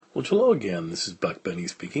Well, hello again. This is Buck Benny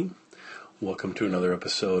speaking. Welcome to another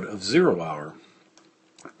episode of Zero Hour.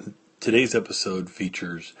 Today's episode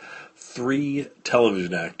features three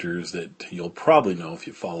television actors that you'll probably know if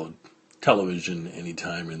you followed television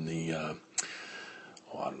anytime in the,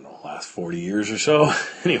 last 40 years or so.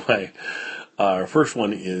 Anyway, our first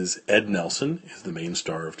one is Ed Nelson, is the main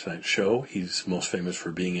star of tonight's show. He's most famous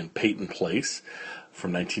for being in Peyton Place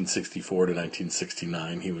from 1964 to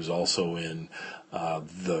 1969. He was also in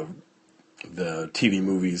the TV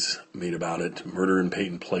movies made about it, Murder in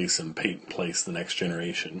Peyton Place and Peyton Place: The Next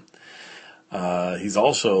Generation. He's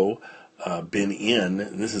also been in,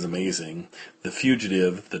 and this is amazing, The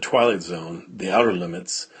Fugitive, The Twilight Zone, The Outer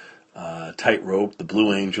Limits, Tightrope, The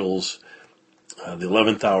Blue Angels, The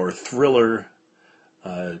 11th Hour, Thriller,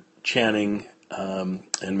 Channing,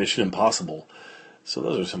 and Mission Impossible. So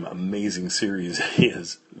those are some amazing series he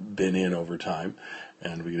has been in over time,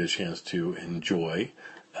 and we get a chance to enjoy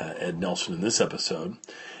Ed Nelson in this episode.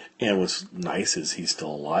 And what's nice is he's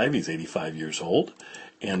still alive. He's 85 years old.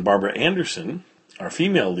 And Barbara Anderson, our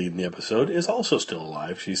female lead in the episode, is also still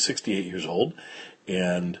alive. She's 68 years old,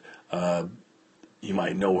 and you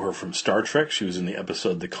might know her from Star Trek. She was in the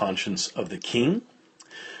episode The Conscience of the King.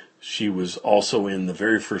 She was also in the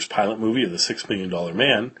very first pilot movie of The $6 Million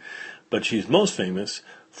Man, but she's most famous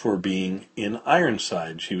for being in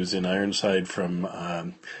Ironside. She was in Ironside from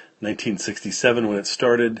 1967 when it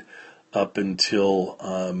started up until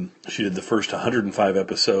she did the first 105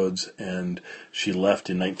 episodes, and she left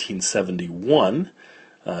in 1971.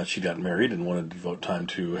 She got married and wanted to devote time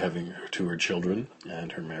to her children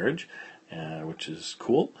and her marriage, which is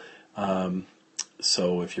cool.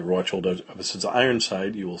 So if you watch old episodes of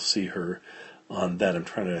Ironside, you will see her on that. I'm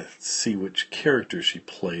trying to see which character she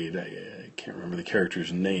played. I can't remember the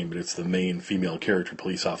character's name, but it's the main female character,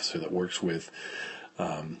 police officer, that works with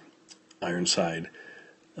Ironside.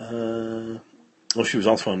 She was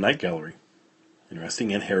also on Night Gallery.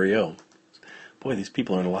 Interesting. And Harry O. Boy, these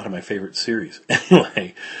people are in a lot of my favorite series.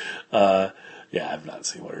 Anyway, I've not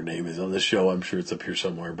seen what her name is on this show. I'm sure it's up here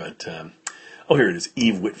somewhere, but here it is.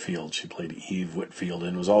 Eve Whitfield. She played Eve Whitfield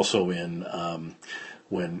and was also in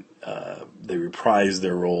when they reprised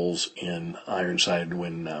their roles in Ironside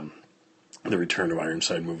when the Return of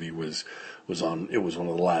Ironside movie was on. It was one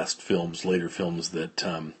of the last later films that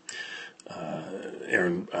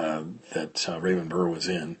Raymond Burr was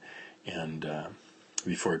in, and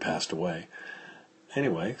before he passed away.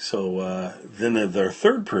 Anyway, so then their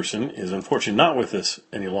third person is unfortunately not with us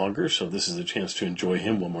any longer, so this is a chance to enjoy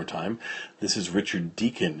him one more time. This is Richard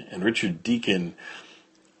Deacon, and Richard Deacon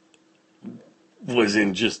was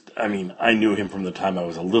in I knew him from the time I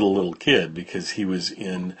was a little kid, because he was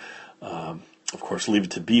in, of course, Leave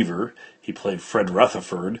It to Beaver. He played Fred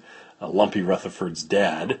Rutherford, Lumpy Rutherford's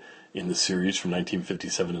dad, in the series from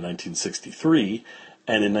 1957 to 1963.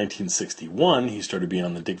 And in 1961, he started being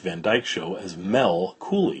on the Dick Van Dyke Show as Mel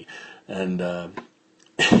Cooley. And I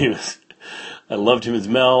loved him as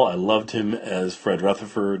Mel. I loved him as Fred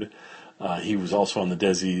Rutherford. He was also on the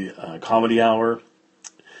Desi Comedy Hour.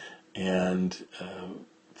 And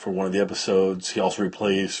for one of the episodes, he also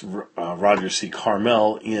replaced Roger C.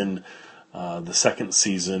 Carmel in the second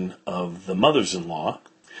season of The Mothers-in-Law.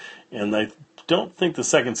 And I don't think the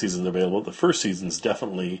second season is available. The first season is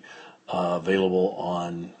definitely available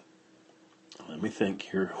on, let me think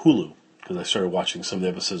here, Hulu, because I started watching some of the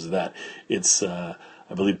episodes of that. It's, I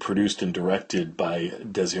believe, produced and directed by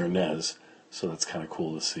Desi Arnaz, so that's kind of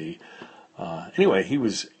cool to see. Anyway, he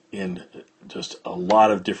was in just a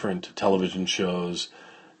lot of different television shows,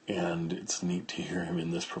 and it's neat to hear him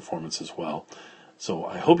in this performance as well. So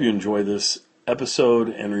I hope you enjoy this episode,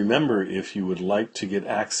 and remember, if you would like to get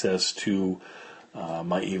access to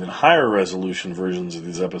my even higher resolution versions of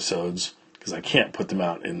these episodes, because I can't put them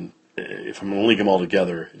out if I'm going to link them all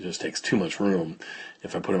together, it just takes too much room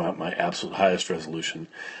if I put them out my absolute highest resolution.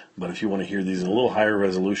 But if you want to hear these in a little higher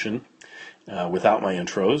resolution, without my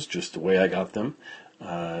intros, just the way I got them,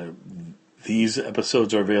 these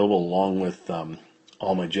episodes are available along with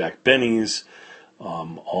all my Jack Benny's,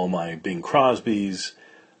 all my Bing Crosby's,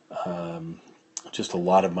 just a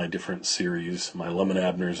lot of my different series, my Lemon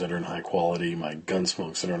Abners that are in high quality, my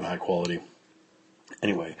Gunsmokes that are in high quality.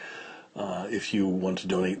 Anyway, if you want to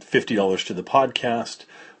donate $50 to the podcast,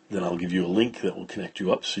 then I'll give you a link that will connect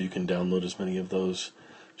you up so you can download as many of those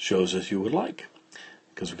shows as you would like.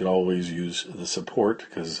 Because we could always use the support,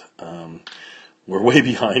 because we're way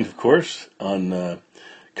behind, of course, on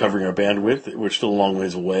covering our bandwidth. We're still a long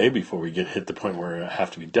ways away before we hit the point where I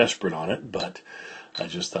have to be desperate on it, but I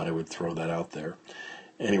just thought I would throw that out there.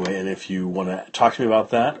 Anyway, and if you want to talk to me about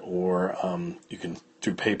that, or you can,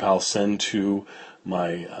 through PayPal, send to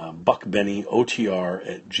my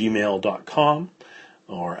buckbennyotr@gmail.com,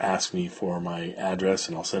 or ask me for my address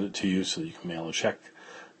and I'll send it to you so that you can mail a check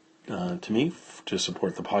to me to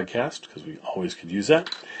support the podcast, because we always could use that.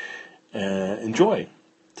 Enjoy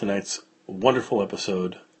tonight's wonderful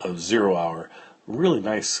episode of Zero Hour. Really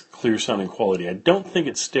nice, clear sounding quality. I don't think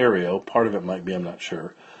it's stereo. Part of it might be, I'm not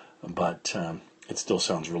sure. But it still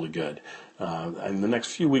sounds really good. In the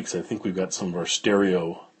next few weeks, I think we've got some of our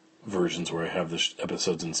stereo versions where I have the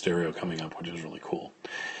episodes in stereo coming up, which is really cool.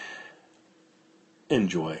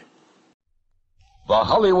 Enjoy. The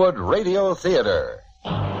Hollywood Radio Theater.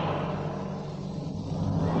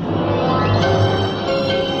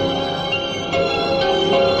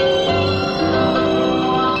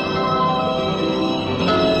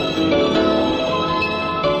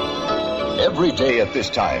 Every day at this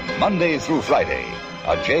time, Monday through Friday,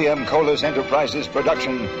 a J.M. Colas Enterprises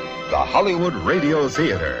production, the Hollywood Radio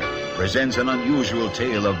Theater presents an unusual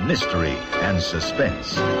tale of mystery and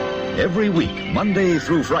suspense. Every week, Monday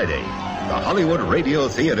through Friday, the Hollywood Radio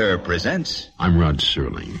Theater presents... I'm Rod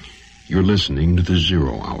Serling. You're listening to the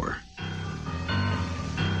Zero Hour.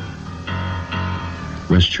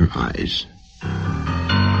 Rest your eyes.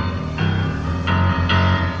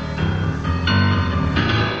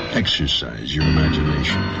 Exercise your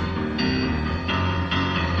imagination.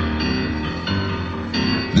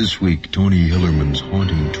 This week, Tony Hillerman's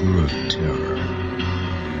haunting tour of terror.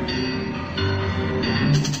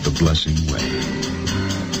 The Blessing Way.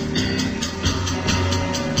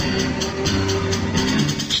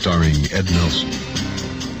 Starring Ed Nelson,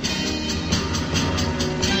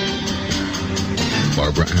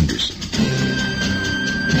 Barbara Anderson,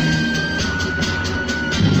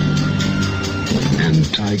 and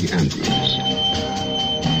Tig Andrews.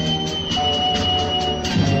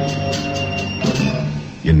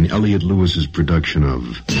 In Elliot Lewis's production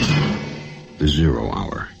of The Zero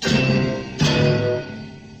Hour.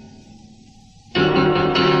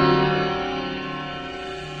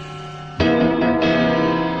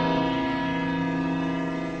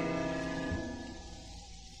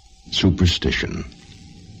 Superstition.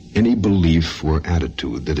 Any belief or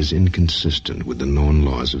attitude that is inconsistent with the known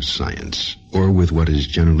laws of science, or with what is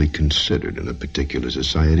generally considered in a particular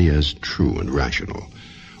society as true and rational,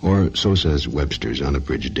 or so says Webster's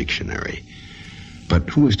Unabridged Dictionary. But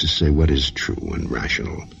who is to say what is true and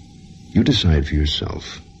rational? You decide for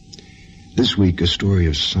yourself. This week, a story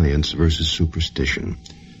of science versus superstition.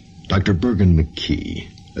 Dr. Bergen McKee,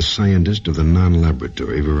 a scientist of the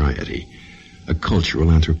non-laboratory variety, a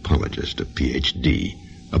cultural anthropologist, a Ph.D.,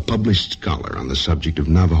 a published scholar on the subject of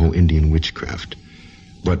Navajo Indian witchcraft,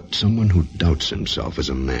 but someone who doubts himself as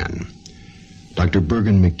a man. Dr.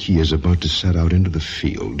 Bergen McKee is about to set out into the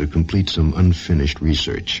field to complete some unfinished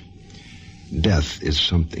research. Death is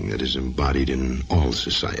something that is embodied in all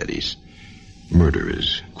societies. Murder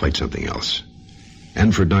is quite something else.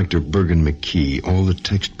 And for Dr. Bergen McKee, all the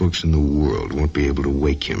textbooks in the world won't be able to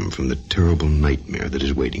wake him from the terrible nightmare that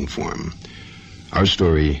is waiting for him. Our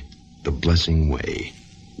story, The Blessing Way,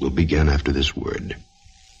 will begin after this word.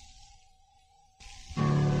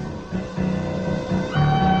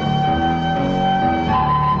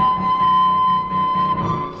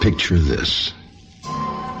 Picture this.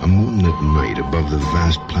 A moonlit night above the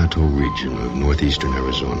vast plateau region of northeastern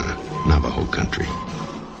Arizona, Navajo country.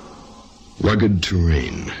 Rugged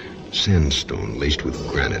terrain, sandstone laced with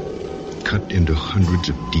granite, cut into hundreds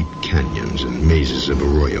of deep canyons and mazes of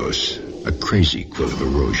arroyos, a crazy quilt of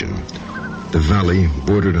erosion. The valley,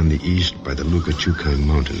 bordered on the east by the Lukachukai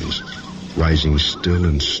Mountains, rising still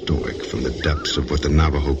and stoic from the depths of what the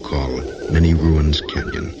Navajo call Many Ruins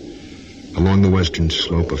Canyon. Along the western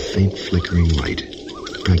slope, a faint flickering light,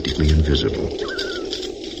 practically invisible.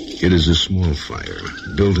 It is a small fire,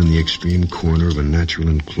 built in the extreme corner of a natural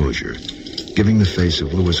enclosure, giving the face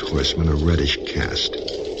of Lewis Horseman a reddish cast.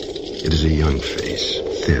 It is a young face,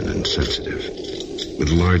 thin and sensitive, with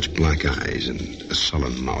large black eyes and a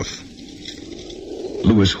sullen mouth.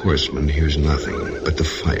 Lewis Horseman hears nothing but the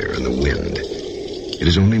fire and the wind. It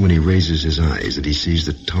is only when he raises his eyes that he sees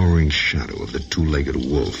the towering shadow of the two-legged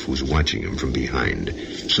wolf who's watching him from behind.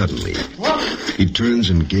 Suddenly, he turns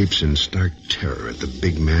and gapes in stark terror at the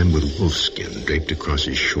big man with wolfskin draped across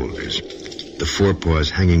his shoulders, the forepaws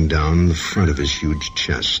hanging down the front of his huge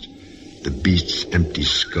chest, the beast's empty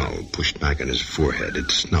skull pushed back on his forehead,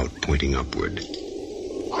 its snout pointing upward.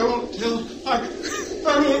 I won't tell. I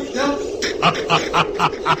won't tell.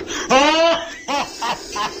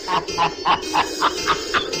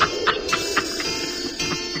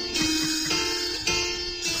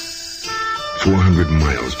 400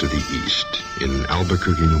 miles to the east, in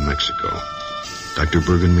Albuquerque, New Mexico, Dr.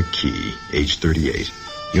 Bergen McKee, age 38,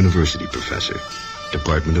 university professor,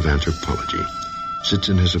 Department of Anthropology, sits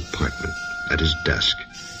in his apartment at his desk,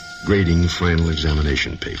 grading final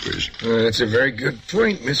examination papers. That's a very good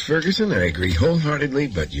point, Miss Ferguson. I agree wholeheartedly,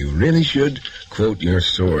 but you really should quote your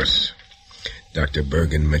source. Dr.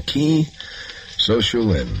 Bergen McKee,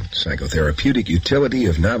 Social and Psychotherapeutic Utility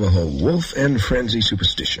of Navajo Wolf and Frenzy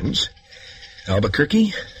Superstitions.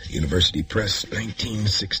 Albuquerque, University Press,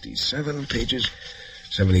 1967, pages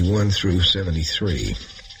 71 through 73.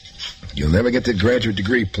 You'll never get the graduate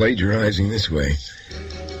degree plagiarizing this way.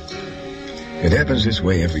 It happens this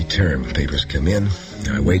way every term. Papers come in.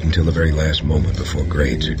 I wait until the very last moment before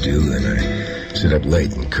grades are due, then I sit up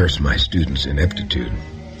late and curse my students' ineptitude,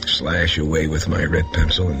 slash away with my red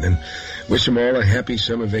pencil, and then wish them all a happy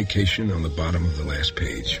summer vacation on the bottom of the last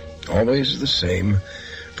page. Always the same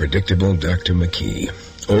predictable Dr. McKee.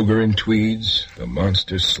 Ogre in tweeds, the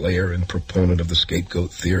monster slayer and proponent of the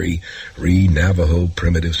scapegoat theory, re-Navajo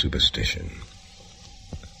primitive superstition.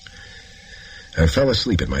 I fell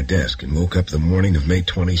asleep at my desk and woke up the morning of May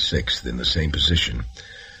 26th in the same position,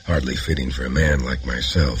 hardly fitting for a man like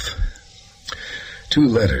myself. 2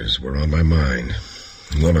 letters were on my mind.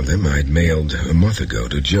 One of them I'd mailed a month ago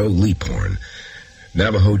to Joe Leaphorn,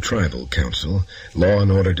 Navajo Tribal Council, Law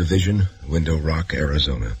and Order Division, Window Rock,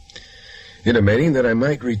 Arizona, intimating that I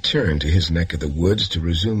might return to his neck of the woods to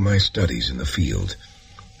resume my studies in the field.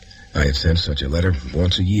 I had sent such a letter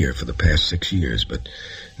once a year for the past 6 years, but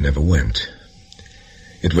never went.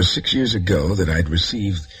 It was 6 years ago that I'd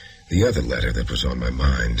received the other letter that was on my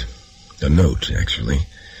mind. A note, actually.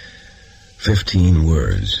 15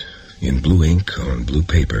 words in blue ink on blue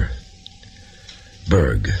paper.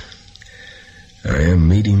 Berg, I am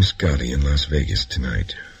meeting Scotty in Las Vegas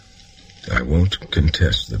tonight. I won't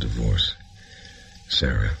contest the divorce.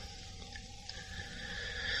 Sarah.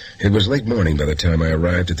 It was late morning by the time I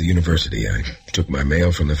arrived at the university. I took my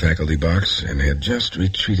mail from the faculty box and had just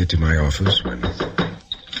retreated to my office when...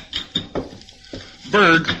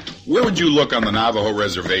 Berg, where would you look on the Navajo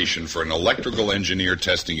reservation for an electrical engineer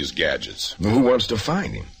testing his gadgets? Who wants to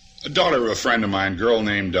find him? A daughter of a friend of mine, girl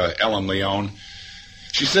named Ellen Leone.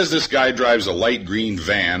 She says this guy drives a light green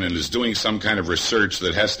van and is doing some kind of research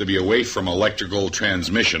that has to be away from electrical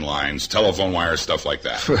transmission lines, telephone wires, stuff like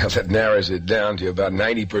that. Well, that narrows it down to about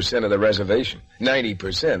 90% of the reservation.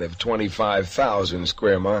 90% of 25,000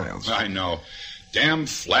 square miles. I know. Damn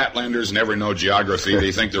flatlanders never know geography.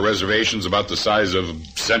 They think the reservation's about the size of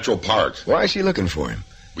Central Park. Why is she looking for him?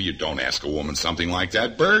 Well, you don't ask a woman something like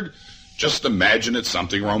that, Berg. Just imagine it's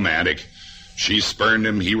something romantic. She spurned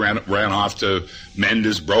him, he ran off to mend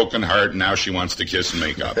his broken heart, and now she wants to kiss and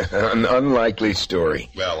make up. An unlikely story.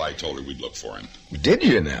 Well, I told her we'd look for him. Did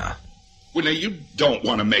you now? Well, now, you don't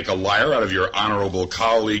want to make a liar out of your honorable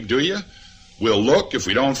colleague, do you? We'll look. If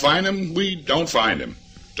we don't find him, we don't find him.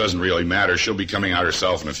 Doesn't really matter. She'll be coming out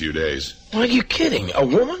herself in a few days. Are you kidding? A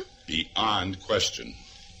woman? Beyond question.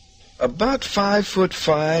 About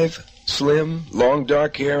 5'5", slim, long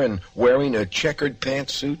dark hair, and wearing a checkered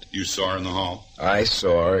pantsuit. You saw her in the hall? I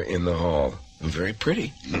saw her in the hall. Very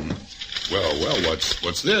pretty. Well,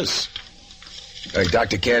 what's this?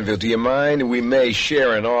 Dr. Canville, do you mind? We may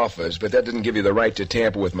share an office, but that doesn't give you the right to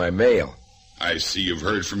tamper with my mail. I see you've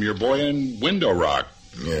heard from your boy in Window Rock.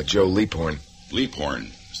 Yeah, Joe Leaphorn. Leaphorn.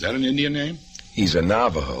 Is that an Indian name? He's a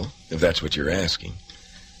Navajo, if that's what you're asking.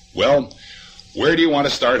 Well, where do you want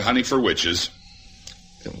to start hunting for witches?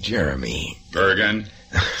 Jeremy. Bergen.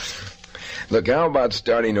 Look, how about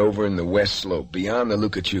starting over in the West Slope, beyond the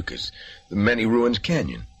Lukachukas, the Many Ruins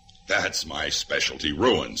Canyon? That's my specialty,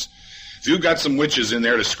 ruins. If you got some witches in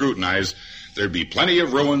there to scrutinize, there'd be plenty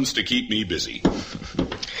of ruins to keep me busy.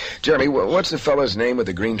 Jeremy, what's the fellow's name with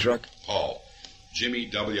the green truck? Hall. Jimmy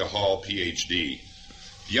W. Hall, Ph.D.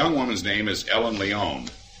 The young woman's name is Ellen Leone.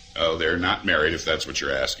 Oh, they're not married, if that's what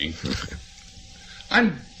you're asking.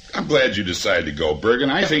 I'm glad you decided to go, Bergen.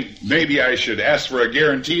 I think maybe I should ask for a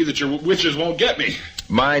guarantee that your witches won't get me.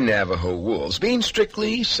 My Navajo wolves, being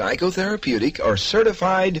strictly psychotherapeutic, are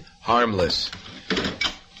certified harmless.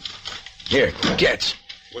 Here, catch.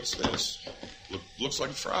 What's this? Looks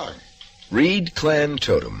like a frog. Reed Clan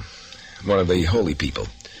Totem, one of the holy people.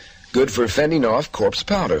 Good for fending off corpse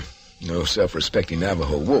powder. No self-respecting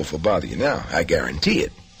Navajo wolf will bother you now, I guarantee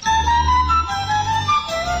it.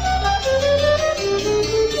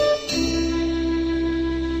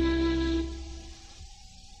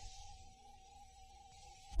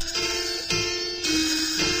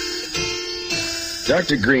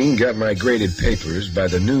 Dr. Green got my graded papers by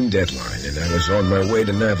the noon deadline, and I was on my way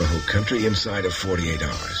to Navajo country inside of 48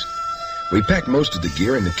 hours. We packed most of the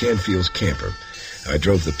gear in the Canfield's camper, I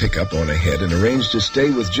drove the pickup on ahead and arranged to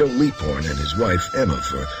stay with Joe Leaphorn and his wife, Emma,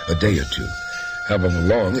 for a day or two, however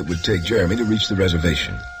long it would take Jeremy to reach the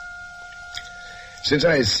reservation. Since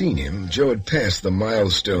I had seen him, Joe had passed the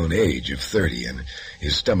milestone age of 30, and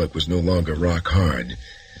his stomach was no longer rock hard.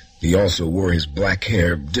 He also wore his black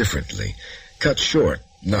hair differently, cut short,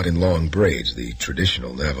 not in long braids, the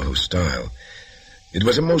traditional Navajo style. It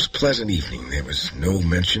was a most pleasant evening. There was no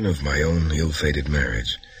mention of my own ill-fated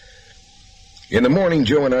marriage. In the morning,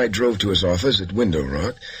 Joe and I drove to his office at Window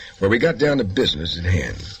Rock, where we got down to business at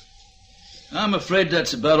hand. I'm afraid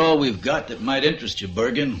that's about all we've got that might interest you,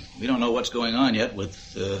 Bergen. We don't know what's going on yet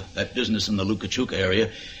with that business in the Lukachuka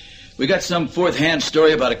area. We got some fourth-hand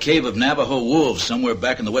story about a cave of Navajo wolves somewhere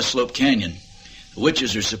back in the West Slope Canyon. The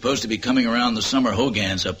witches are supposed to be coming around the summer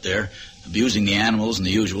hogans up there, abusing the animals and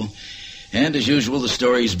the usual. And as usual, the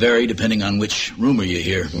stories vary depending on which rumor you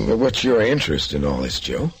hear. Well, what's your interest in all this,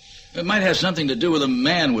 Joe? It might have something to do with a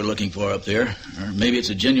man we're looking for up there. Or maybe it's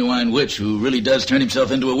a genuine witch who really does turn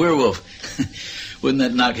himself into a werewolf. Wouldn't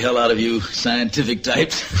that knock hell out of you scientific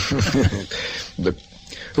types? But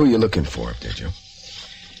who are you looking for up there, Joe?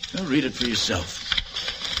 Well, read it for yourself.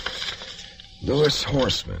 Louis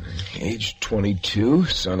Horseman, age 22,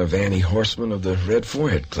 son of Annie Horseman of the Red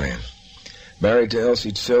Forehead clan. Married to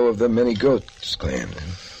Elsie Tso of the Many Goats clan.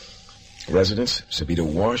 Residence, Sabito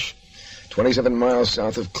Wash, 27 miles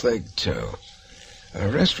south of Clegg Toe.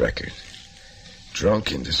 Arrest record.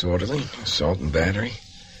 Drunk and disorderly, assault and battery,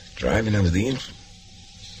 driving under the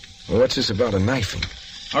influence. Well, what's this about a knifing?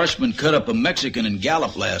 Horseman cut up a Mexican in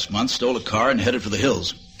Gallup last month, stole a car, and headed for the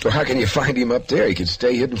hills. Well, how can you find him up there? He could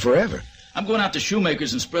stay hidden forever. I'm going out to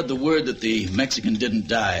Shoemaker's and spread the word that the Mexican didn't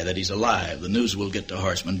die, that he's alive. The news will get to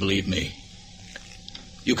Horseman, believe me.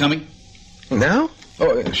 You coming? Now?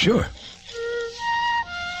 Oh, sure.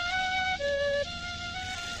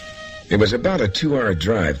 It was about a 2-hour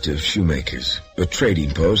drive to Shoemaker's, a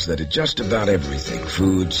trading post that had just about everything,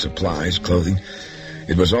 food, supplies, clothing.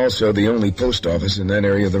 It was also the only post office in that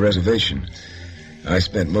area of the reservation. I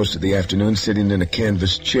spent most of the afternoon sitting in a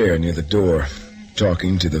canvas chair near the door,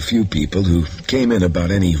 talking to the few people who came in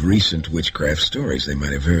about any recent witchcraft stories they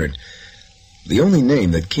might have heard. The only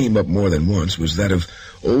name that came up more than once was that of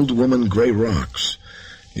Old Woman Gray Rocks.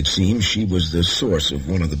 It seems she was the source of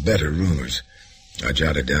one of the better rumors. I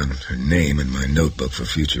jotted down her name in my notebook for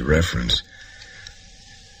future reference.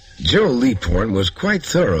 Joe Leaphorn was quite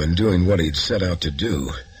thorough in doing what he'd set out to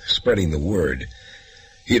do, spreading the word.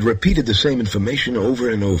 He had repeated the same information over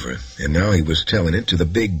and over, and now he was telling it to the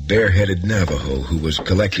big bare-headed Navajo who was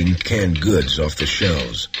collecting canned goods off the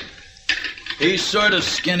shelves. He's sort of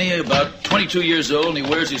skinny, about 22 years old, and he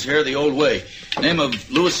wears his hair the old way. Name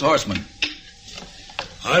of Louis Horseman.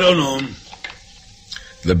 I don't know him.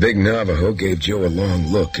 The big Navajo gave Joe a long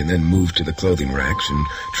look and then moved to the clothing racks and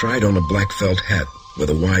tried on a black felt hat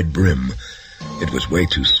with a wide brim. It was way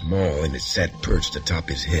too small, and it sat perched atop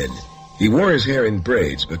his head. He wore his hair in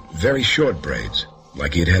braids, but very short braids,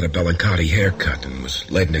 like he'd had a Belancati haircut and was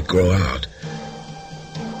letting it grow out.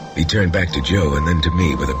 He turned back to Joe and then to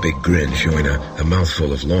me with a big grin, showing a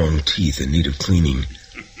mouthful of long teeth in need of cleaning.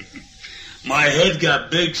 My head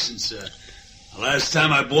got big since the last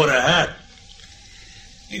time I bought a hat.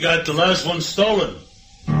 You got the last one stolen.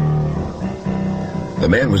 The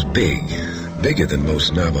man was big, bigger than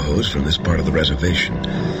most Navajos from this part of the reservation.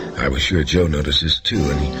 I was sure Joe noticed this too,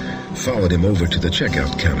 and he followed him over to the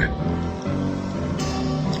checkout counter.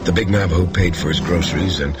 The big Navajo paid for his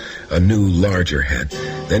groceries and a new, larger hat,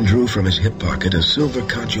 then drew from his hip pocket a silver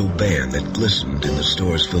concho band that glistened in the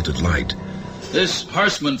store's filtered light. This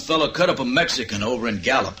Horseman fellow cut up a Mexican over in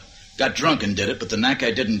Gallup. Got drunk and did it, but the knack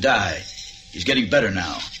guy didn't die. He's getting better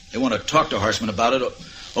now. They want to talk to Horseman about it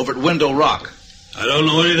over at Window Rock. I don't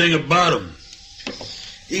know anything about him.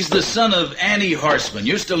 He's the son of Annie Horseman.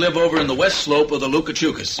 Used to live over in the west slope of the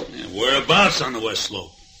Lukachukas. And whereabouts on the west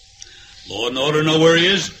slope? Law and order know where he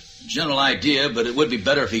is? General idea, but it would be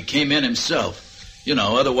better if he came in himself. You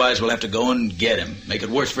know, otherwise we'll have to go and get him. Make it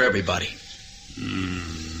worse for everybody.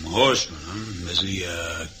 Horseman, huh? Does he,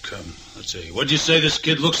 come? Let's see. What'd you say this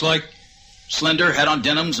kid looks like? Slender, hat on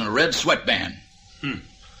denims, and a red sweatband.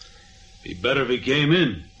 Be better if he came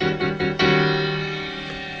in.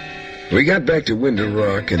 We got back to Window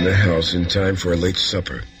Rock and the house in time for a late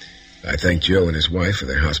supper. I thanked Joe and his wife for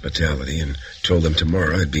their hospitality and told them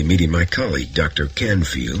tomorrow I'd be meeting my colleague, Dr.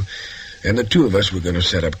 Canfield, and the two of us were going to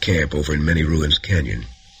set up camp over in Many Ruins Canyon.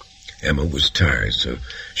 Emma was tired, so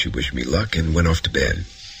she wished me luck and went off to bed.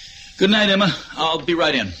 Good night, Emma. I'll be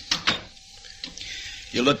right in.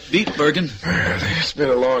 You look beat, Bergen. It's been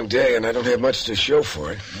a long day, and I don't have much to show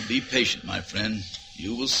for it. Well, be patient, my friend.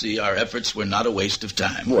 You will see our efforts were not a waste of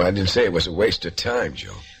time. Well, I didn't say it was a waste of time,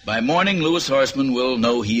 Joe. By morning, Louis Horseman will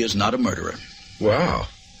know he is not a murderer. Wow.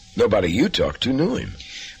 Nobody you talked to knew him.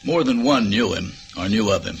 More than one knew him, or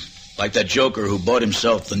knew of him. Like that joker who bought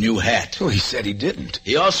himself the new hat. Oh, he said he didn't.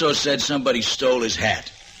 He also said somebody stole his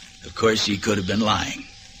hat. Of course, he could have been lying.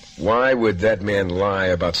 Why would that man lie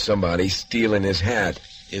about somebody stealing his hat?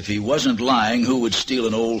 If he wasn't lying, who would steal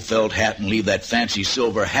an old felt hat and leave that fancy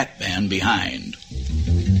silver hat band behind?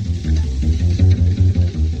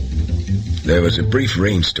 There was a brief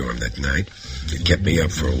rainstorm that night. It kept me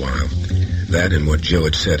up for a while. That and what Joe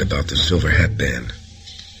had said about the silver hat band.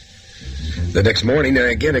 The next morning,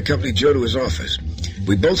 I again accompanied Joe to his office.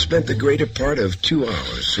 We both spent the greater part of 2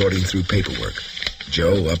 hours sorting through paperwork.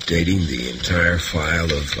 Joe updating the entire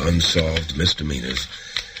file of unsolved misdemeanors,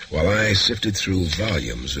 while I sifted through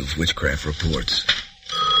volumes of witchcraft reports.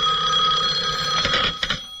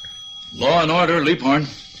 Law and Order, Leaphorn.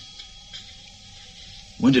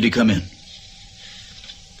 When did he come in?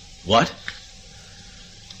 What?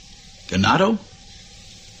 Ganado?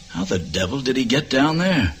 How the devil did he get down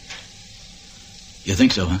there? You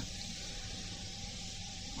think so, huh?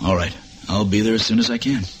 All right. I'll be there as soon as I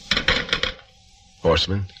can.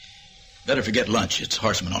 Horseman? Better forget lunch. It's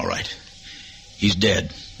Horseman, all right. He's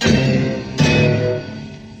dead.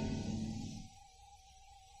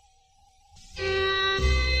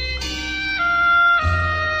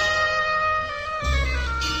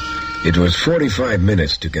 It was 45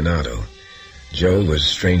 minutes to Ganado. Joe was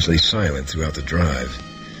strangely silent throughout the drive.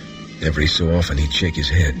 Every so often he'd shake his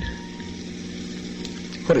head.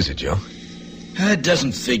 What is it, Joe? It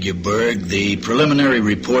doesn't figure, Berg. The preliminary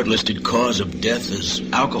report listed cause of death as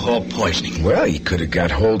alcohol poisoning. Well, he could have got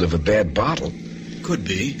hold of a bad bottle. Could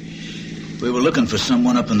be. We were looking for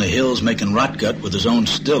someone up in the hills making rot gut with his own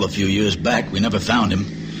still a few years back. We never found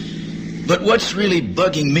him. But what's really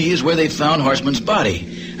bugging me is where they found Horseman's body.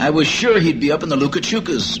 I was sure he'd be up in the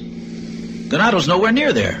Lukachukas. Ganado's nowhere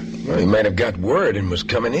near there. Well, he might have got word and was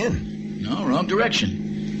coming in. No, wrong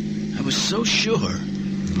direction. I was so sure.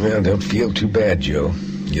 Well, don't feel too bad, Joe.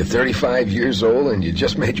 You're 35 years old and you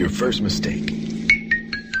just made your first mistake.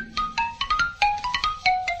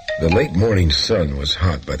 The late morning sun was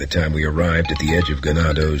hot by the time we arrived at the edge of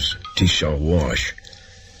Ganado's Tishaw Wash.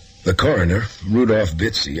 The coroner, Rudolph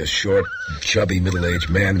Bitsy, a short, chubby, middle-aged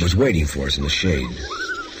man, was waiting for us in the shade.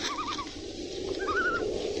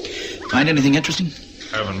 Find anything interesting?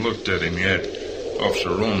 Haven't looked at him yet. Officer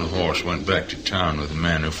Roanhorse went back to town with the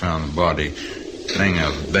man who found the body. Thing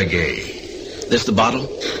of Begay. This the bottle?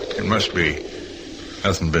 It must be.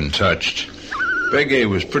 Hasn't been touched. Begay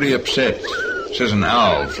was pretty upset. Says an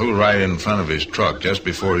owl flew right in front of his truck just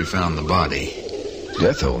before he found the body.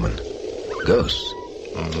 Death omen. Ghosts.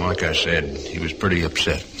 Well, like I said, he was pretty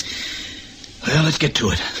upset. Well, let's get to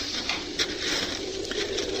it.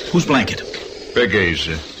 Whose blanket? Begay's.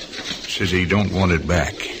 Says he don't want it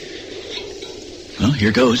back. Well,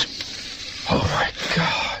 here goes. Oh, my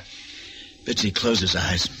God. Bitsy closed his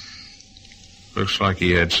eyes. Looks like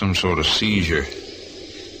he had some sort of seizure.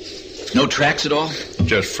 No tracks at all?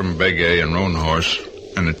 Just from Begay and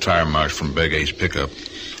Roanhorse, and the tire marks from Begay's pickup.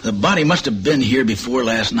 The body must have been here before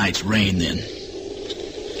last night's rain, then.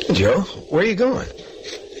 Joe, where are you going?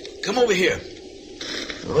 Come over here.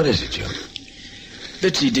 What is it, Joe?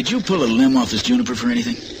 Bitsy, did you pull a limb off this juniper for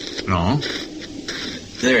anything? No.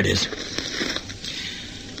 There it is.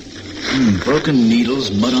 Broken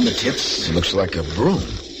needles, mud on the tips. It looks like a broom.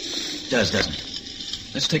 Does, doesn't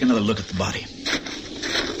it? Let's take another look at the body.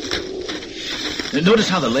 Notice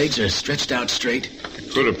how the legs are stretched out straight?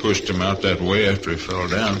 Could have pushed him out that way after he fell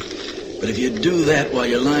down. But if you do that while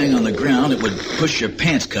you're lying on the ground, it would push your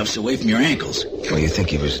pants cuffs away from your ankles. Well, you think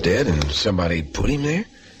he was dead and somebody put him there?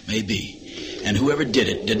 Maybe. And whoever did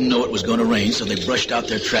it didn't know it was going to rain, so they brushed out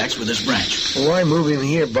their tracks with this branch. Well, why move him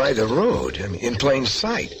here by the road? I mean, in plain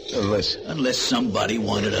sight, unless... Unless somebody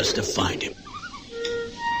wanted us to find him.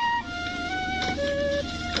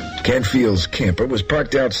 Canfield's camper was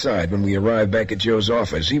parked outside when we arrived back at Joe's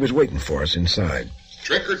office. He was waiting for us inside.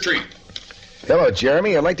 Trick or treat. Hello,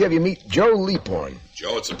 Jeremy. I'd like to have you meet Joe Leaphorn.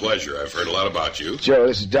 Joe, it's a pleasure. I've heard a lot about you. Joe,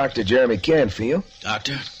 this is Dr. Jeremy Canfield.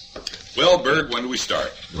 Doctor? Well, Berg, when do we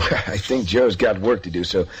start? I think Joe's got work to do,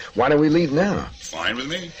 so why don't we leave now? Fine with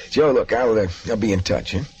me. Joe, look, I'll be in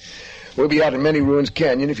touch, huh? We'll be out in Many Ruins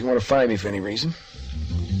Canyon if you want to find me for any reason.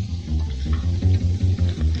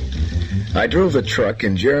 I drove the truck,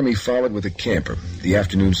 and Jeremy followed with the camper. The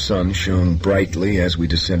afternoon sun shone brightly as we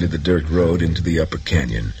descended the dirt road into the upper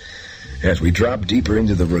canyon. As we dropped deeper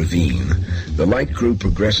into the ravine, the light grew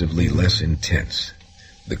progressively less intense.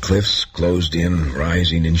 The cliffs closed in,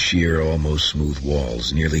 rising in sheer, almost smooth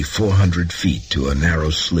walls, nearly 400 feet to a narrow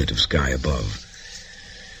slit of sky above.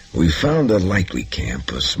 We found a likely camp,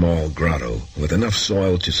 a small grotto, with enough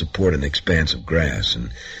soil to support an expanse of grass and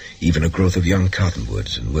even a growth of young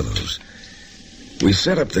cottonwoods and willows. We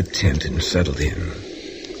set up the tent and settled in.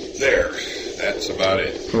 There. That's about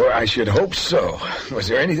it. Well, I should hope so. Was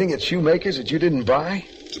there anything at Shoemaker's that you didn't buy?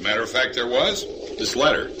 As a matter of fact, there was. This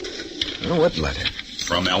letter. Oh, what letter?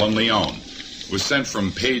 From Ellen Leone. It was sent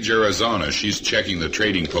from Page, Arizona. She's checking the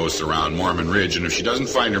trading posts around Mormon Ridge, and if she doesn't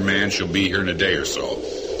find her man, she'll be here in a day or so.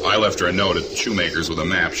 I left her a note at Shoemaker's with a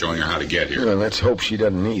map showing her how to get here. Well, let's hope she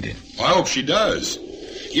doesn't need it. Well, I hope she does.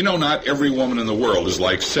 You know, not every woman in the world is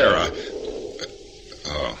like Sarah.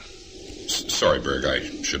 Sorry, Berg, I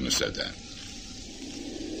shouldn't have said that.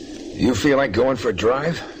 You feel like going for a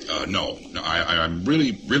drive? No, I'm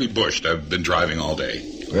really bushed. I've been driving all day.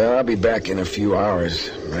 Well, I'll be back in a few hours.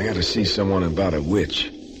 I got to see someone about a witch.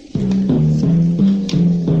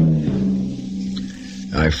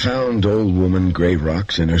 I found old woman Gray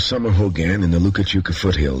Rocks in her summer hogan in the Lukachuka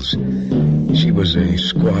foothills. She was a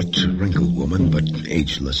squat, wrinkled woman, but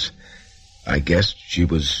ageless. I guessed she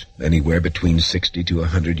was anywhere between 60 to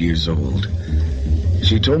 100 years old.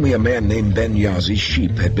 She told me a man named Ben Yazzi's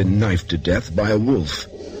sheep had been knifed to death by a wolf.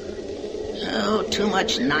 Oh, too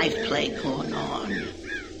much knife play going on.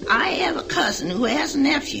 I have a cousin who has a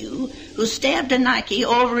nephew who stabbed a Nike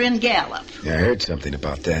over in Gallup. Yeah, I heard something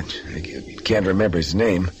about that. I can't remember his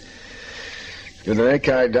name. Did that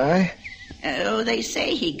guy die? Oh, they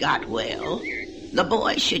say he got well. The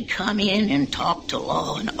boy should come in and talk to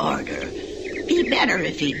law and order. Be better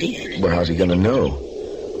if he did. Well, how's he gonna know?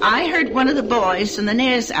 I heard one of the boys in the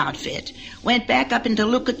Nez outfit went back up into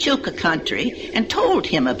Lukachuka country and told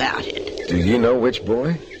him about it. Do you know which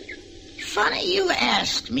boy? Funny you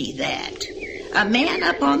asked me that. A man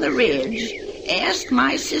up on the ridge asked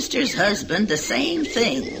my sister's husband the same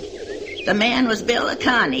thing. The man was Bill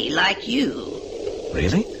Akani, like you.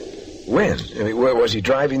 Really? When? I mean, was he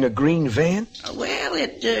driving a green van? Well,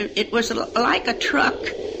 it was like a truck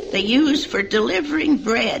they used for delivering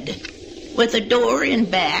bread, with a door in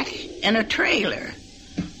back and a trailer.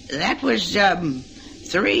 That was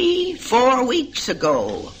 3-4 weeks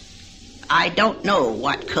ago. I don't know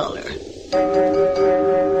what color.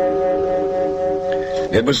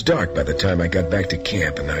 It was dark by the time I got back to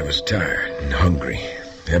camp, and I was tired and hungry,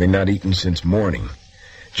 having not eaten since morning.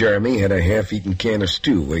 Jeremy had a half-eaten can of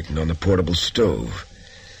stew waiting on the portable stove.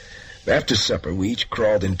 After supper, we each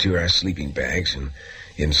crawled into our sleeping bags and,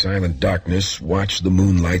 in silent darkness, watched the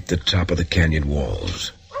moon light the top of the canyon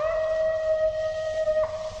walls.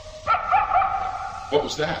 What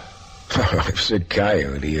was that? Oh, it was a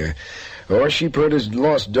coyote, or she put his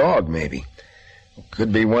lost dog, maybe.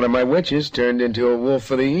 Could be one of my witches turned into a wolf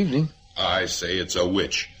for the evening. I say it's a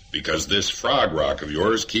witch, because this frog rock of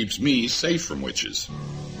yours keeps me safe from witches.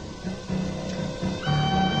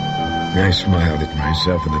 I smiled at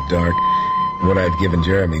myself in the dark. What I'd given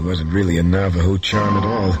Jeremy wasn't really a Navajo charm at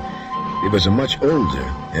all. It was a much older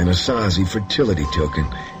Anasazi fertility token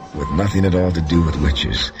with nothing at all to do with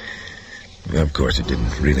witches. Of course, it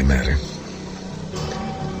didn't really matter.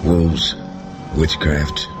 Wolves,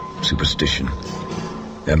 witchcraft, superstition,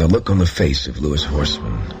 and the look on the face of Louis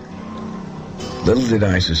Horseman. Little did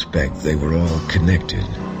I suspect they were all connected,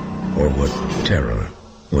 or what terror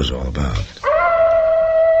was all about.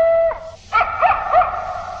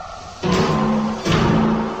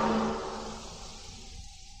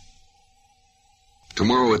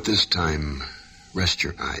 Tomorrow at this time, rest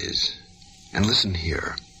your eyes and listen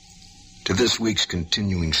here to this week's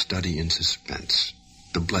continuing study in suspense,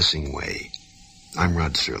 The Blessing Way. I'm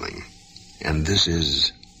Rod Serling, and this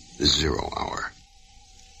is The Zero Hour.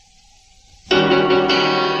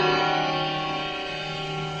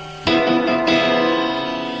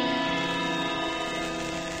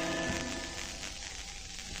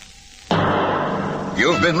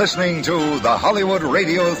 You've been listening to the Hollywood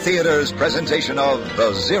Radio Theater's presentation of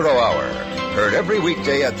The Zero Hour, heard every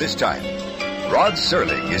weekday at this time. Rod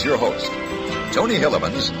Serling is your host. Tony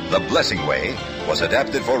Hilliman's The Blessing Way was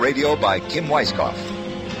adapted for radio by Kim Weiskopf.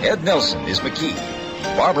 Ed Nelson is McKee.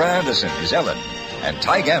 Barbara Anderson is Ellen. And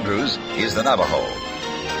Tyke Andrews is the Navajo.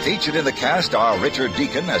 Featured in the cast are Richard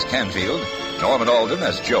Deacon as Canfield, Norman Alden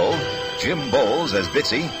as Joe, Jim Bowles as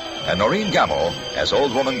Bitsy, and Noreen Gamble as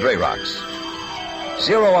Old Woman Gray Rocks.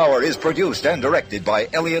 Zero Hour is produced and directed by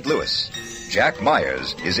Elliot Lewis. Jack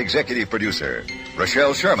Myers is executive producer.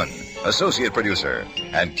 Rochelle Sherman, associate producer.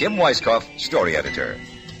 And Kim Weiskopf, story editor.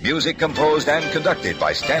 Music composed and conducted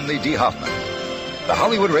by Stanley D. Hoffman. The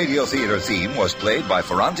Hollywood Radio Theater theme was played by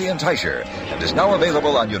Ferranti and Teicher and is now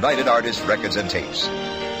available on United Artists Records and Tapes.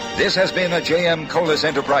 This has been a J.M. Colas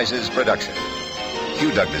Enterprises production.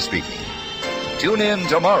 Hugh Douglas speaking. Tune in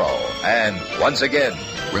tomorrow and, once again,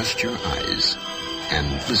 rest your eyes and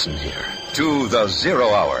listen here to the Zero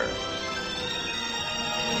Hour.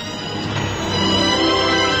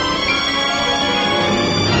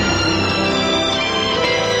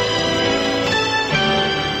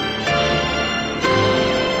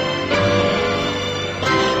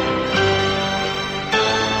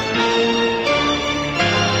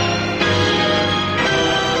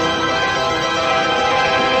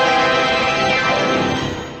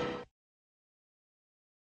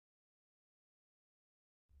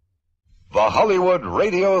 The Hollywood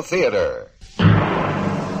Radio Theater.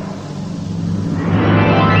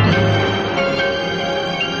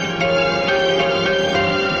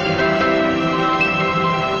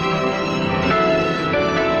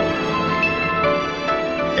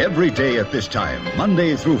 Every day at this time,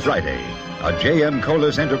 Monday through Friday, a J.M.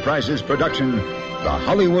 Colas Enterprises production, The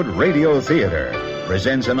Hollywood Radio Theater,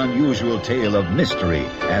 presents an unusual tale of mystery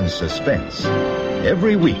and suspense.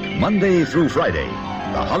 Every week, Monday through Friday,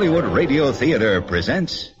 The Hollywood Radio Theater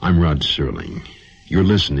presents... I'm Rod Serling. You're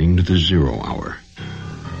listening to the Zero Hour.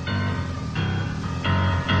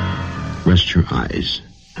 Rest your eyes.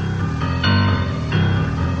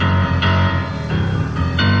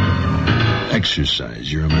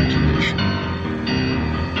 Exercise your imagination.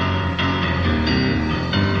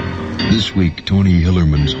 This week, Tony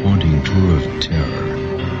Hillerman's haunting tour of terror.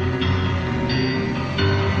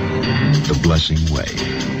 The Blessing Way.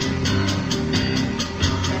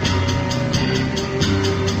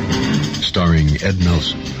 Starring Ed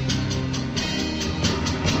Nelson,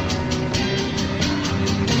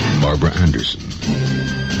 Barbara Anderson,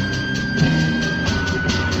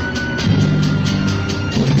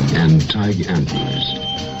 and Tig Andrews.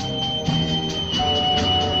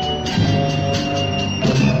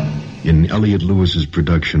 In Elliot Lewis's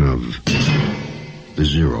production of The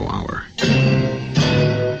Zero Hour.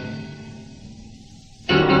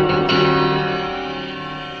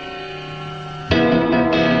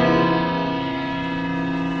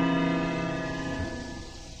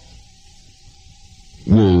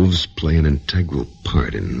 Wolves play an integral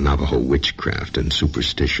part in Navajo witchcraft and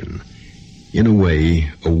superstition. In a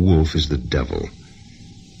way, a wolf is the devil.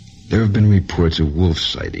 There have been reports of wolf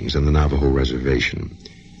sightings on the Navajo reservation.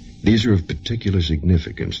 These are of particular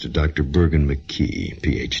significance to Dr. Bergen McKee,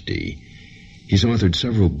 Ph.D. He's authored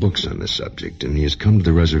several books on the subject, and he has come to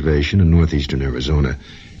the reservation in northeastern Arizona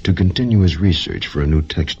to continue his research for a new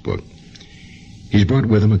textbook. He's brought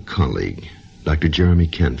with him a colleague, Dr. Jeremy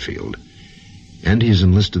Canfield, and he has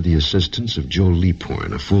enlisted the assistance of Joe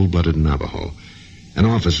Leaphorn, a full-blooded Navajo, an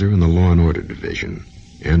officer in the Law and Order Division,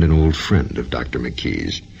 and an old friend of Dr.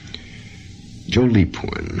 McKee's. Joe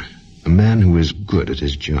Leaphorn, a man who is good at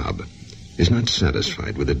his job, is not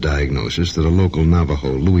satisfied with the diagnosis that a local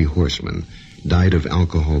Navajo, Louis Horseman, died of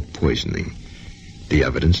alcohol poisoning. The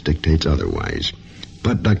evidence dictates otherwise.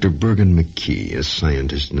 But Dr. Bergen McKee, a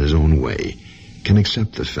scientist in his own way, can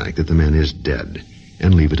accept the fact that the man is dead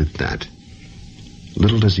and leave it at that.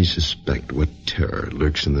 Little does he suspect what terror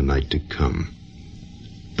lurks in the night to come.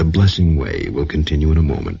 The Blessing Way will continue in a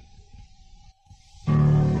moment.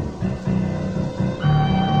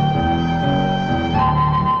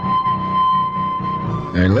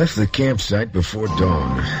 I left the campsite before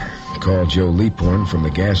dawn. Called Joe Leaphorn from the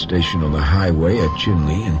gas station on the highway at Chinle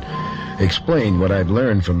and explained what I'd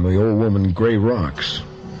learned from the old woman Gray Rocks.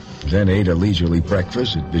 Then ate a leisurely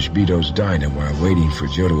breakfast at Bishbito's Diner while waiting for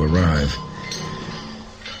Joe to arrive.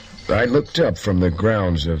 I looked up from the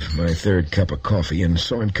grounds of my third cup of coffee and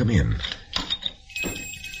saw him come in.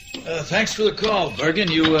 Thanks for the call, Bergen.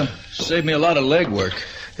 You saved me a lot of legwork.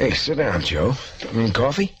 Hey, sit down, Joe.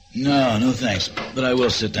 Coffee? No thanks. But I will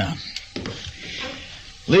sit down.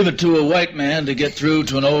 Leave it to a white man to get through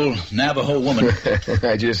to an old Navajo woman.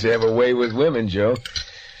 I just have a way with women, Joe.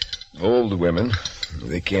 Old women.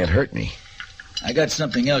 They can't hurt me. I got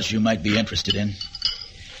something else you might be interested in.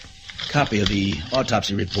 Copy of the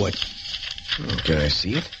autopsy report. Can I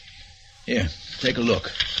see it? Here, take a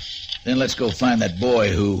look. Then let's go find that boy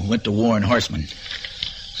who went to Warren Horseman.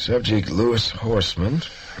 Subject Louis Horseman.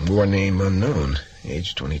 War name unknown.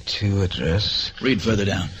 Age 22, address. Read further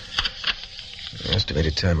down.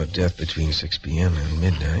 Estimated time of death between 6 p.m. and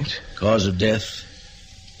midnight. Cause of death?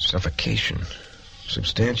 Suffocation.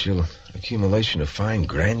 Substantial accumulation of fine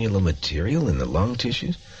granular material in the lung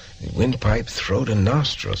tissues. Windpipe, throat, and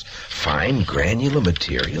nostrils. Fine granular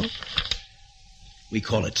material? We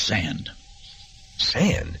call it sand.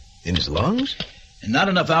 Sand? In his lungs? And not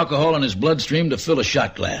enough alcohol in his bloodstream to fill a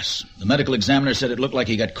shot glass. The medical examiner said it looked like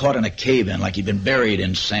he got caught in a cave-in, like he'd been buried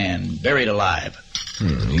in sand, buried alive.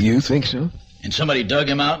 You think so? And somebody dug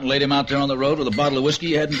him out and laid him out there on the road with a bottle of whiskey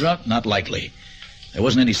he hadn't drunk? Not likely. There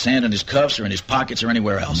wasn't any sand in his cuffs or in his pockets or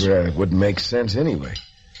anywhere else. Yeah, it wouldn't make sense anyway.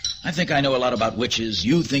 I think I know a lot about witches.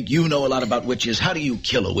 You think you know a lot about witches. How do you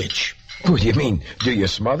kill a witch? What do you mean? Do you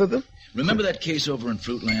smother them? Remember that case over in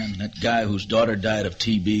Fruitland? That guy whose daughter died of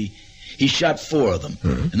TB? He shot 4 of them.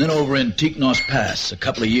 And then over in Tiknos Pass a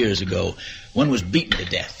couple of years ago, one was beaten to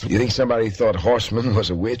death. You think somebody thought Horseman was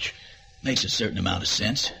a witch? Makes a certain amount of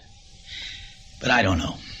sense. But I don't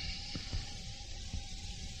know.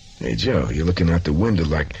 Hey, Joe, you're looking out the window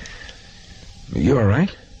like... You all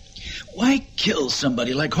right? Why kill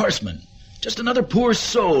somebody like Horseman? Just another poor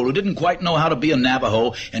soul who didn't quite know how to be a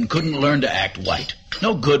Navajo and couldn't learn to act white.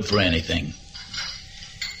 No good for anything.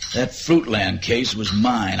 That Fruitland case was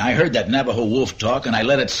mine. I heard that Navajo wolf talk, and I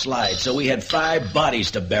let it slide, so we had 5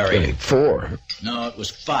 bodies to bury. Hey, 4? No, it was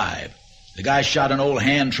 5. The guy shot an old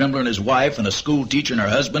hand trembler and his wife and a school teacher and her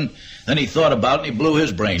husband. Then he thought about it and he blew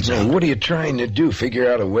his brains out. What are you trying to do?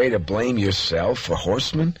 Figure out a way to blame yourself for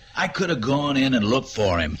Horseman? I could have gone in and looked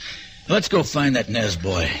for him. Let's go find that Nez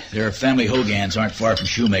boy. Their family Hogans aren't far from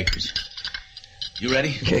Shoemakers. You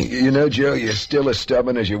ready? Okay, you know, Joe, you're still as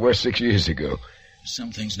stubborn as you were 6 years ago.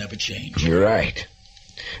 Some things never change. You're right.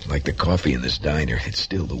 Like the coffee in this diner, it's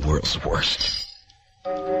still the world's worst.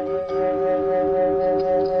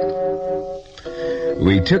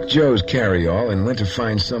 We took Joe's carryall and went to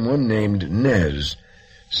find someone named Nez.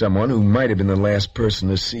 Someone who might have been the last person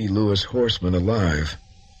to see Louis Horseman alive.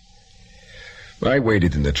 I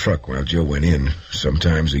waited in the truck while Joe went in.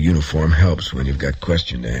 Sometimes a uniform helps when you've got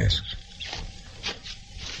questions to ask.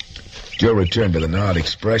 Joe returned with an odd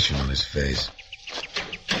expression on his face.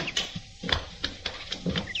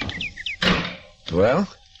 Well?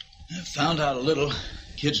 I found out a little.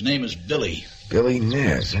 Kid's name is Billy. Billy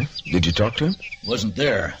Nez, huh? Did you talk to him? Wasn't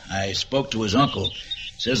there. I spoke to his uncle.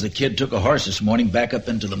 Says the kid took a horse this morning back up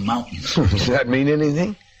into the mountains. Does that mean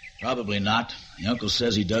anything? Probably not. The uncle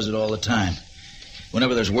says he does it all the time.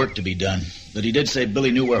 Whenever there's work to be done. But he did say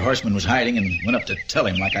Billy knew where Horseman was hiding and went up to tell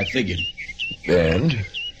him like I figured. And?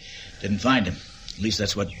 Didn't find him. At least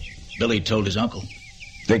that's what Billy told his uncle.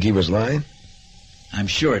 Think he was lying? I'm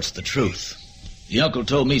sure it's the truth. The uncle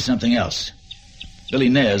told me something else. Billy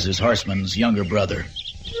Nez is Horseman's younger brother.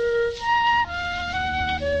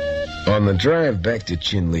 On the drive back to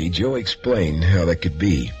Chinle, Joe explained how that could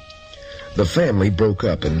be. The family broke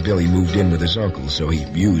up and Billy moved in with his uncle, so he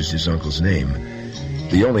used his uncle's name.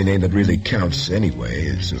 The only name that really counts anyway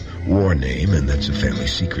is a war name, and that's a family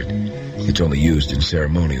secret. It's only used in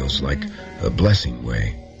ceremonials like a blessing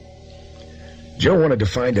way. Joe wanted to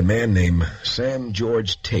find a man named Sam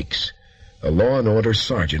George Takes, a law and order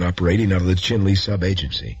sergeant operating out of the Chinle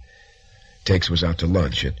sub-agency. Takes was out to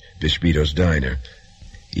lunch at Bishbito's diner.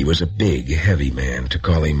 He was a big, heavy man. To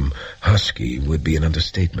call him husky would be an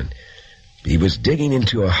understatement. He was digging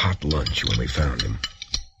into a hot lunch when we found him.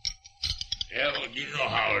 Hell, you know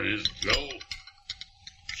how it is, Joe.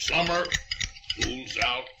 Summer, school's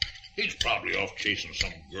out. He's probably off chasing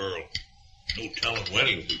some girl. No telling when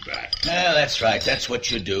he'll be back. Yeah, that's right. That's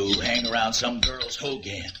what you do. Hang around some girl's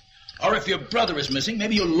Hogan. Or if your brother is missing,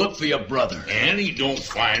 maybe you'll look for your brother. And he don't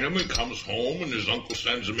find him and comes home and his uncle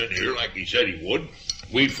sends him in here like he said he would.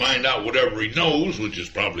 We'd find out whatever he knows, which is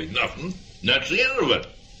probably nothing. And that's the end of it.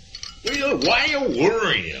 Why are you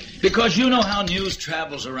worrying? Because you know how news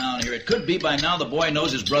travels around here. It could be by now the boy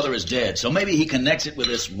knows his brother is dead, so maybe he connects it with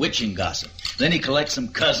this witching gossip. Then he collects some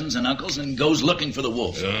cousins and uncles and goes looking for the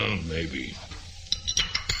wolf. Maybe.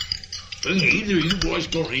 Ain't either of you boys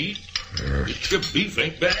gonna eat? This chip beef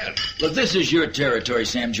ain't bad. Look, this is your territory,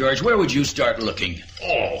 Sam George. Where would you start looking?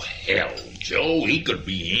 Oh, hell, Joe. He could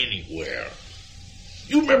be anywhere.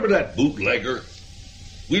 You remember that bootlegger?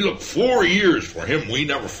 We looked 4 years for him. We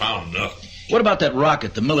never found nothing. What about that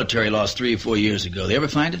rocket the military lost 3 or 4 years ago? They ever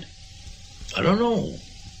find it? I don't know.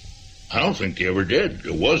 I don't think they ever did.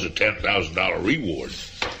 There was a $10,000 reward.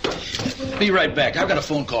 Be right back. I've got a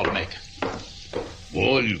phone call to make.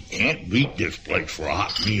 Boy, you can't beat this place for a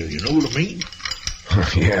hot meal. You know what I mean?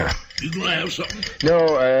 Yeah. You gonna have something?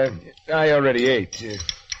 No, I already ate.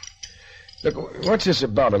 Look, what's this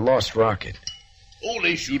about a lost rocket? Oh,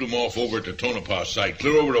 they shoot them off over at the Tonopah site,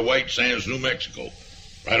 clear over to White Sands, New Mexico.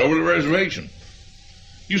 Right over the reservation.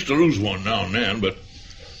 Used to lose one now and then, but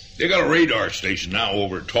they got a radar station now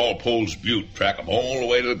over at Tall Poles Butte. Track them all the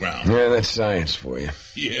way to the ground. Yeah, that's science for you.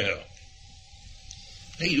 Yeah.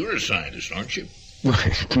 Hey, you're a scientist, aren't you? Well,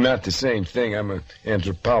 not the same thing. I'm an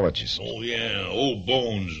anthropologist. Oh, yeah, old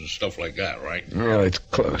bones and stuff like that, right? Well, it's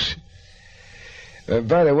close.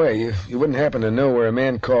 By the way, you wouldn't happen to know where a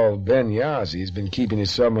man called Ben Yazzi's been keeping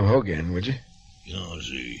his summer Hogan, would you?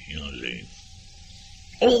 Yazzie.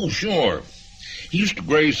 Oh, sure. He used to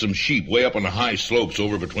graze some sheep way up on the high slopes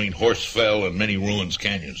over between Horsefell and Many Ruins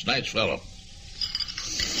Canyons. Nice fellow.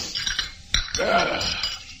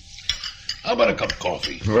 How about a cup of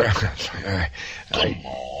coffee? Well, Come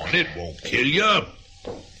on, it won't kill you.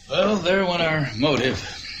 Well, there went our motive.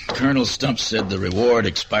 Colonel Stump said the reward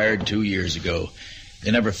expired 2 years ago.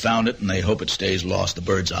 They never found it, and they hope it stays lost. The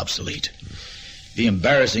bird's obsolete. Be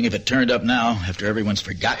embarrassing if it turned up now, after everyone's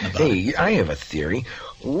forgotten about it. Hey, I have a theory.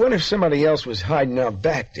 What if somebody else was hiding out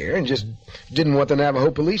back there and just didn't want the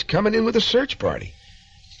Navajo police coming in with a search party?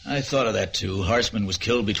 I thought of that, too. Harsman was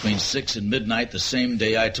killed between 6 and midnight the same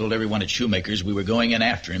day I told everyone at Shoemaker's we were going in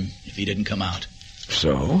after him if he didn't come out.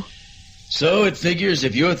 So? So it figures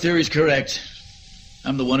if your theory's correct,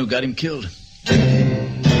 I'm the one who got him killed.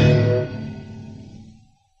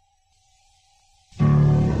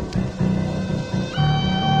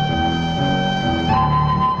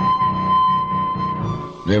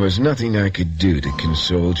 There was nothing I could do to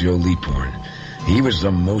console Joe Leaphorn. He was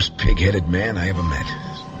the most pig-headed man I ever met.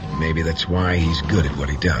 Maybe that's why he's good at what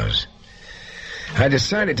he does. I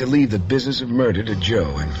decided to leave the business of murder to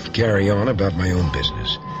Joe and carry on about my own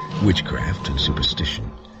business, witchcraft and superstition.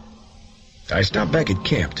 I stopped back at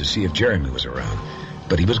camp to see if Jeremy was around,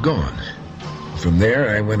 but he was gone. From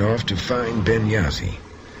there, I went off to find Ben Yazzie.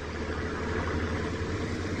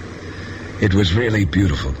 It was really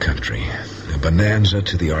beautiful country, a bonanza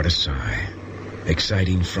to the artist's eye.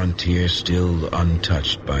 Exciting frontier still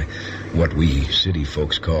untouched by what we city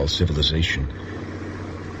folks call civilization.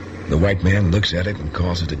 The white man looks at it and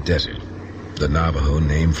calls it a desert. The Navajo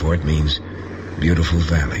name for it means beautiful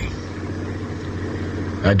valley.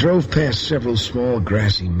 I drove past several small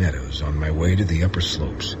grassy meadows on my way to the upper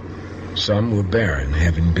slopes. Some were barren,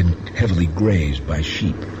 having been heavily grazed by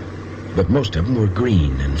sheep, but most of them were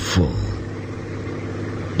green and full.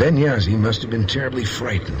 Ben Yazzie must have been terribly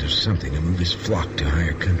frightened of something to move his flock to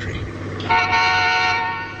higher country.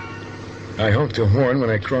 I honked a horn when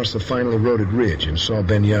I crossed the final eroded ridge and saw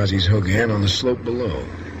Ben Yazzie's Hogan on the slope below.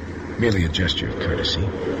 Merely a gesture of courtesy.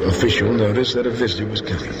 Official notice that a visitor was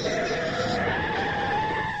coming.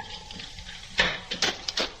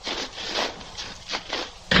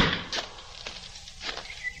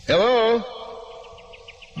 Hello?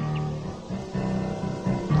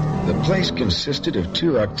 The place consisted of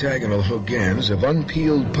 2 octagonal hogans of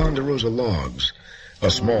unpeeled ponderosa logs, a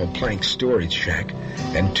small plank storage shack,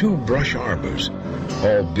 and 2 brush arbors,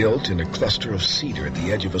 all built in a cluster of cedar at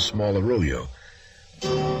the edge of a small arroyo.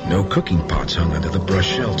 No cooking pots hung under the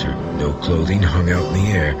brush shelter, no clothing hung out in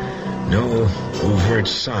the air, no overt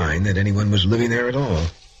sign that anyone was living there at all.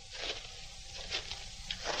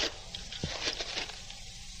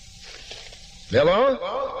 Hello?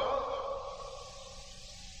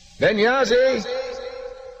 Ben Yazzie?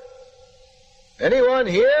 Anyone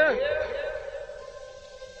here?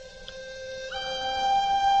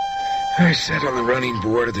 I sat on the running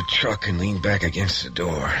board of the truck and leaned back against the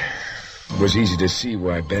door. It was easy to see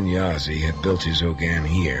why Ben Yazzie had built his Hogan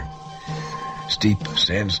here. Steep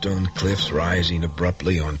sandstone cliffs rising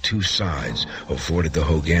abruptly on 2 sides afforded the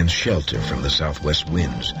Hogan shelter from the southwest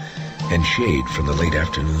winds and shade from the late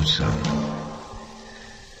afternoon sun.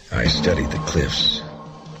 I studied the cliffs.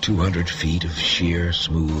 200 feet of sheer,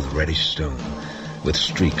 smooth, reddish stone, with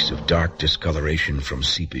streaks of dark discoloration from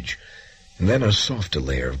seepage, and then a softer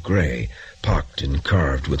layer of gray, pocked and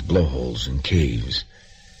carved with blowholes and caves.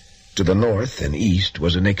 To the north and east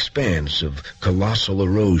was an expanse of colossal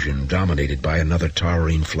erosion dominated by another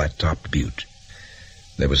towering flat-topped butte.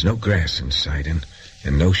 There was no grass in sight and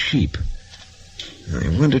no sheep. I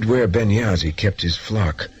wondered where Ben Yazzie kept his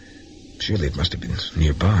flock. Surely it must have been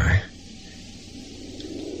nearby.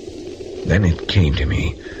 Then it came to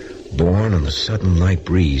me, borne on the sudden light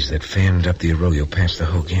breeze that fanned up the arroyo past the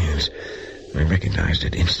Hogans. I recognized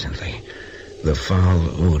it instantly. The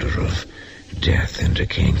foul odor of death and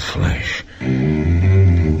decaying flesh. I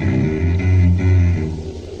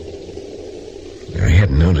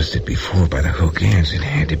hadn't noticed it before by the Hogans. It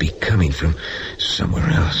had to be coming from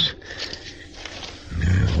somewhere else.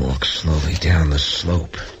 I walked slowly down the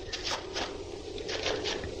slope.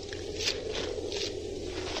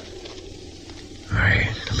 I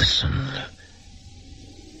listened.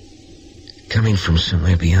 Coming from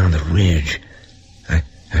somewhere beyond the ridge, I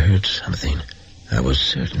heard something. I was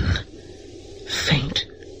certain. Faint,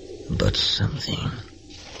 but something.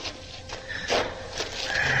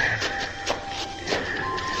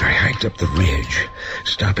 walked up the ridge,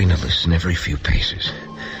 stopping to listen every few paces.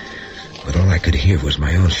 But all I could hear was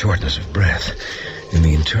my own shortness of breath and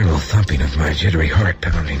the internal thumping of my jittery heart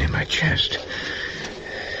pounding in my chest.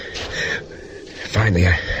 Finally,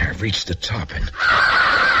 I reached the top and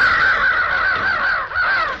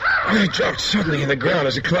I dropped suddenly in the ground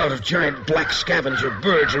as a cloud of giant black scavenger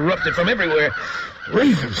birds erupted from everywhere.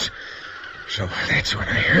 Ravens. So that's what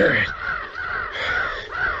I heard.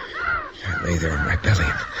 I lay there on my belly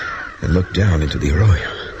and looked down into the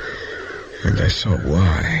arroyo. And I saw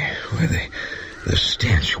why the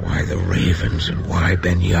stench, why the ravens, and why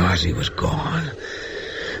Benghazi was gone.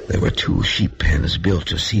 There were 2 sheep pens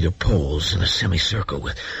built of cedar poles in a semicircle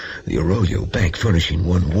with the arroyo bank furnishing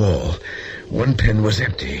one wall. One pen was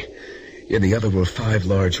empty. In the other were 5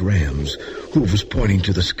 large rams, hooves pointing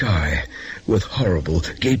to the sky, with horrible,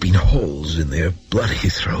 gaping holes in their bloody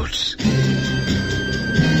throats.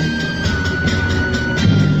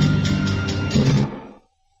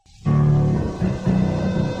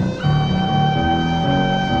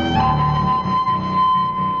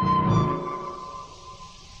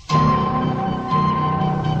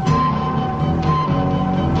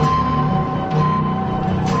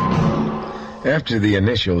 After the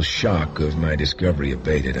initial shock of my discovery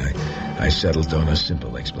abated, I settled on a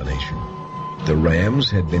simple explanation. The rams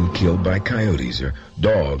had been killed by coyotes or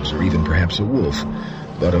dogs or even perhaps a wolf,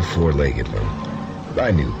 but a 4-legged one. I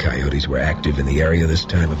knew coyotes were active in the area this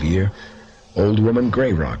time of year. Old woman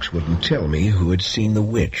Grayrocks wouldn't tell me who had seen the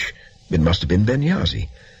witch. It must have been Benghazi.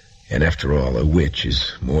 And after all, a witch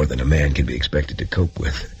is more than a man can be expected to cope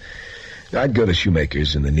with. I'd go to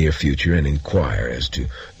Shoemaker's in the near future and inquire as to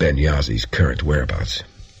Benghazi's current whereabouts.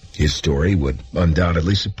 His story would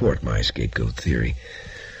undoubtedly support my scapegoat theory.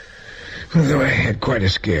 Although I had quite a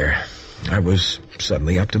scare, I was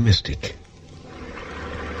suddenly optimistic.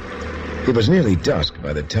 It was nearly dusk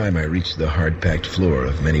by the time I reached the hard-packed floor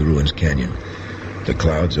of Many Ruins Canyon. The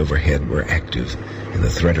clouds overhead were active, and the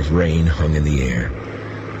threat of rain hung in the air.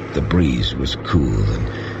 The breeze was cool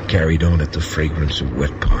and carried on it the fragrance of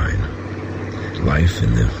wet pine. Life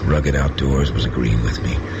in the rugged outdoors was agreeing with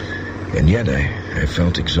me, and yet I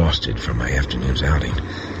felt exhausted from my afternoon's outing.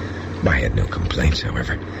 I had no complaints,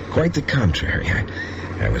 however. Quite the contrary.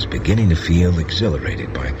 I was beginning to feel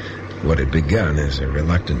exhilarated by what had begun as a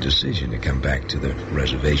reluctant decision to come back to the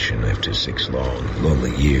reservation after 6 long,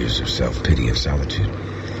 lonely years of self-pity and solitude.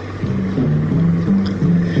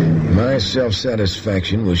 My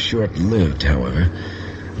self-satisfaction was short-lived, however.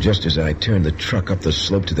 Just as I turned the truck up the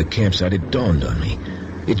slope to the campsite, it dawned on me.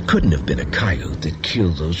 It couldn't have been a coyote that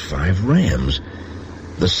killed those 5 rams.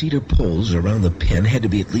 The cedar poles around the pen had to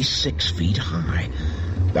be at least 6 feet high.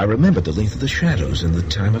 I remembered the length of the shadows and the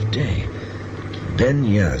time of day.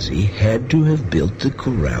 Benghazi had to have built the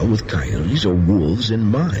corral with coyotes or wolves in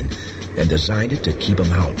mind and designed it to keep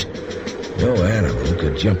them out. No animal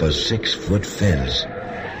could jump a 6-foot fence.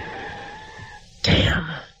 Damn.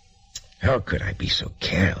 How could I be so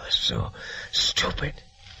careless, so stupid?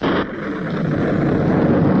 I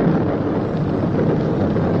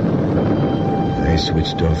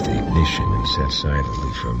switched off the ignition and sat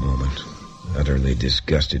silently for a moment, utterly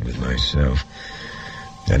disgusted with myself.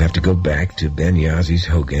 I'd have to go back to Benghazi's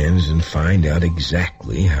hogans and find out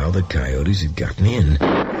exactly how the coyotes had gotten in.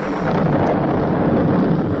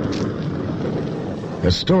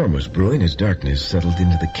 A storm was brewing as darkness settled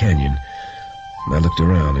into the canyon. I looked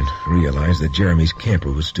around and realized that Jeremy's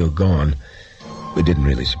camper was still gone. It didn't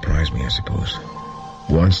really surprise me, I suppose.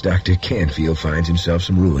 Once Dr. Canfield finds himself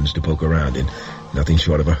some ruins to poke around in, nothing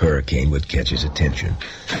short of a hurricane would catch his attention.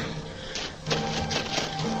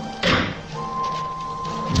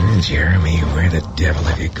 Jeremy, where the devil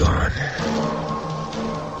have you gone?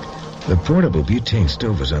 The portable butane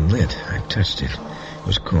stove was unlit. I touched it. It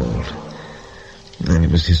was cold. And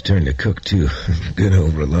it was his turn to cook, too. Good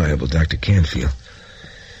old reliable Dr. Canfield.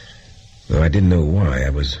 Though I didn't know why,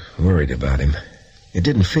 I was worried about him. It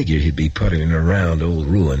didn't figure he'd be puttering around old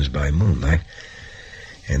ruins by moonlight.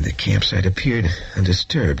 And the campsite appeared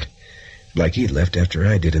undisturbed, like he'd left after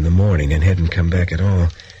I did in the morning and hadn't come back at all.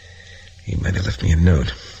 He might have left me a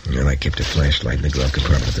note. And I kept a flashlight in the glove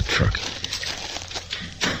compartment of the truck.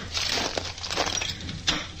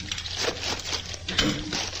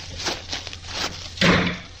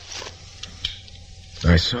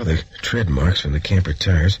 I saw the tread marks from the camper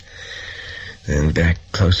tires. Then back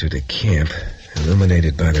closer to camp,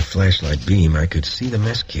 illuminated by the flashlight beam, I could see the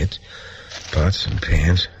mess kit, pots and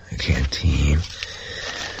pans, a canteen,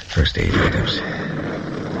 first aid items.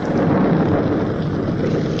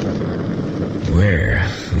 Where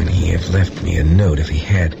would he have left me a note if he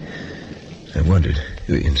had? I wondered,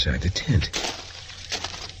 inside the tent.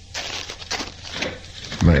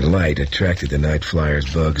 My light attracted the night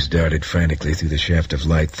flyers. Bugs darted frantically through the shaft of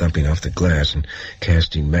light, thumping off the glass and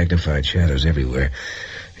casting magnified shadows everywhere.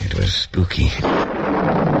 It was spooky.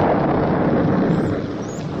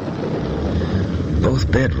 Both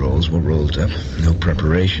bedrolls were rolled up. No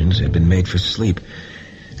preparations had been made for sleep.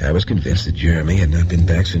 I was convinced that Jeremy had not been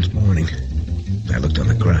back since morning. I looked on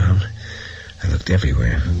the ground. I looked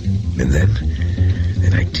everywhere. And then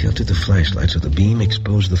I tilted the flashlight so the beam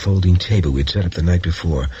exposed the folding table we'd set up the night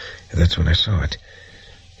before. And that's when I saw it.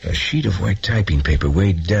 A sheet of white typing paper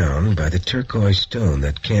weighed down by the turquoise stone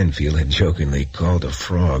that Canfield had jokingly called a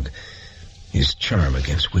frog. His charm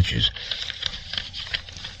against witches.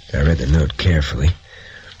 I read the note carefully,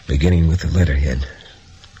 beginning with the letterhead.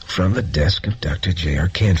 From the desk of Dr. J.R.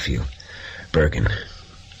 Canfield. Bergen.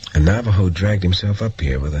 A Navajo dragged himself up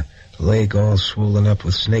here with a leg all swollen up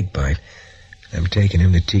with snakebite. I'm taking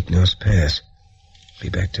him to Tiknos Pass. Be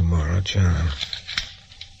back tomorrow, John.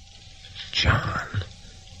 John?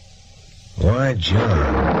 Why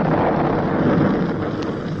John?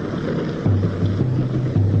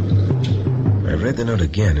 I read the note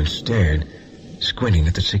again and stared, squinting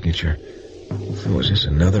at the signature. Was this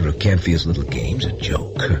another of Canfield's little games, a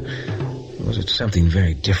joke? Or was it something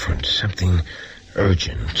very different, something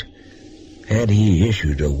urgent? Had he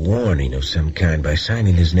issued a warning of some kind by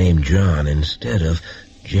signing his name John instead of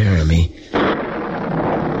Jeremy?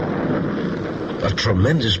 A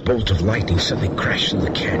tremendous bolt of lightning suddenly crashed through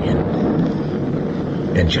the canyon.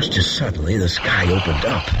 And just as suddenly, the sky opened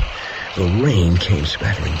up. The rain came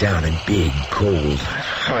spattering down in big, cold,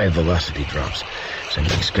 high-velocity drops,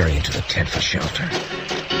 sending me scurrying to the tent for shelter.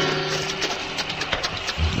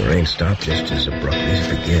 The rain stopped just as abruptly as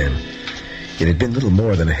it began. It had been little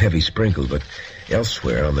more than a heavy sprinkle, but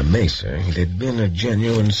elsewhere on the mesa, it had been a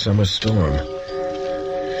genuine summer storm.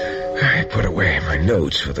 I put away my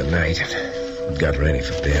notes for the night and got ready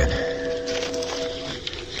for bed.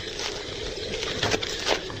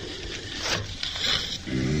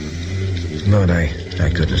 But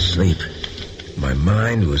I couldn't sleep. My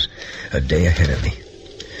mind was a day ahead of me.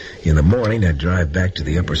 In the morning, I'd drive back to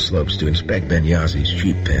the upper slopes to inspect Benyazi's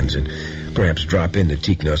sheep pens and perhaps drop into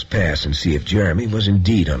Tiknos Pass and see if Jeremy was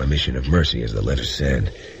indeed on a mission of mercy, as the letter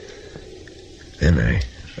said. Then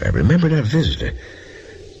I remembered our visitor.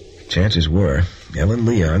 Chances were Ellen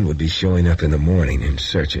Leon would be showing up in the morning in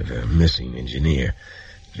search of a missing engineer.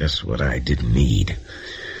 Just what I didn't need.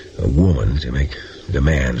 A woman to make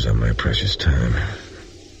demands on my precious time.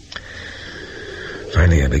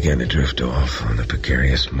 Finally, I began to drift off on the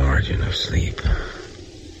precarious margin of sleep.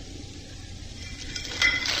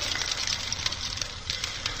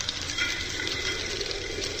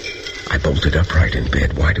 I bolted upright in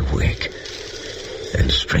bed, wide awake, and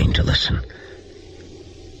strained to listen.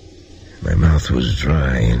 My mouth was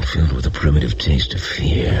dry and filled with a primitive taste of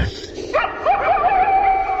fear.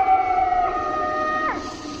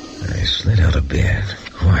 I slid out of bed,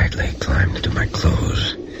 quietly climbed into my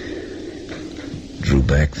clothes, drew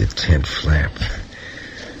back the tent flap.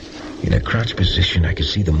 In a crouched position, I could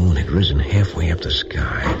see the moon had risen halfway up the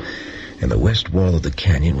sky, and the west wall of the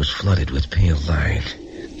canyon was flooded with pale light.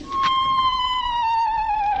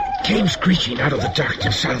 It came screeching out of the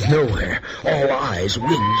darkness, out of nowhere, all eyes,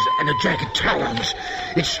 wings, and a jagged talons.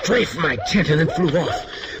 It strafed my tent and then flew off,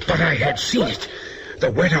 but I had seen it,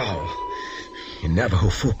 the wet owl. In Navajo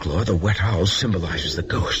folklore, the wet owl symbolizes the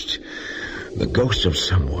ghost of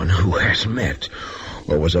someone who has met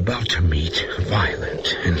or was about to meet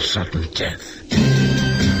violent and sudden death.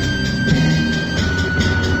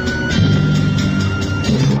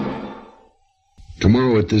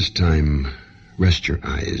 Tomorrow at this time, rest your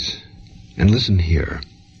eyes and listen here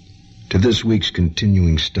to this week's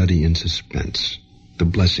continuing study in suspense, The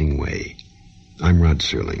Blessing Way. I'm Rod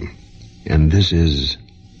Serling, and this is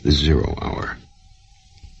The Zero Hour.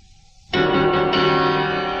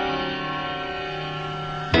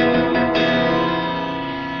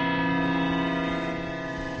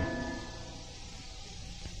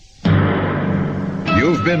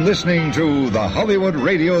 You've been listening to the Hollywood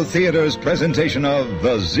Radio Theater's presentation of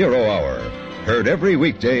The Zero Hour, heard every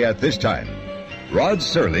weekday at this time. Rod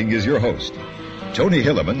Serling is your host. Tony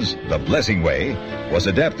Hilliman's The Blessing Way was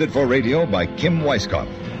adapted for radio by Kim Weiskopf.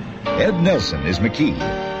 Ed Nelson is McKee,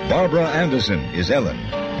 Barbara Anderson is Ellen,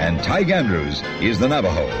 and Tig Andrews is the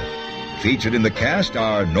Navajo. Featured in the cast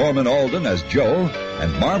are Norman Alden as Joe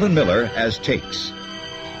and Marvin Miller as Takes.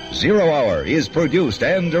 Zero Hour is produced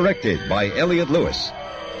and directed by Elliot Lewis.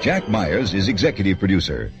 Jack Myers is executive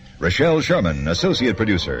producer, Rochelle Sherman, associate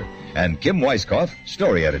producer, and Kim Weiskopf,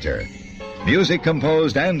 story editor. Music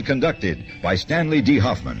composed and conducted by Stanley D.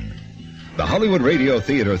 Hoffman. The Hollywood Radio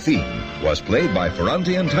Theater theme was played by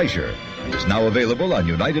Ferranti and Teicher and is now available on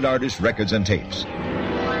United Artists Records and Tapes.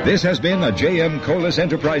 This has been a J.M. Colas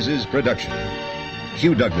Enterprises production.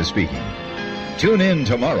 Hugh Douglas speaking. Tune in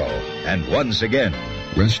tomorrow, and once again,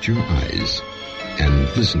 rest your eyes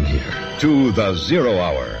and listen here to the Zero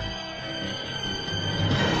Hour.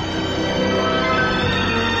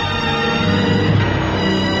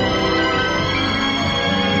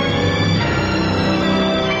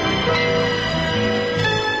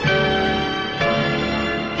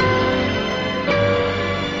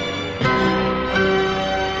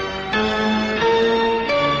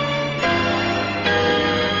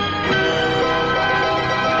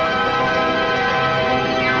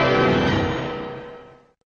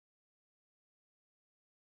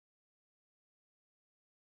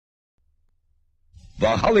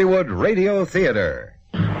 The Hollywood Radio Theater.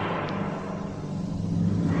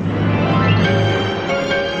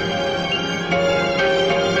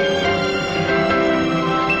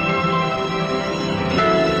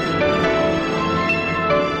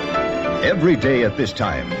 Every day at this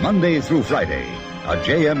time, Monday through Friday, a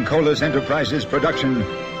J.M. Colas Enterprises production,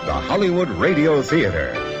 The Hollywood Radio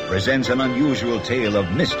Theater, presents an unusual tale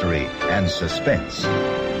of mystery and suspense.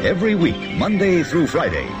 Every week, Monday through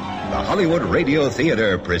Friday, the Hollywood Radio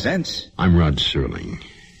Theater presents... I'm Rod Serling.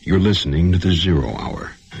 You're listening to the Zero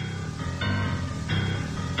Hour.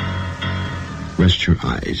 Rest your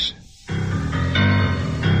eyes.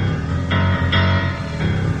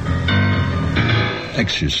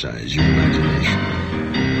 Exercise your imagination.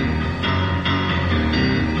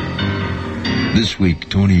 This week,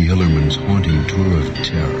 Tony Hillerman's haunting tour of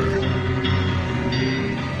terror.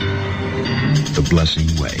 The Blessing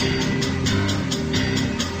Way.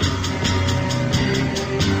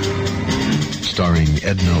 Starring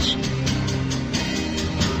Ed Nelson,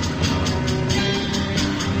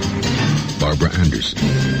 Barbara Anderson,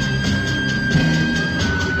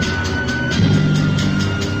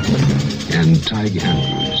 and Tig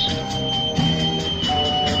Andrews.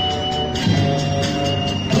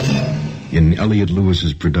 In Elliot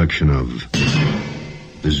Lewis's production of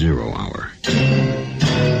The Zero Hour.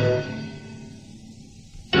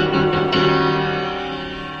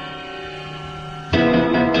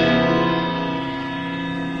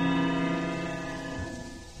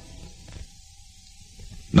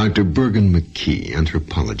 Dr. Bergen McKee,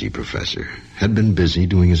 anthropology professor, had been busy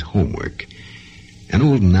doing his homework. An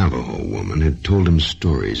old Navajo woman had told him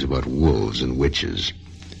stories about wolves and witches.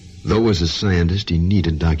 Though as a scientist he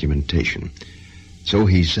needed documentation, so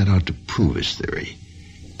he set out to prove his theory,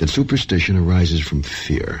 that superstition arises from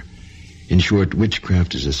fear. In short,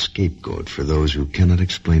 witchcraft is a scapegoat for those who cannot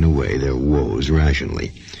explain away their woes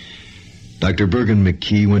rationally. Dr. Bergen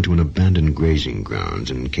McKee went to an abandoned grazing grounds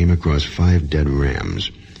and came across 5 dead rams,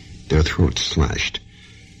 their throats slashed.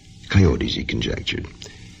 Coyotes, he conjectured.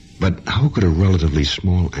 But how could a relatively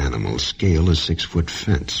small animal scale a 6-foot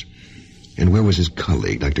fence? And where was his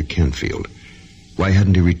colleague, Dr. Kenfield? Why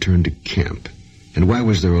hadn't he returned to camp? And why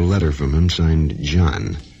was there a letter from him signed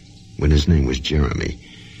John when his name was Jeremy?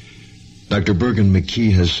 Dr. Bergen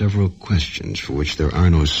McKee has several questions for which there are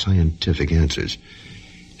no scientific answers.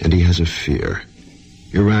 And he has a fear.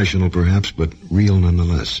 Irrational, perhaps, but real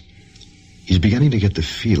nonetheless. He's beginning to get the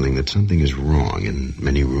feeling that something is wrong in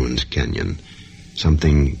Many Ruins Canyon.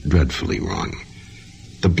 Something dreadfully wrong.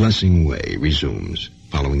 The Blessing Way resumes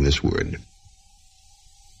following this word.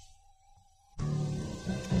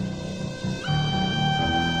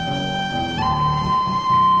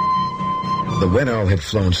 The wet owl had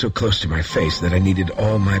flown so close to my face that I needed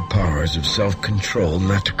all my powers of self-control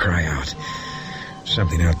not to cry out.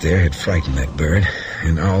 Something out there had frightened that bird,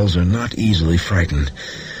 and owls are not easily frightened.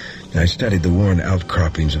 I studied the worn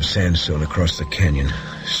outcroppings of sandstone across the canyon,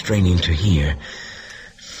 straining to hear.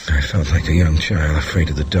 I felt like a young child afraid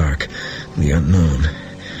of the dark, the unknown.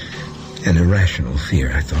 An irrational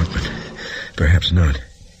fear, I thought, but perhaps not.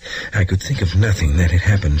 I could think of nothing that had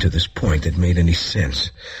happened to this point that made any sense.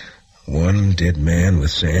 1 dead man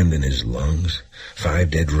with sand in his lungs, 5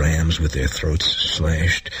 dead rams with their throats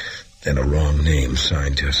slashed, and a wrong name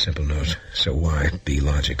signed to a simple note. So why be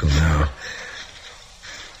logical now?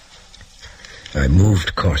 I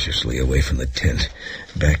moved cautiously away from the tent,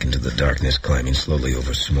 back into the darkness, climbing slowly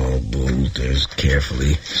over small boulders,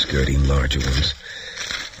 carefully skirting larger ones,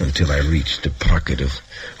 until I reached a pocket of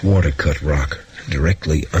water-cut rock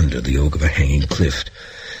directly under the oak of a hanging cliff.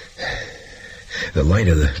 The light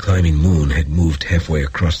of the climbing moon had moved halfway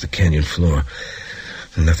across the canyon floor.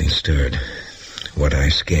 Nothing stirred. What I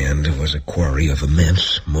scanned was a quarry of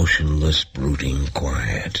immense, motionless, brooding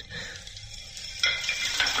quiet.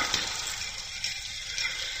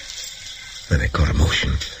 Then I caught a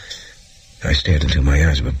motion. I stared until my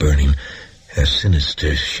eyes were burning. A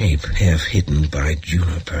sinister shape, half hidden by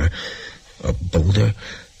juniper. A boulder?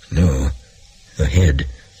 No. A head.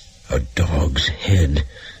 A dog's head.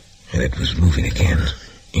 And it was moving again,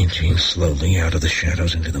 inching slowly out of the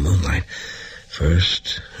shadows into the moonlight.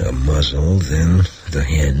 First a muzzle, then the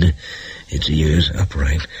head, its ears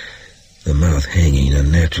upright, the mouth hanging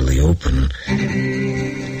unnaturally open.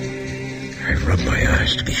 I rubbed my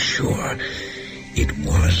eyes to be sure. It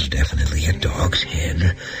was definitely a dog's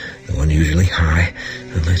head, though unusually high,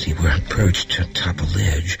 unless he were perched atop a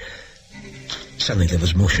ledge. Suddenly there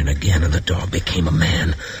was motion again, and the dog became a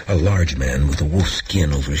man, a large man with a wolf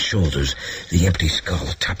skin over his shoulders, the empty skull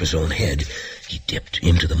atop his own head. He dipped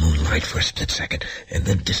into the moonlight for a split second, and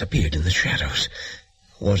then disappeared in the shadows.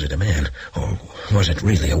 Was it a man, or was it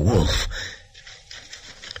really a wolf?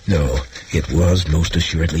 No, it was most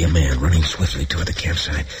assuredly a man running swiftly toward the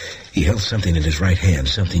campsite. He held something in his right hand,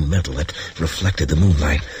 something metal that reflected the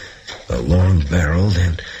moonlight. A long-barreled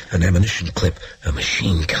and an ammunition clip, a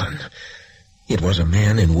machine gun. It was a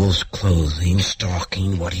man in wolf's clothing,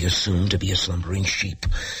 stalking what he assumed to be a slumbering sheep.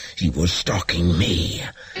 He was stalking me.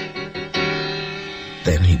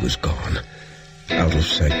 Then he was gone, out of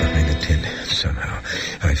sight behind the tent. Somehow,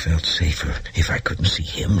 I felt safer. If I couldn't see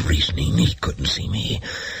him reasoning, he couldn't see me.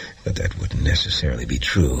 But that wouldn't necessarily be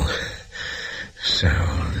true.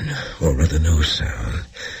 Sound, or rather no sound.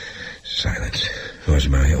 Silence was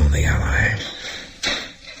my only ally.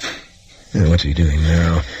 What's he doing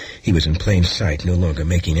now? He was in plain sight, no longer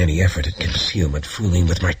making any effort at concealment, fooling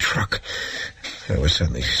with my truck. I was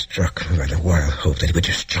suddenly struck by the wild hope that he would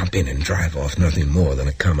just jump in and drive off, nothing more than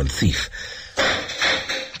a common thief.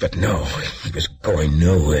 But no, he was going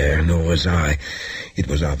nowhere, nor was I. It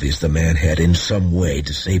was obvious the man had in some way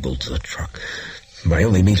disabled the truck. My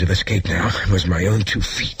only means of escape now was my own 2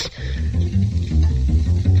 feet.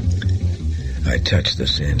 I touched the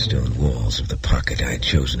sandstone walls of the pocket I had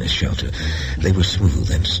chosen as shelter. They were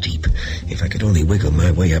smooth and steep. If I could only wiggle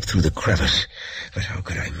my way up through the crevice. But how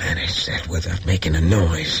could I manage that without making a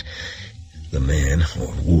noise? The man,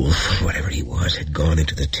 or wolf, whatever he was, had gone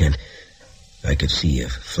into the tent. I could see a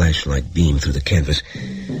flashlight beam through the canvas.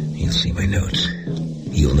 He'll see my notes.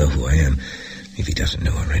 He'll know who I am, if he doesn't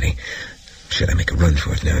know already. Should I make a run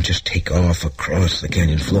for it now? Just take off across the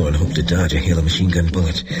canyon floor and hope to dodge a hail of machine gun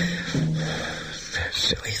bullets?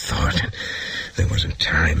 Silly thought. There wasn't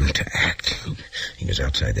time to act. He was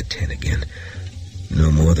outside the tent again.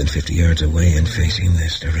 No more than 50 yards away and facing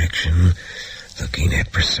this direction, looking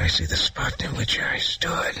at precisely the spot in which I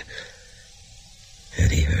stood.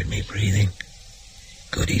 Had he heard me breathing?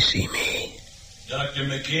 Could he see me? Dr.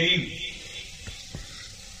 McKee?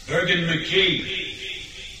 Bergen McKee?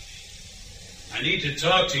 I need to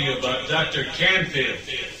talk to you about Dr. Canfield.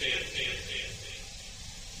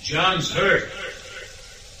 John's hurt.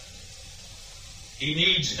 He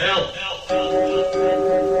needs help.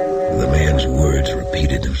 The man's words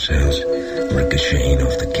repeated themselves, ricocheting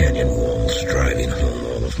off the canyon walls, driving home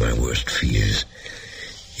all of my worst fears.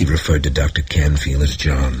 He referred to Dr. Canfield as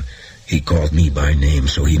John. He called me by name,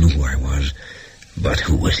 so he knew who I was. But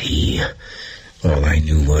who was he? All I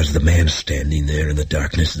knew was the man standing there in the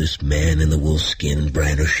darkness, this man in the wolf skin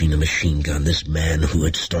brandishing a machine gun, this man who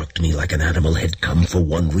had stalked me like an animal had come for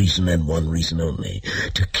one reason and one reason only,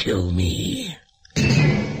 to kill me.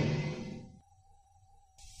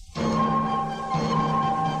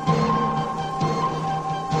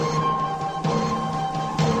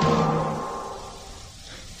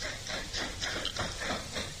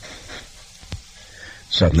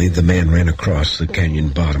 Suddenly, the man ran across the canyon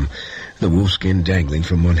bottom, the wolfskin dangling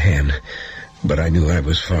from one hand. But I knew I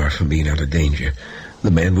was far from being out of danger.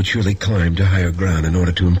 The man would surely climb to higher ground in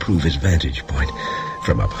order to improve his vantage point.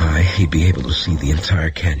 From up high, he'd be able to see the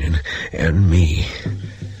entire canyon, and me.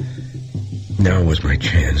 Now was my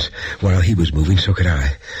chance. While he was moving, so could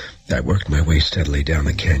I. I worked my way steadily down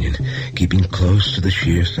the canyon, keeping close to the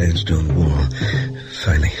sheer sandstone wall.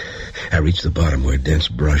 Finally, I reached the bottom where dense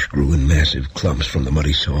brush grew in massive clumps from the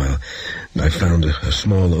muddy soil. I found a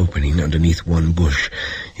small opening underneath one bush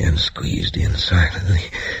and squeezed in silently.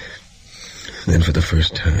 Then for the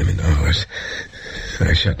first time in hours,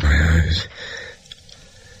 I shut my eyes.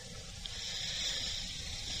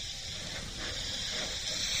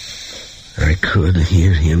 I could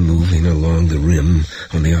hear him moving along the rim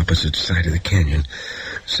on the opposite side of the canyon.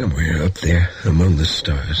 Somewhere up there among the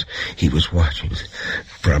stars, he was watching,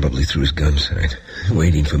 probably through his gun sight,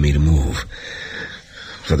 waiting for me to move.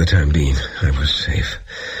 For the time being, I was safe.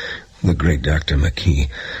 The great Dr. McKee,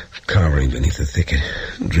 cowering beneath the thicket,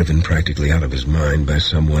 driven practically out of his mind by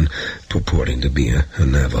someone purporting to be a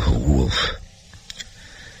Navajo wolf.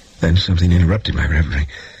 Then something interrupted my reverie.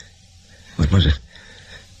 What was it?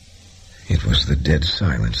 It was the dead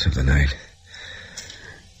silence of the night.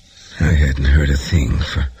 I hadn't heard a thing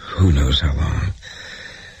for who knows how long.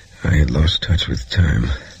 I had lost touch with time.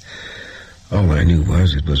 All I knew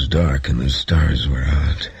was it was dark and the stars were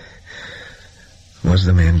out. Was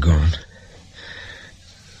the man gone?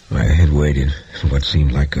 I had waited for what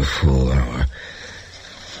seemed like a full hour,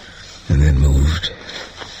 and then moved.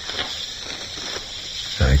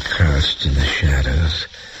 I crouched in the shadows,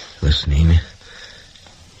 listening.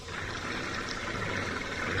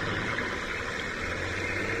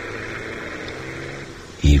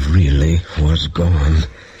 He really was gone.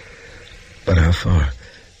 But how far?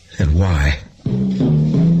 And why?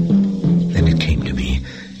 Then it came to me.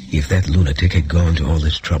 If that lunatic had gone to all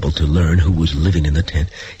this trouble to learn who was living in the tent,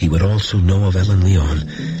 he would also know of Ellen Leon.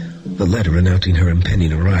 The letter announcing her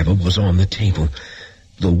impending arrival was on the table.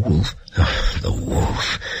 The wolf. Oh, the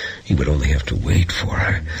wolf. He would only have to wait for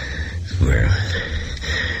her. Well,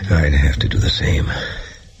 I'd have to do the same.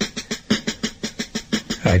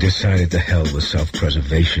 I decided to hell with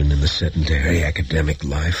self-preservation in the sedentary academic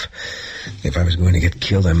life. If I was going to get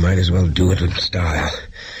killed, I might as well do it in style.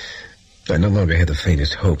 I no longer had the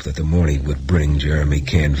faintest hope that the morning would bring Jeremy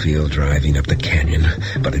Canfield driving up the canyon,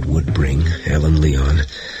 but it would bring Ellen Leon.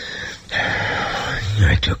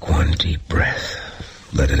 I took one deep breath,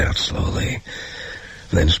 let it out slowly,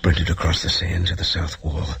 then sprinted across the sand to the south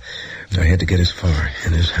wall. I had to get as far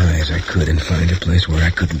and as high as I could and find a place where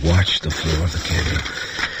I could watch the floor of the canyon.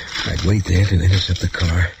 I'd wait there to intercept the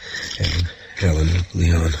car and Ellen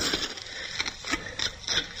Leon.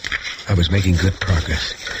 I was making good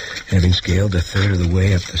progress, having scaled a third of the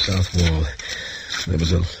way up the south wall. There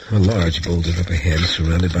was a large boulder up ahead,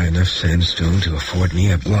 surrounded by enough sandstone to afford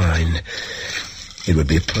me a blind. It would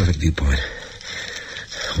be a perfect viewpoint.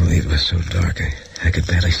 Only it was so dark, I could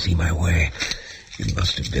barely see my way. It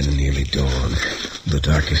must have been nearly dawn, the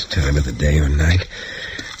darkest time of the day or night.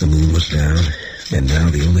 The moon was down, and now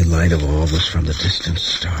the only light of all was from the distant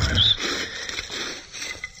stars.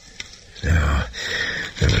 Now,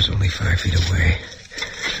 I was only 5 feet away,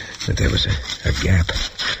 but there was a gap,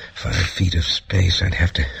 5 feet of space I'd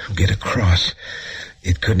have to get across.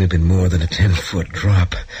 It couldn't have been more than a 10-foot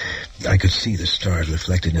drop. I could see the stars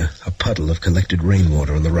reflected in a puddle of collected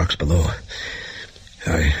rainwater on the rocks below.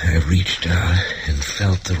 I reached out and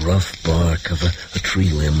felt the rough bark of a tree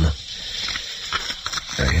limb.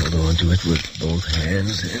 I held on to it with both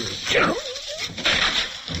hands and jumped.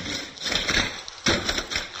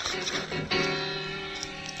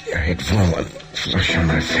 I had fallen flush on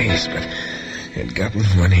my face, but had gotten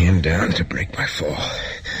one hand down to break my fall.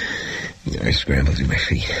 I scrambled to my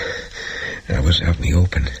feet. I was out in the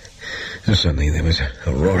open. Suddenly there was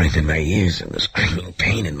a roaring in my ears and a screaming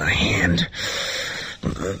pain in my hand.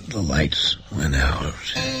 The lights went out.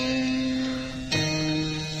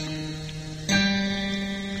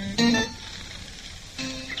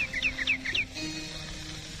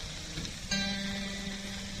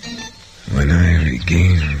 When I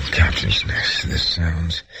regained consciousness, the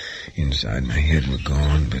sounds inside my head were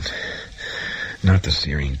gone, but not the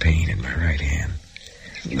searing pain in my right hand.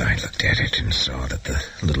 I looked at it and saw that the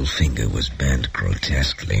little finger was bent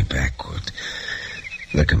grotesquely backward.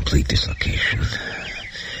 The complete dislocation.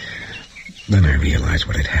 Then I realized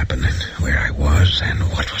what had happened and where I was and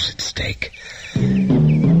what was at stake.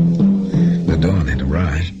 The dawn had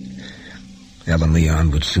arrived. Ellen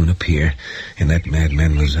Leon would soon appear, and that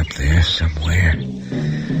madman was up there somewhere.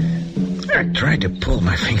 I tried to pull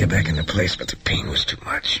my finger back into place, but the pain was too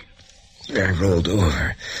much. I rolled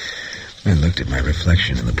over and looked at my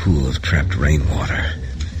reflection in the pool of trapped rainwater.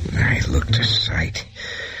 I looked a sight.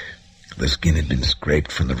 The skin had been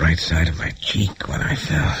scraped from the right side of my cheek when I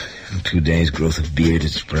fell. 2 days' growth of beard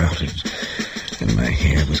had sprouted, and my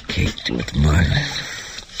hair was caked with mud.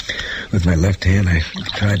 With my left hand, I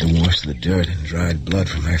tried to wash the dirt and dried blood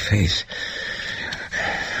from my face.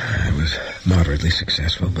 I was moderately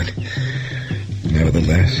successful, but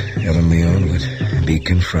nevertheless, Ellen Leon would be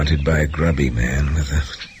confronted by a grubby man with a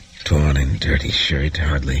torn and dirty shirt,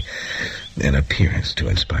 hardly an appearance to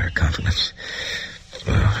inspire confidence.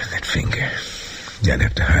 Oh, that finger. I'd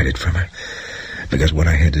have to hide it from her, because what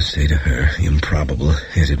I had to say to her, improbable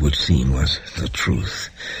as it would seem, was the truth.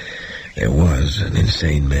 There was an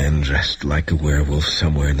insane man dressed like a werewolf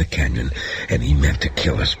somewhere in the canyon, and he meant to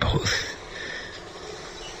kill us both.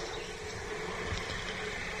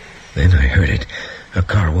 Then I heard it. A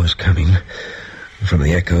car was coming. From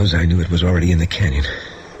the echoes, I knew it was already in the canyon.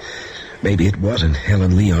 Maybe it wasn't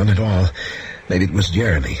Ellen Leon at all. Maybe it was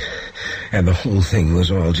Jeremy. And the whole thing was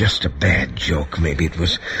all just a bad joke. Maybe it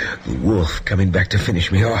was the wolf coming back to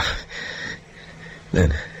finish me off.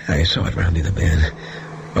 Then I saw it rounding the bend.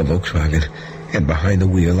 A Volkswagen. And behind the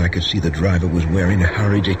wheel, I could see the driver was wearing a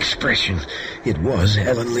hurried expression. It was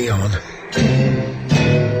Ellen Leon.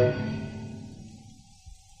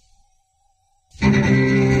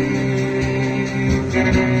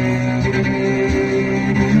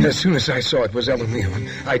 As soon as I saw it was Ellen Leon,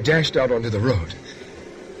 I dashed out onto the road.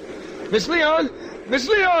 Miss Leon! Miss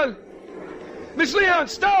Leon! Miss Leon,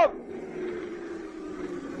 stop!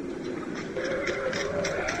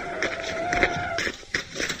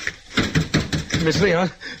 Miss Leon,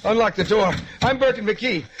 unlock the door. I'm Bergen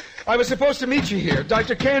McKee. I was supposed to meet you here,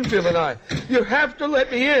 Dr. Canfield and I. You have to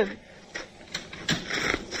let me in.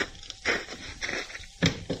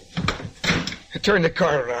 Turn the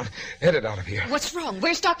car around. Headed out of here. What's wrong?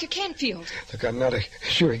 Where's Dr. Canfield? Look, I'm not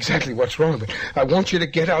sure exactly what's wrong, but I want you to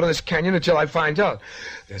get out of this canyon until I find out.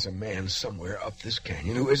 There's a man somewhere up this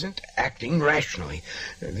canyon who isn't acting rationally.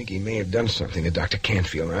 I think he may have done something to Dr.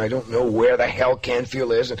 Canfield. I don't know where the hell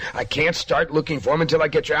Canfield is, and I can't start looking for him until I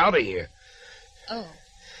get you out of here. Oh.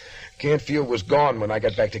 Canfield was gone when I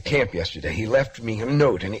got back to camp yesterday. He left me a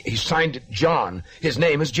note, and he signed it John. His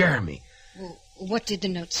name is Jeremy. Well, what did the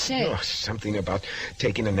note say? Oh, something about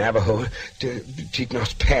taking a Navajo to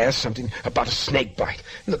Tiknos Pass, something about a snake bite.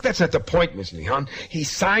 Look, that's not the point, Miss Leon. He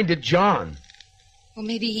signed it John. Well,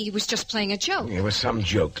 maybe he was just playing a joke. It was some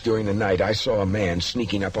joke. During the night, I saw a man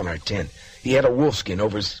sneaking up on our tent. He had a wolfskin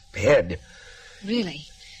over his head. Really?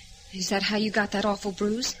 Is that how you got that awful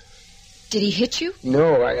bruise? Did he hit you?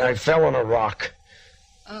 No, I fell on a rock.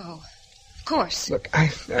 Oh, of course. Look, I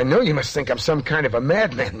know you must think I'm some kind of a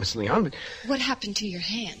madman, Miss Leon, but... What happened to your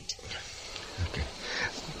hand? Okay.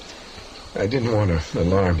 I didn't want to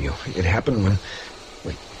alarm you. It happened when...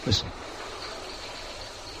 Wait, listen.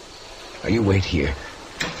 Now, you wait here.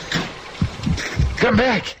 Come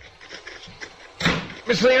back!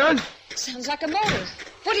 Miss Leon? Sounds like a motor.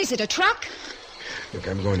 What is it, a truck? Look,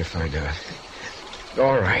 I'm going to find out.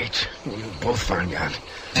 All right. We'll both find out.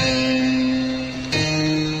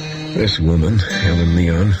 This woman, Ellen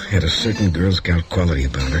Leon, had a certain Girl Scout quality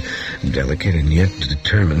about her. Delicate and yet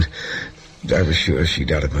determined. I was sure she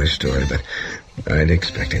doubted my story, but I'd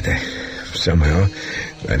expected that. Somehow,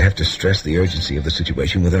 I'd have to stress the urgency of the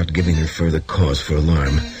situation without giving her further cause for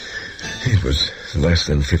alarm. It was less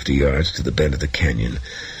than 50 yards to the bend of the canyon.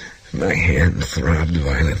 My hand throbbed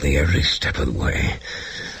violently every step of the way.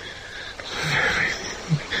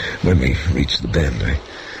 When we reached the bend,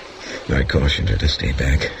 I cautioned her to stay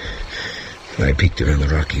back. I peeked around the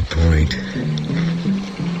rocky point.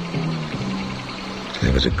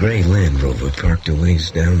 There was a gray Land Rover parked a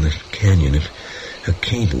ways down the canyon. A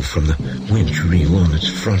cable from the winch reel on its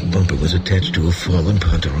front bumper was attached to a fallen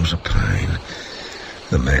ponderosa pine.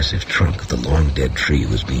 The massive trunk of the long-dead tree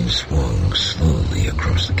was being swung slowly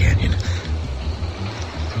across the canyon.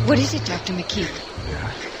 What is it, Dr. McKee?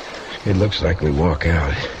 It looks like we walk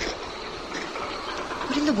out.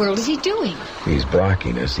 What in the world is he doing? He's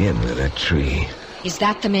blocking us in with that tree. Is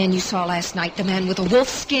that the man you saw last night, the man with a wolf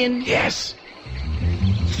skin? Yes.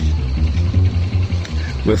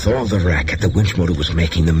 With all the racket the winch motor was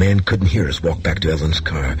making, the man couldn't hear us walk back to Ellen's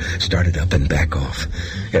car, started up and back off.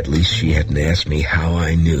 At least she hadn't asked me how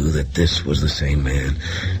I knew that this was the same man.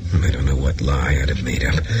 I don't know what lie I'd have made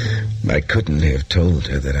up. I couldn't have told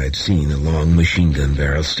her that I'd seen a long machine gun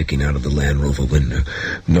barrel sticking out of the Land Rover window,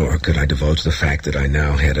 nor could I divulge the fact that I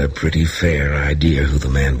now had a pretty fair idea who the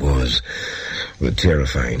man was. The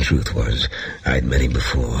terrifying truth was, I'd met him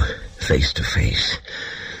before, face to face.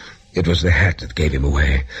 It was the hat that gave him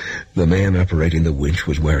away. The man operating the winch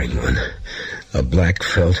was wearing one. A black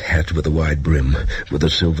felt hat with a wide brim, with a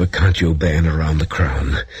silver concho band around the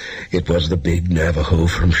crown. It was the big Navajo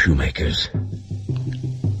from Shoemaker's.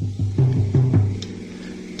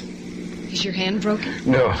 Is your hand broken?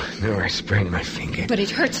 No, I sprained my finger. But it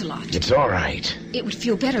hurts a lot. It's all right. It would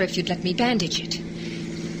feel better if you'd let me bandage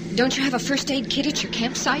it. Don't you have a first aid kit at your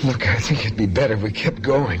campsite? Look, I think it'd be better if we kept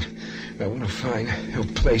going. I want to find a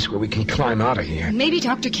place where we can climb out of here. Maybe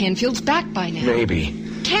Dr. Canfield's back by now.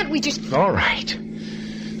 Maybe. Can't we just... All right.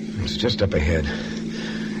 It's just up ahead.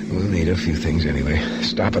 We'll need a few things anyway.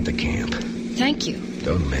 Stop at the camp. Thank you.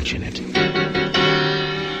 Don't mention it.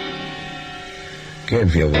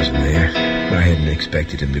 Canfield wasn't there. I hadn't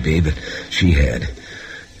expected him to be, but she had.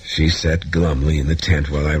 She sat glumly in the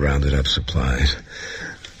tent while I rounded up supplies.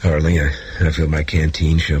 Harley, I filled my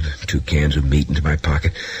canteen, shoved 2 cans of meat into my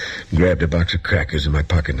pocket, grabbed a box of crackers in my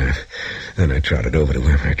pocket knife. Then I trotted over to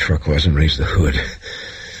where my truck was and raised the hood.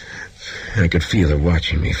 I could feel her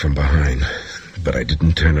watching me from behind. but I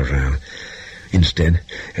didn't turn around. Instead,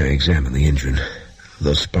 I examined the engine.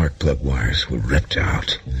 Those spark plug wires were ripped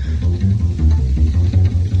out.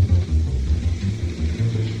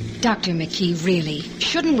 Dr. McKee, really,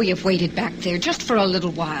 shouldn't we have waited back there just for a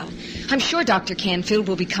little while? I'm sure Dr. Canfield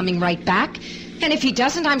will be coming right back. And if he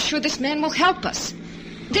doesn't, I'm sure this man will help us.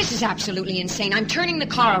 This is absolutely insane. I'm turning the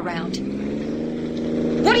car around.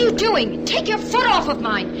 What are you doing? Take your foot off of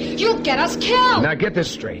mine. You'll get us killed. Now get this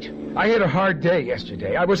straight. I had a hard day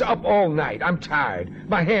yesterday. I was up all night. I'm tired.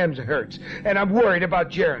 My hands hurt. And I'm worried about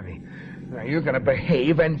Jeremy. Now you're going to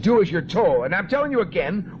behave and do as you're told. And I'm telling you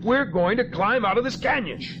again, we're going to climb out of this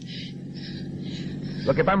canyon.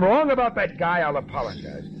 Look, if I'm wrong about that guy, I'll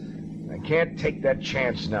apologize. I can't take that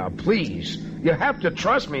chance now. Please. You have to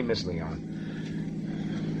trust me, Miss Leon.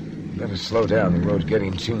 Better slow down. The road's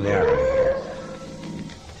getting too narrow here.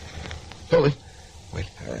 Hold it. Wait,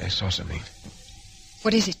 I saw something.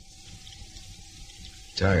 What is it?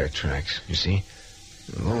 Tire tracks, you see?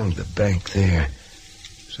 Along the bank there.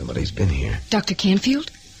 Somebody's been here. Dr.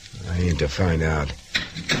 Canfield? I need to find out.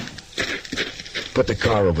 Put the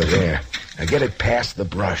car over there. Now get it past the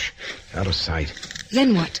brush. Out of sight.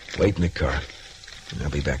 Then what? Wait in the car. I'll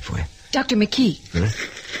be back for you. Dr. McKee. Huh?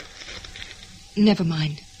 Never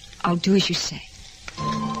mind. I'll do as you say.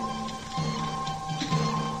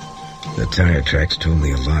 The tire tracks told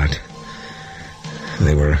me a lot.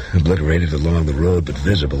 They were obliterated along the road, but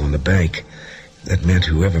visible on the bank. That meant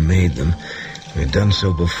whoever made them had done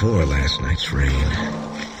so before last night's rain.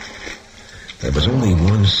 There was only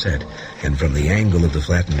one set, and from the angle of the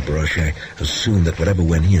flattened brush, I assumed that whatever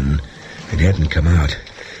went in, it hadn't come out.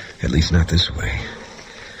 At least not this way.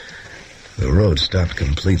 The road stopped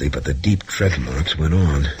completely, but the deep tread marks went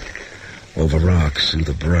on. Over rocks, through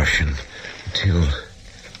the brush, until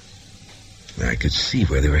I could see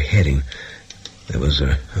where they were heading. There was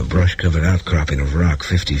a brush-covered outcropping of rock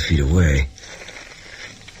 50 feet away.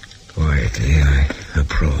 Quietly, I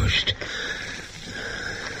approached.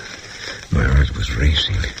 My heart was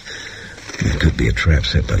racing. It could be a trap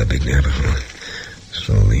set by the big Navajo.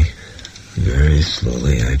 Slowly, very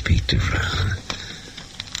slowly, I peeked around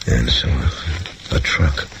and saw a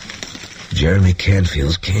truck. Jeremy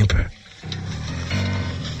Canfield's camper.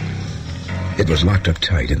 It was locked up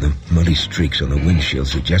tight, and the muddy streaks on the windshield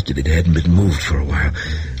suggested it hadn't been moved for a while.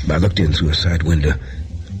 I looked in through a side window.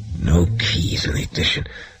 No keys in the ignition.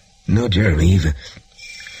 No Jeremy either.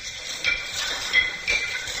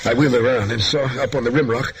 I wheeled around and saw up on the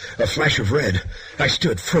rimrock a flash of red. I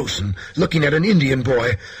stood frozen, looking at an Indian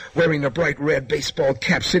boy wearing a bright red baseball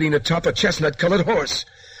cap sitting atop a chestnut-colored horse.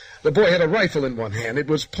 The boy had a rifle in one hand. It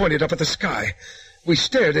was pointed up at the sky. We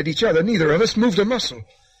stared at each other. Neither of us moved a muscle.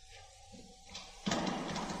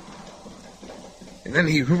 And then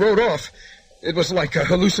he rode off. It was like a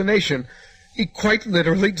hallucination. He quite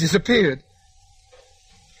literally disappeared.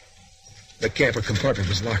 The camper compartment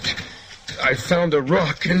was locked. I found a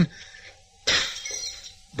rock and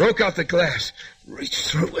broke out the glass, reached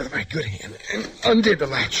through it with my good hand, and undid the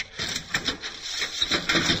latch.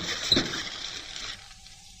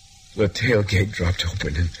 The tailgate dropped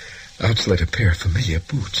open, and out slid a pair of familiar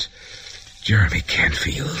boots. Jeremy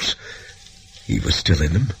Canfield's. He was still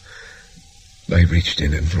in them. I reached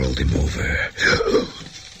in and rolled him over.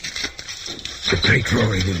 The great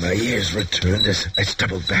roaring in my ears returned as I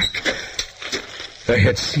stumbled back. I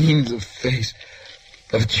had seen the face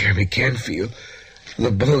of Jeremy Canfield,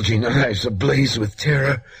 the bulging eyes ablaze with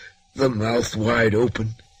terror, the mouth wide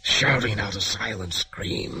open, shouting out a silent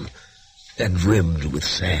scream, and rimmed with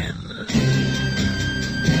sand.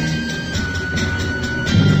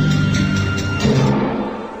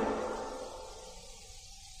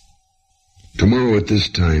 Tomorrow at this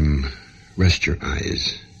time, rest your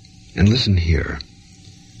eyes and listen here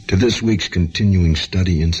to this week's continuing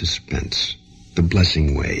study in suspense, The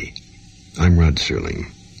Blessing Way. I'm Rod Serling,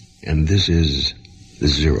 and this is The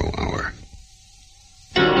Zero Hour.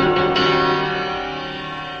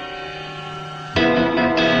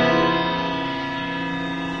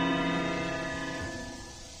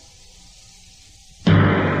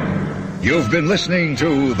 You've been listening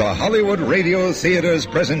to the Hollywood Radio Theater's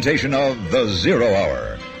presentation of The Zero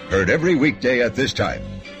Hour, heard every weekday at this time.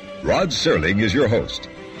 Rod Serling is your host.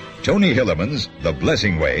 Tony Hillerman's The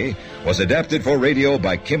Blessing Way was adapted for radio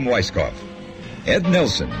by Kim Weiskopf. Ed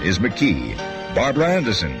Nelson is McKee, Barbara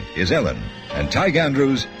Anderson is Ellen, and Tig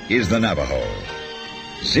Andrews is the Navajo.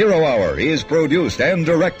 Zero Hour is produced and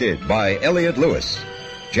directed by Elliot Lewis.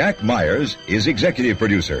 Jack Myers is executive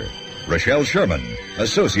producer. Rochelle Sherman,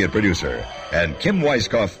 associate producer, and Kim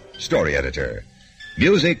Weiskopf, story editor.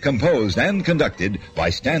 Music composed and conducted by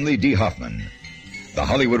Stanley D. Hoffman. The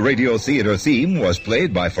Hollywood Radio Theater theme was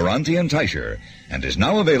played by Ferranti and Teicher and is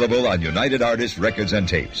now available on United Artists Records and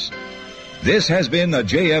Tapes. This has been a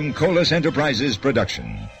J.M. Colas Enterprises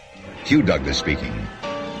production. Hugh Douglas speaking.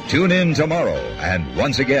 Tune in tomorrow and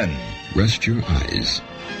once again, rest your eyes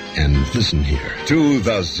and listen here to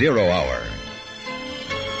the Zero Hour.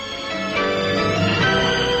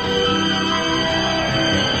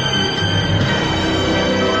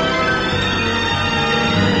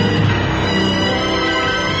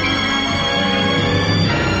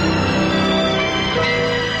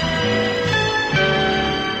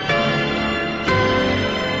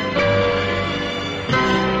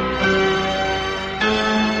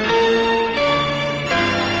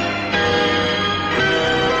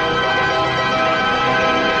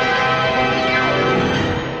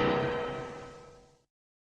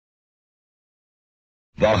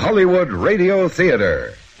 The Hollywood Radio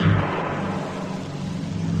Theater.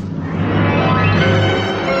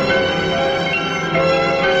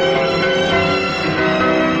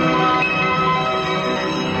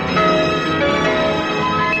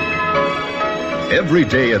 Every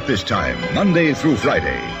day at this time, Monday through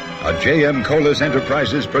Friday, a J.M. Colas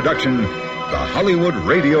Enterprises production, The Hollywood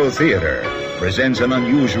Radio Theater, presents an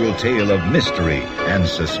unusual tale of mystery and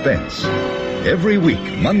suspense. Every week,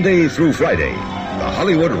 Monday through Friday, The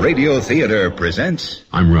Hollywood Radio Theater presents...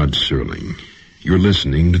 I'm Rod Serling. You're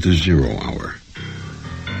listening to the Zero Hour.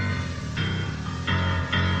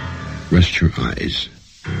 Rest your eyes.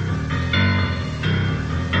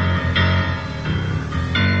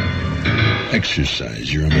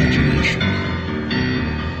 Exercise your imagination.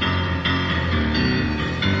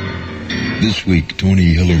 This week,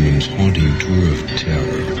 Tony Hillerman's haunting tour of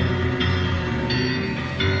terror.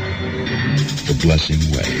 The Blessing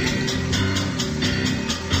Way.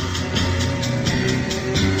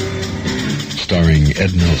 Starring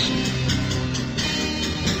Ed Nelson,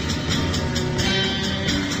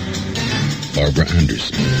 Barbara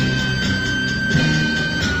Anderson,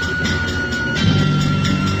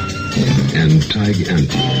 and Tig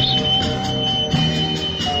Andrews.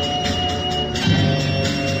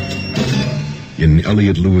 In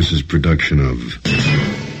Elliot Lewis's production of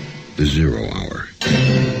The Zero Hour.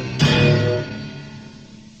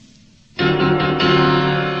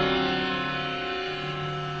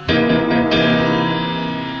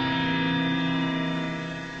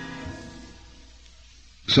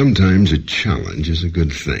 Sometimes a challenge is a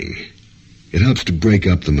good thing. It helps to break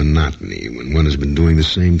up the monotony when one has been doing the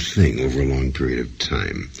same thing over a long period of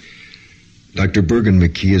time. Dr. Bergen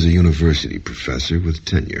McKee is a university professor with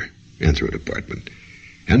tenure, anthro department,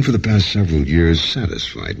 and for the past several years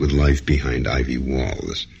satisfied with life behind ivy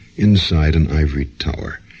walls, inside an ivory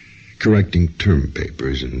tower, correcting term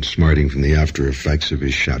papers and smarting from the after effects of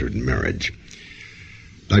his shattered marriage.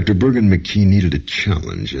 Dr. Bergen McKee needed a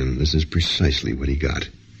challenge, and this is precisely what he got.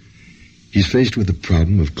 He's faced with the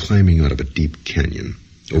problem of climbing out of a deep canyon,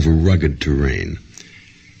 over rugged terrain.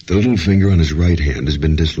 The little finger on his right hand has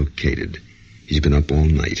been dislocated. He's been up all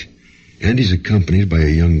night, and he's accompanied by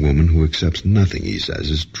a young woman who accepts nothing he says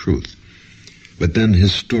as truth. But then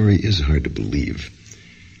his story is hard to believe.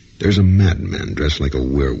 There's a madman dressed like a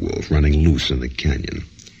werewolf running loose in the canyon.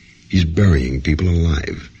 He's burying people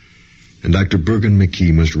alive. And Dr. Bergen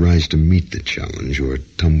McKee must rise to meet the challenge or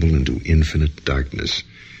tumble into infinite darkness.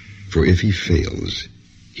 For if he fails,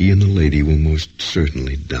 he and the lady will most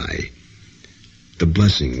certainly die. The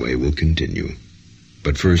Blessing Way will continue.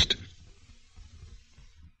 But first...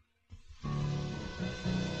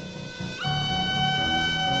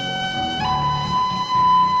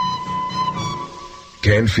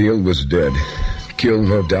 Canfield was dead. Killed,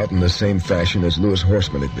 no doubt, in the same fashion as Louis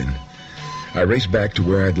Horseman had been. I raced back to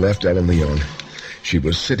where I'd left Ellen Leon. She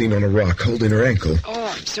was sitting on a rock, holding her ankle.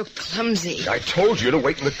 Oh, I'm so clumsy. I told you to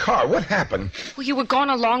wait in the car. What happened? Well, you were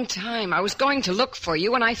gone a long time. I was going to look for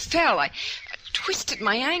you, and I fell. I twisted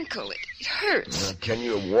my ankle. It hurts. Can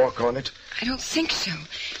you walk on it? I don't think so.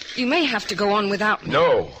 You may have to go on without me.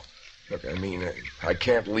 No. Look, I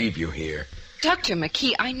can't leave you here. Dr.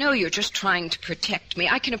 McKee, I know you're just trying to protect me.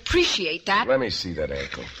 I can appreciate that. Let me see that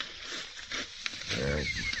ankle.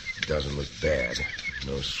 It doesn't look bad.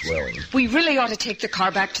 No swelling. We really ought to take the car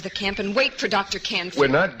back to the camp and wait for Dr. Canfield. We're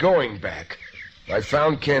not going back. I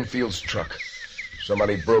found Canfield's truck.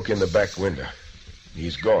 Somebody broke in the back window.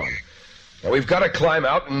 He's gone. Now, we've got to climb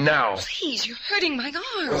out now. Please, you're hurting my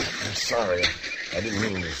arm. Oh, I'm sorry. I didn't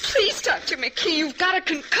mean to. Please, Dr. McKee, you've got a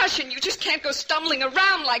concussion. You just can't go stumbling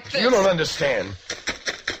around like this. You don't understand.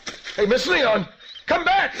 Hey, Miss Leon, come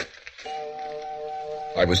back!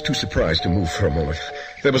 I was too surprised to move for a moment.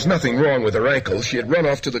 There was nothing wrong with her ankle. She had run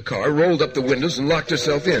off to the car, rolled up the windows, and locked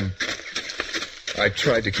herself in. I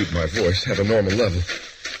tried to keep my voice at a normal level.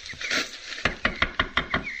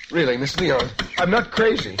 Really, Miss Leon, I'm not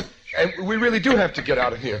crazy. And we really do have to get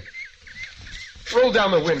out of here. Roll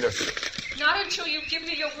down the window. Not until you give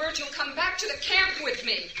me your word you'll come back to the camp with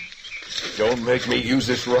me. Don't make me use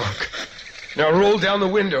this rock. Now roll down the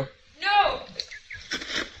window. No!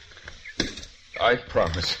 I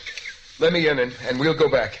promise. Let me in and we'll go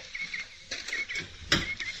back.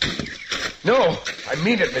 No, I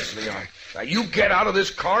mean it, Miss Leon. Now you get out of this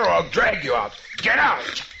car or I'll drag you out. Get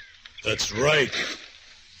out! That's right.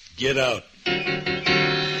 Get out.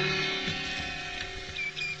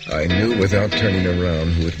 I knew without turning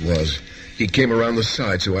around who it was. He came around the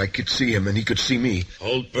side so I could see him and he could see me.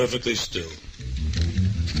 Hold perfectly still.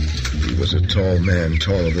 He was a tall man,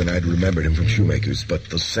 taller than I'd remembered him from Shoemaker's, but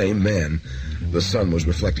the same man. The sun was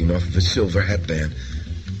reflecting off of his silver hatband.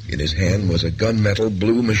 In his hand was a gunmetal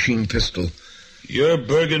blue machine pistol. You're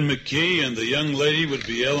Bergen McKee, and the young lady would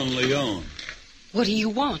be Ellen Leon. What do you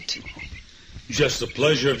want? Just the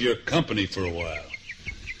pleasure of your company for a while.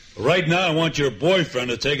 Right now, I want your boyfriend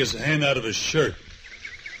to take his hand out of his shirt.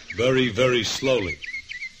 Very, very slowly.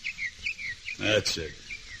 That's it.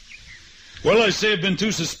 Well, I say I've been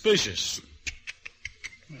too suspicious.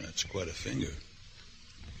 That's quite a finger.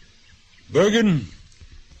 Bergen,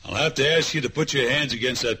 I'll have to ask you to put your hands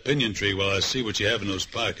against that pinyon tree while I see what you have in those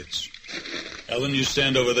pockets. Ellen, you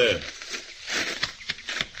stand over there.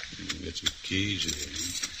 You get some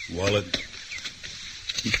keys, your wallet.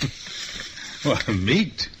 Well,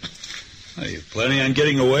 meat? Are you planning on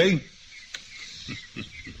getting away?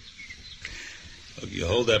 Look, you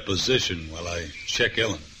hold that position while I check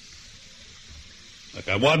Ellen. Look,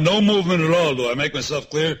 I want no movement at all. Do I make myself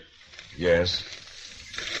clear? Yes.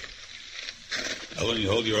 Ellen, you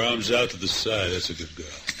hold your arms out to the side. That's a good girl.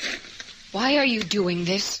 Why are you doing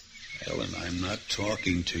this? Ellen, I'm not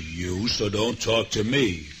talking to you, so don't talk to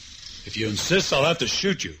me. If you insist, I'll have to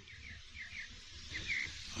shoot you.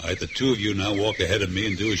 All right, the two of you now walk ahead of me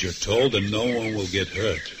and do as you're told, and no one will get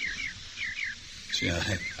hurt. See,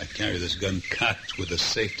 I carry this gun cocked with the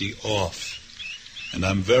safety off, and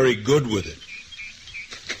I'm very good with it.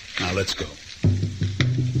 Now, let's go.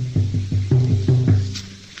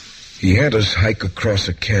 He had us hike across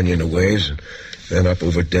a canyon a ways and then up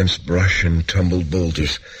over dense brush and tumbled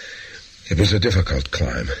boulders. It was a difficult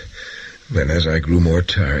climb. And as I grew more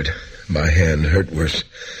tired, my hand hurt worse.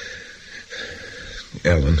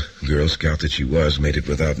 Ellen, Girl Scout that she was, made it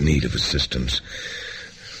without need of assistance.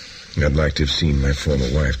 I'd like to have seen my former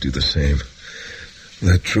wife do the same.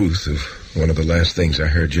 The truth of one of the last things I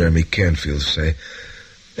heard Jeremy Canfield say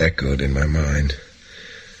echoed in my mind.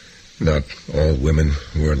 Not all women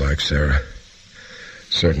were like Sarah.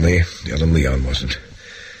 Certainly, Ellen Leon wasn't.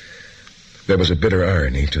 There was a bitter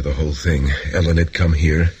irony to the whole thing. Ellen had come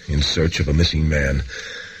here in search of a missing man.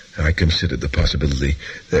 I considered the possibility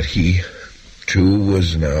that he, too,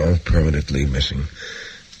 was now permanently missing,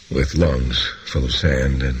 with lungs full of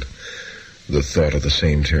sand, and the thought of the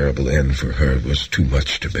same terrible end for her was too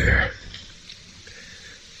much to bear.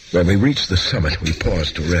 When we reached the summit, we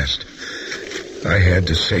paused to rest. I had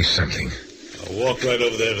to say something. I'll walk right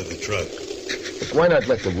over there to the truck. But why not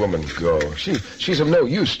let the woman go? She's of no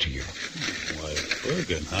use to you. Why,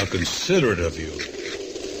 Bergen, how considerate of you.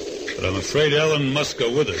 But I'm afraid Ellen must go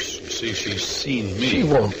with us. You see, she's seen me. She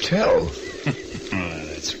won't tell.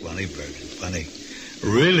 That's funny, Bergen, funny.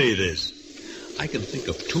 Really it is. I can think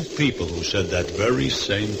of two people who said that very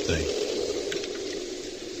same thing.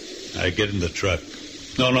 I get in the truck.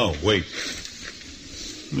 No, wait.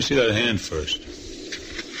 Let me see that hand first.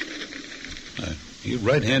 You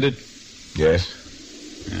right-handed? Yes.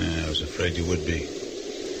 I was afraid you would be.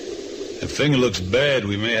 That finger looks bad.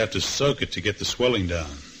 We may have to soak it to get the swelling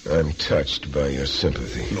down. I'm touched by your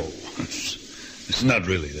sympathy. No, it's not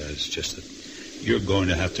really that. It's just that you're going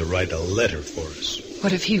to have to write a letter for us.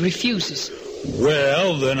 What if he refuses?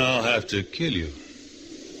 Well, then I'll have to kill you.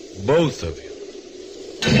 Both of you.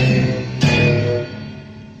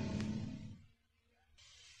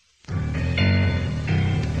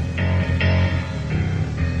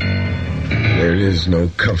 There is no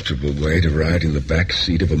comfortable way to ride in the back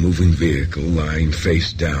seat of a moving vehicle lying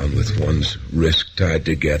face down with one's wrist tied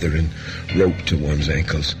together and rope to one's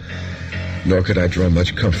ankles. Nor could I draw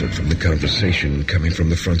much comfort from the conversation coming from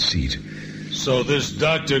the front seat. So this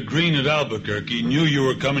Dr. Green at Albuquerque knew you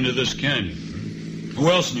were coming to this canyon. Who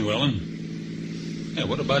else knew, Ellen? Hey,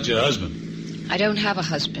 what about your husband? I don't have a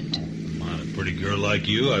husband. On a pretty girl like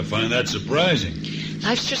you, I find that surprising.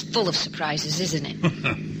 Life's just full of surprises, isn't it?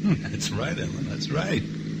 That's right, Ellen, that's right.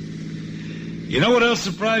 You know what else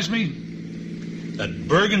surprised me? That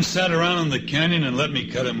Bergen sat around in the canyon and let me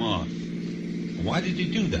cut him off. Why did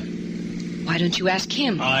he do that? Why don't you ask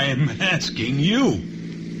him? I'm asking you.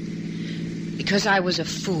 Because I was a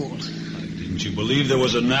fool. Didn't you believe there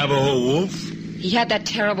was a Navajo wolf? He had that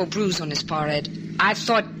terrible bruise on his forehead. I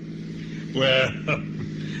thought... Well,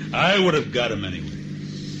 I would have got him anyway.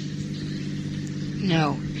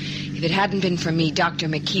 No. If it hadn't been for me, Dr.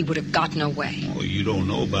 McKee would have gotten away. Oh, you don't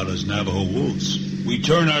know about us Navajo wolves. We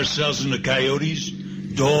turn ourselves into coyotes,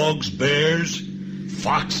 dogs, bears,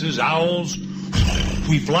 foxes, owls.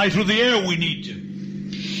 We fly through the air when we need to.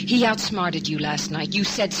 He outsmarted you last night. You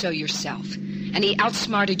said so yourself. And he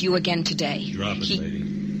outsmarted you again today. Drop it, lady.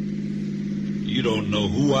 You don't know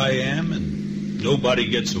who I am, and nobody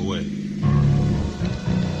gets away.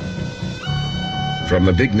 From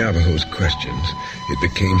the big Navajo's questions, it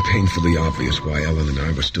became painfully obvious why Ellen and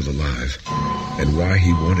I were still alive, and why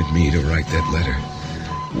he wanted me to write that letter.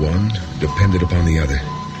 One depended upon the other.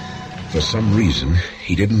 For some reason,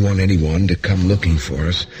 he didn't want anyone to come looking for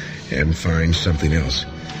us and find something else.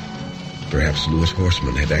 Perhaps Lewis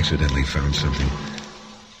Horseman had accidentally found something.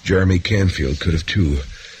 Jeremy Canfield could have, too.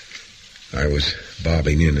 I was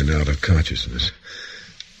bobbing in and out of consciousness.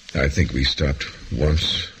 I think we stopped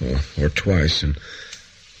once or twice, and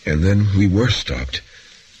then we were stopped.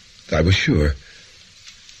 I was sure.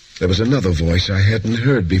 There was another voice I hadn't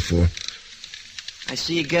heard before. I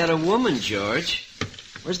see you got a woman, George.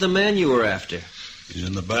 Where's the man you were after? He's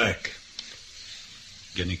in the back.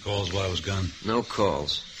 Get any calls while I was gone? No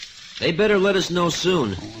calls. They better let us know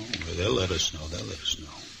soon. Oh, they'll let us know.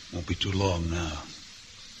 Won't be too long now.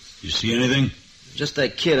 You see anything? Just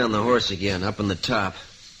that kid on the horse again, up on the top.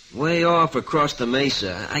 Way off across the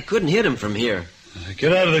mesa. I couldn't hit him from here.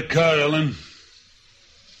 Get out of the car, Ellen.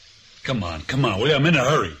 Come on, will you? I'm in a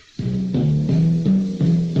hurry.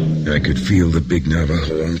 I could feel the big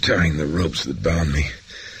Navajo untying the ropes that bound me.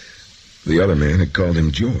 The other man had called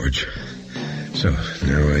him George. So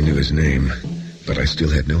now I knew his name, but I still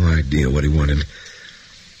had no idea what he wanted.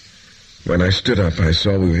 When I stood up, I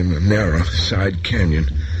saw we were in a narrow side canyon.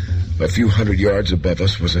 A few hundred yards above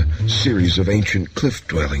us was a series of ancient cliff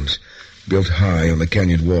dwellings, built high on the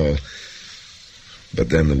canyon wall. But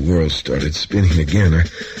then the world started spinning again.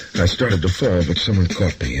 I started to fall, but someone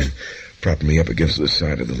caught me and propped me up against the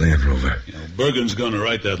side of the Land Rover. You know, Bergen's going to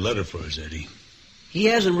write that letter for us, Eddie. He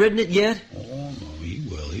hasn't written it yet? Oh, no, he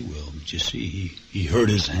will. But you see, he hurt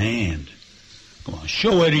his hand. Come on,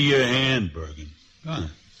 show Eddie your hand, Bergen. Come on.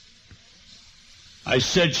 I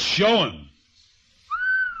said show him.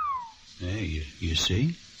 Hey, you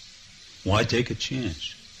see? Why take a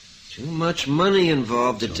chance? Too much money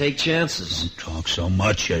involved to take chances. Don't talk so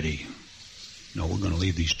much, Eddie. No, we're going to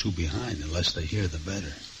leave these two behind. The less they hear, the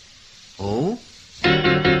better. Oh?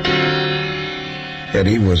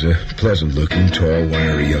 Eddie was a pleasant-looking, tall,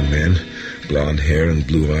 wiry young man. Blonde hair and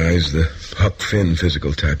blue eyes, the Huck Finn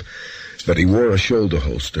physical type. But he wore a shoulder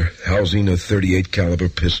holster, housing a .38 caliber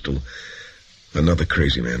pistol. Another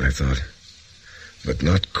crazy man, I thought. But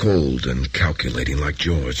not cold and calculating like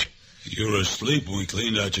George. You were asleep when we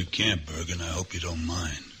cleaned out your camp, Bergen. I hope you don't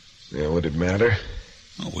mind. Yeah, would it matter?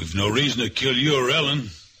 Oh, we've no reason to kill you or Ellen.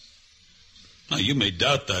 Now, you may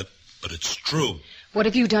doubt that, but it's true. What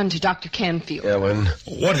have you done to Dr. Canfield? Ellen.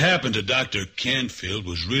 What happened to Dr. Canfield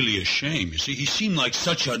was really a shame. You see, he seemed like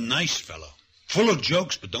such a nice fellow. Full of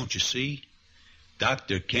jokes, but don't you see?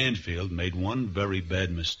 Dr. Canfield made one very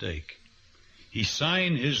bad mistake. He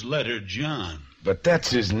signed his letter John. But that's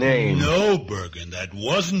his name. No, Bergen, that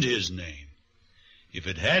wasn't his name. If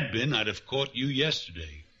it had been, I'd have caught you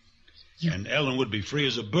yesterday. And Ellen would be free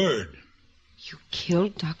as a bird. You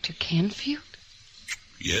killed Dr. Canfield?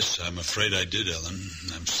 Yes, I'm afraid I did, Ellen.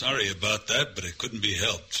 I'm sorry about that, but it couldn't be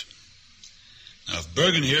helped. Now, if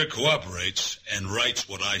Bergen here cooperates and writes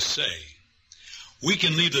what I say, we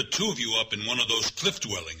can leave the two of you up in one of those cliff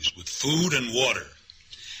dwellings with food and water.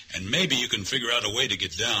 And maybe you can figure out a way to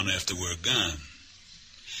get down after we're gone.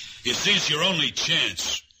 You see, it's your only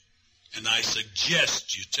chance, and I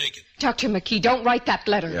suggest you take it. Dr. McKee, don't write that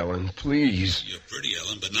letter. Ellen, please. You're pretty,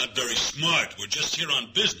 Ellen, but not very smart. We're just here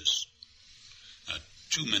on business.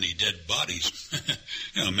 Too many dead bodies,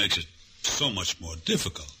 makes it so much more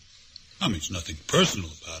difficult. I mean, it's nothing personal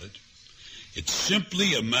about it. It's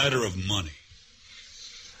simply a matter of money.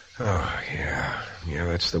 Oh, yeah. Yeah,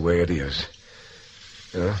 that's the way it is.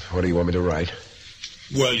 What do you want me to write?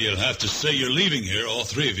 Well, you'll have to say you're leaving here, all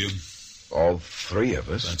three of you. All three of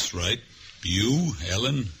us? That's right. You,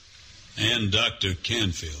 Ellen, and Dr.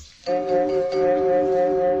 Canfield.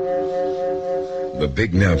 The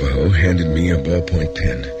big Navajo handed me a ballpoint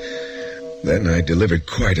pen. Then I delivered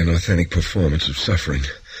quite an authentic performance of suffering.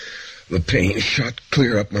 The pain shot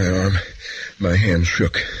clear up my arm. My hand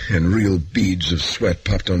shook, and real beads of sweat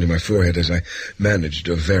popped onto my forehead as I managed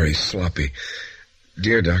a very sloppy,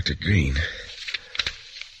 "Dear Dr. Green."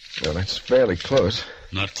 Well, that's fairly close.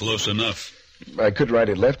 Not close enough. I could write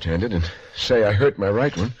it left-handed and say I hurt my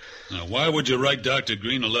right one. Now, why would you write Dr.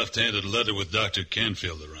 Green a left-handed letter with Dr.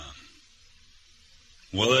 Canfield around?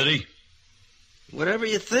 Well, Eddie? Whatever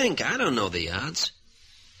you think. I don't know the odds.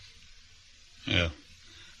 Yeah.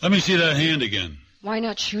 Let me see that hand again. Why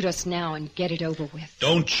not shoot us now and get it over with?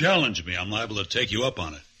 Don't challenge me. I'm liable to take you up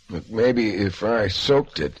on it. But maybe if I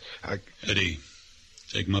soaked it, Eddie,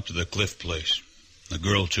 take him up to the Cliff place. The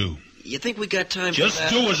girl, too. You think we got time Just for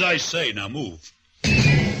that? do as I say. Now move.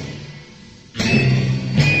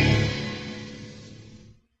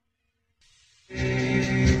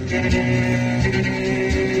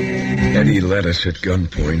 Eddie led us at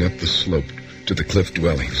gunpoint up the slope to the cliff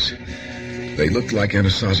dwellings. They looked like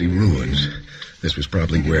Anasazi ruins. This was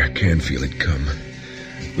probably where Canfield had come.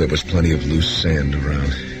 There was plenty of loose sand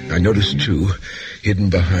around. I noticed, too, hidden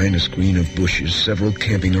behind a screen of bushes, several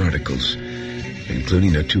camping articles,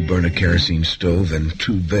 including a 2-burner kerosene stove and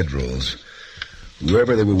 2 bedrolls.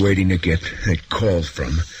 Whoever they were waiting to get a call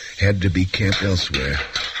from had to be camped elsewhere.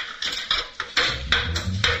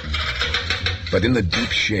 But in the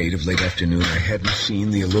deep shade of late afternoon, I hadn't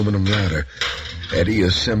seen the aluminum ladder. Eddie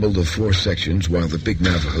assembled the 4 sections while the big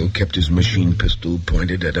Navajo kept his machine pistol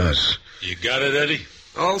pointed at us. You got it, Eddie?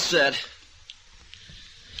 All set.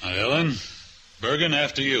 Now, Ellen, Bergen,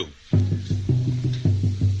 after you.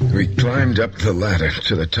 We climbed up the ladder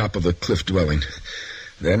to the top of the cliff dwelling.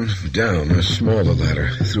 Then down a smaller ladder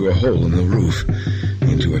through a hole in the roof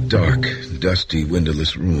into a dark, dusty,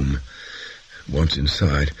 windowless room. Once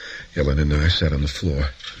inside, Ellen and I sat on the floor.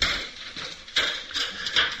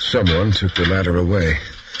 Someone took the ladder away.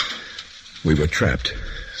 We were trapped,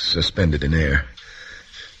 suspended in air.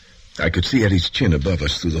 I could see Eddie's chin above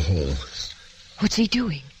us through the hole. What's he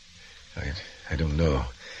doing? I don't know.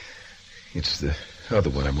 It's the other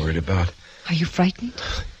one I'm worried about. Are you frightened?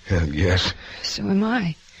 Yes. So am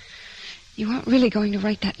I. You aren't really going to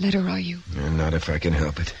write that letter, are you? Not if I can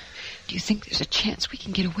help it. Do you think there's a chance we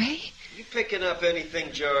can get away? You picking up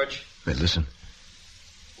anything, George? Hey, listen.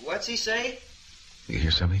 What's he say? You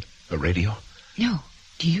hear something? A radio? No.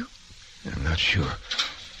 Do you? I'm not sure.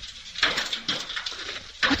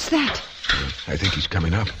 What's that? I think he's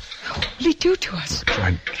coming up. What will he do to us?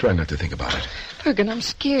 Try not to think about it. Bergen, I'm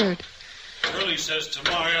scared. Curly says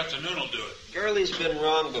tomorrow afternoon will do it. Curly's been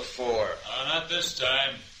wrong before. Not this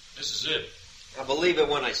time. This is it. I'll believe it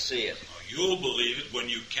when I see it. Oh, you'll believe it when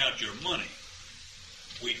you count your money.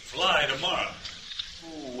 We fly tomorrow.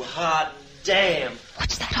 Ooh, hot damn.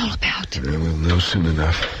 What's that all about? We'll know soon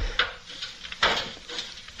enough.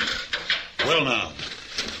 Well, now,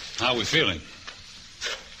 how are we feeling?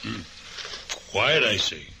 Quiet, I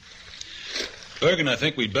see. Bergen, I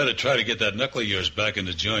think we'd better try to get that knuckle of yours back in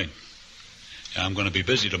the joint. Yeah, I'm going to be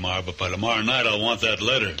busy tomorrow, but by tomorrow night I'll want that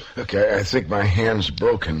letter. Okay, I think my hand's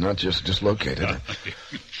broken, not just dislocated.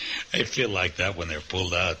 They feel like that when they're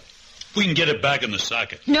pulled out. We can get it back in the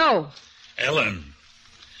socket. No. Ellen.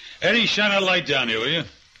 Eddie, shine a light down here, will you?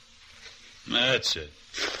 That's it.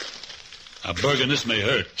 Now, Bergen, this may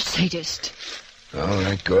hurt. Sadist. All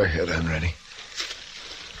right, go ahead. I'm ready.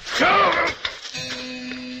 Go!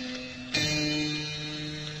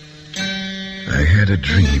 I had a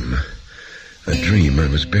dream. A dream I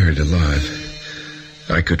was buried alive.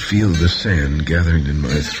 I could feel the sand gathering in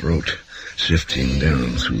my throat, sifting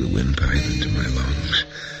down through the windpipe into my lungs.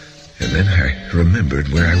 And then I remembered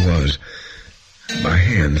where I was. My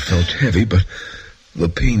hand felt heavy, but the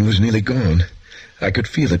pain was nearly gone. I could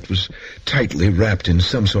feel it was tightly wrapped in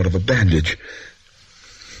some sort of a bandage.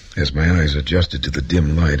 As my eyes adjusted to the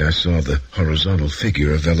dim light, I saw the horizontal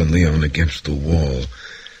figure of Ellen Leon against the wall.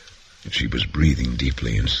 She was breathing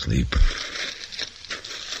deeply in sleep.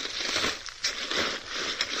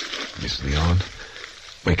 Miss Leon,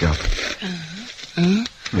 wake up.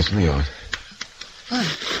 Miss Leon. What?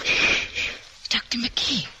 Shh. Dr.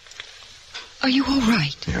 McKee. Are you all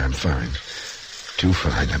right? Yeah, I'm fine. Too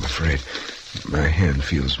fine, I'm afraid. My hand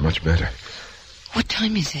feels much better. What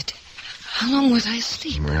time is it? How long was I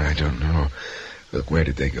asleep? Well, I don't know. Look, where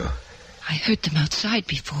did they go? I heard them outside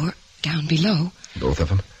before, down below. Both of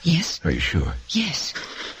them? Yes. Are you sure? Yes.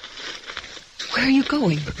 Where are you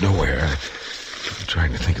going? Look, nowhere. I'm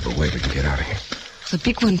trying to think of a way we can get out of here. The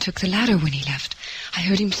big one took the ladder when he left. I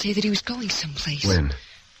heard him say that he was going someplace. When?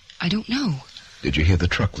 I don't know. Did you hear the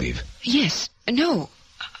truck leave? Yes. No.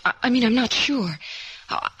 I mean, I'm not sure.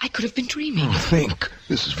 I could have been dreaming. Oh, think.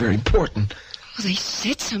 This is very important. Well, they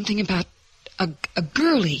said something about a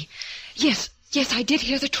girlie. Yes, I did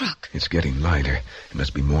hear the truck. It's getting lighter. It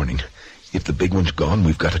must be morning. If the big one's gone,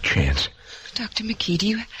 we've got a chance. Dr. McKee, do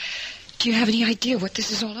you have any idea what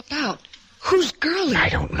this is all about? Who's Gurley? I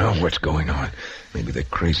don't know what's going on. Maybe they're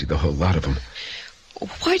crazy, the whole lot of them.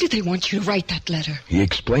 Why did they want you to write that letter? He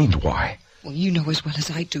explained why. Well, you know as well as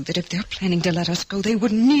I do that if they're planning to let us go, they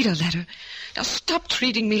wouldn't need a letter. Now stop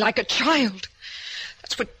treating me like a child.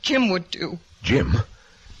 That's what Jim would do. Jim? My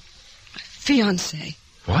fiancé.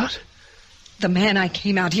 What? The man I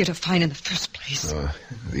came out here to find in the first place.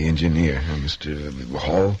 The engineer, Mr.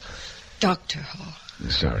 Hall? Dr. Hall.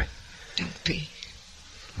 Sorry. Don't be.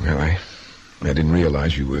 Well, I didn't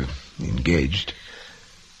realize you were engaged.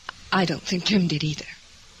 I don't think Jim did either.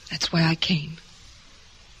 That's why I came.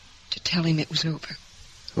 To tell him it was over.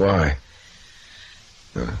 Why?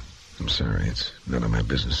 I'm sorry. It's none of my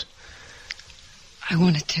business. I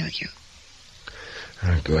want to tell you.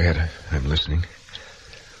 All right, go ahead. I'm listening.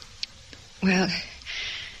 Well,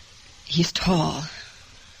 he's tall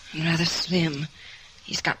and rather slim.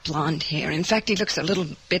 He's got blonde hair. In fact, he looks a little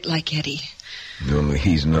bit like Eddie. Only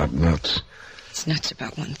he's not nuts. It's nuts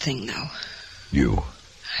about one thing, though. You?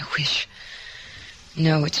 I wish.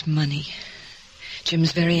 No, it's money.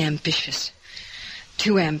 Jim's very ambitious.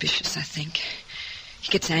 Too ambitious, I think.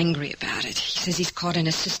 He gets angry about it. He says he's caught in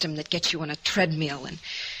a system that gets you on a treadmill, and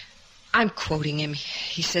I'm quoting him.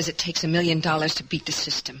 He says it takes $1 million to beat the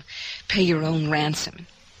system, pay your own ransom, and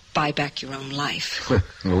buy back your own life.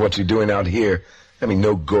 Well, what's he doing out here? I mean,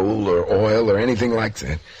 no gold or oil or anything like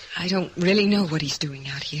that. I don't really know what he's doing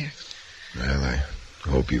out here. Well, I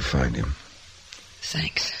hope you find him.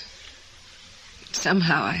 Thanks.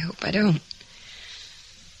 Somehow I hope I don't.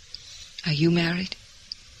 Are you married?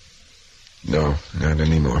 No, not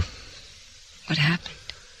anymore. What happened?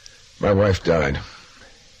 My wife died.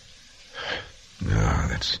 No,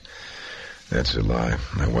 that's a lie.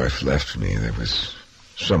 My wife left me. There was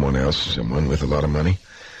someone with a lot of money.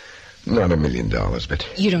 Not $1 million, but...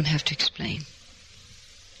 You don't have to explain.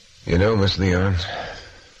 You know, Miss Leon,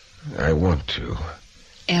 I want to.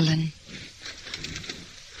 Ellen.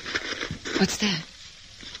 What's that?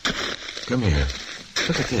 Come here.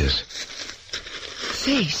 Look at this.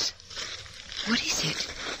 Face. What is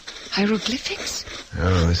it? Hieroglyphics?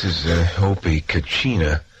 Oh, this is Hopi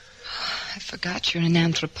Kachina. I forgot you're an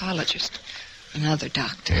anthropologist. Another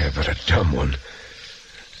doctor. Yeah, but a dumb one.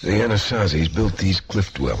 The Anasazis built these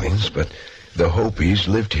cliff dwellings, but the Hopis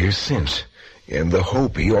lived here since. And the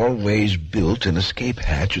Hopi always built an escape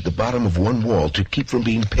hatch at the bottom of one wall to keep from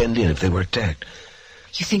being penned in if they were attacked.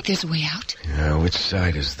 You think there's a way out? Yeah, which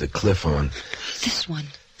side is the cliff on? This one.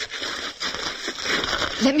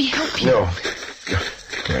 Let me help you. No.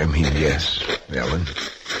 I mean, yes, Ellen.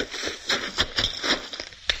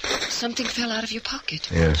 Something fell out of your pocket.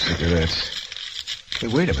 Yeah, cigarettes. Hey,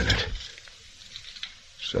 wait a minute.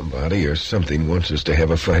 Somebody or something wants us to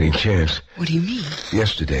have a fighting chance. What do you mean?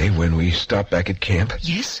 Yesterday, when we stopped back at camp...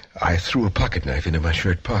 Yes? I threw a pocket knife into my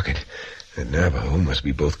shirt pocket. The Navajo must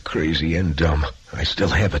be both crazy and dumb. I still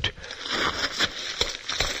have it.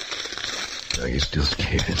 Are you still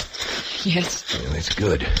scared? Yes. Well, it's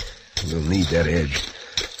good. We'll need that edge.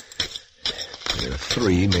 There are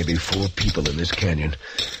 3, maybe 4 people in this canyon.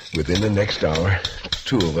 Within the next hour,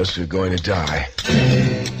 2 of us are going to die.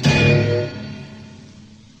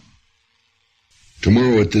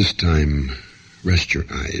 Tomorrow at this time, rest your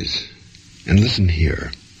eyes and listen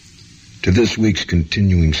here to this week's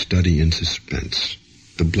continuing study in suspense,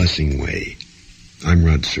 The Blessing Way. I'm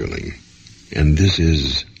Rod Serling, and this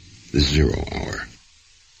is The Zero Hour.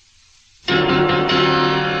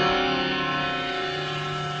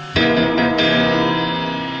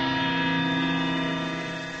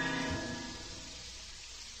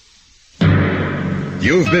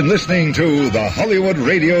 You've been listening to the Hollywood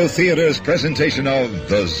Radio Theater's presentation of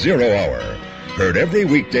The Zero Hour, heard every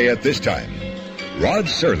weekday at this time. Rod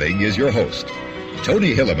Serling is your host.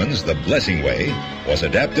 Tony Hilliman's The Blessing Way was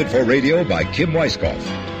adapted for radio by Kim Weiskopf.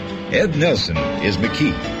 Ed Nelson is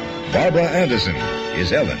McKee. Barbara Anderson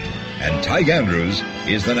is Ellen. And Tig Andrews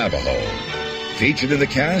is the Navajo. Featured in the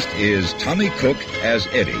cast is Tommy Cook as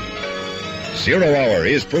Eddie. Zero Hour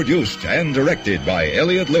is produced and directed by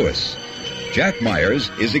Elliot Lewis. Jack Myers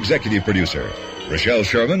is executive producer. Rochelle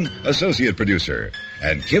Sherman, associate producer.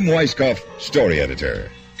 And Kim Weiskopf, story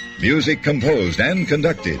editor. Music composed and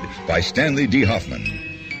conducted by Stanley D. Hoffman.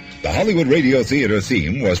 The Hollywood Radio Theater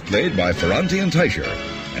theme was played by Ferranti and Teicher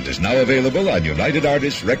and is now available on United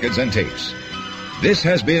Artists Records and Tapes. This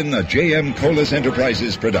has been a J.M. Colas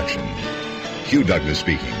Enterprises production. Hugh Douglas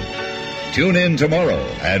speaking. Tune in tomorrow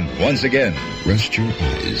and once again, rest your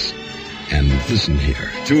eyes and listen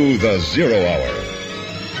here to The Zero Hour.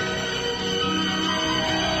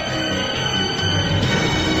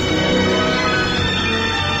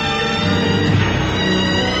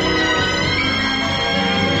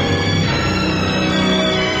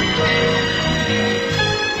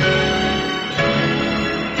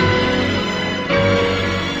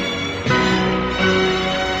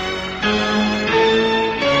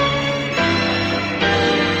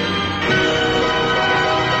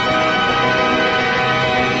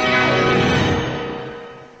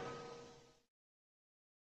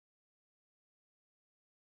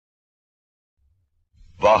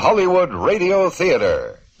 The Hollywood Radio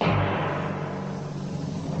Theater.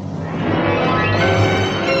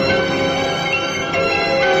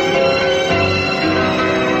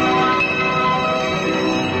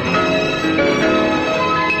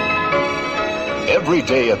 Every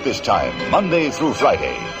day at this time, Monday through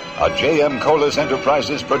Friday, a J.M. Colas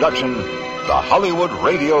Enterprises production, The Hollywood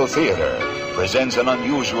Radio Theater presents an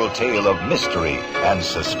unusual tale of mystery and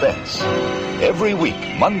suspense. Every week,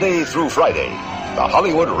 Monday through Friday, The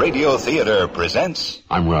Hollywood Radio Theater presents...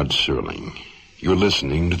 I'm Rod Serling. You're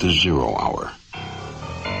listening to The Zero Hour.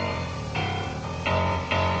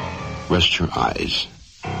 Rest your eyes.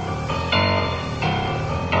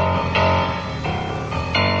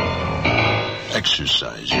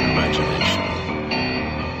 Exercise your imagination.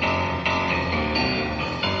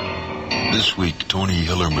 This week, Tony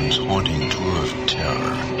Hillerman's haunting tour of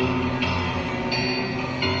terror.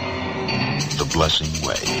 The Blessing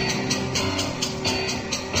Way.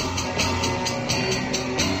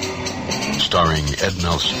 Starring Ed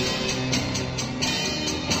Nelson.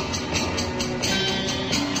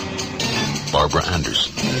 Barbara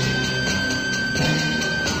Anderson.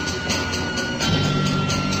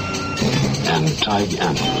 And Tig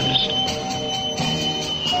Andrews.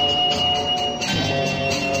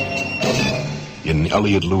 In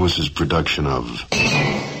Elliot Lewis's production of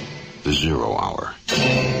The Zero Hour.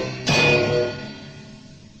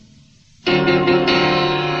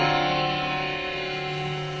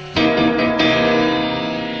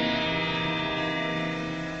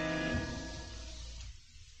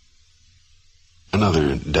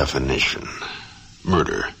 Another definition.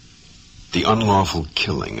 Murder. The unlawful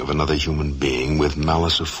killing of another human being with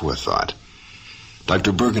malice aforethought.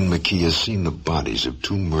 Dr. Bergen McKee has seen the bodies of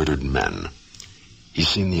two murdered men. He's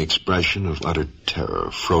seen the expression of utter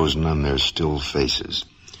terror frozen on their still faces.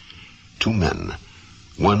 Two men,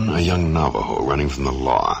 one a young Navajo running from the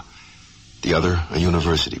law, the other a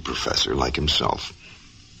university professor like himself.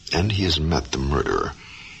 And he has met the murderer.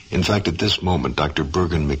 In fact, at this moment, Dr.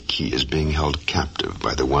 Bergen McKee is being held captive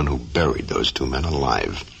by the one who buried those two men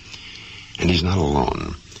alive. And he's not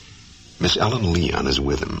alone. Miss Ellen Leon is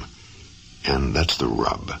with him. And that's the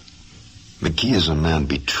rub. McKee is a man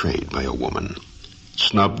betrayed by a woman,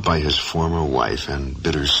 snubbed by his former wife, and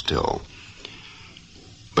bitter still.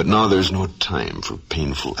 But now there's no time for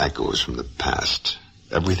painful echoes from the past.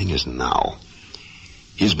 Everything is now.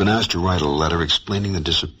 He's been asked to write a letter explaining the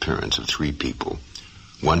disappearance of three people.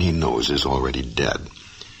 One he knows is already dead.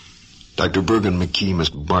 Dr. Bergen McKee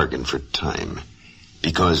must bargain for time,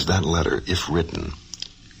 because that letter, if written,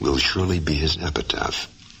 will surely be his epitaph.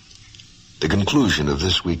 The conclusion of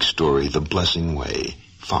this week's story, The Blessing Way,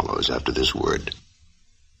 follows after this word.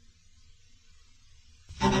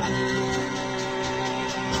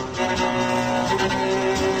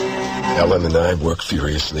 Ellen and I worked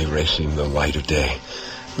furiously, racing the light of day.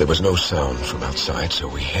 There was no sound from outside, so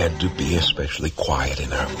we had to be especially quiet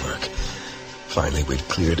in our work. Finally, we'd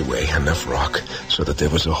cleared away enough rock so that there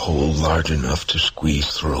was a hole large enough to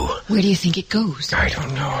squeeze through. Where do you think it goes? I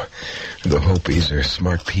don't know. The Hopis are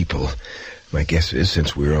smart people. My guess is,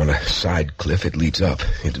 since we're on a side cliff, it leads up.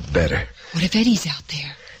 It's better. What if Eddie's out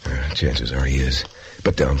there? Chances are he is.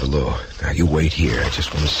 But down below. Now, you wait here. I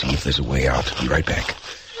just want to see if there's a way out. Be right back.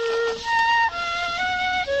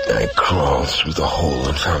 I crawled through the hole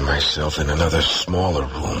and found myself in another smaller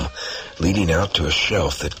room, leading out to a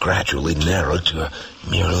shelf that gradually narrowed to a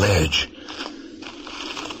mere ledge.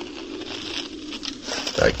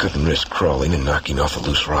 I couldn't risk crawling and knocking off a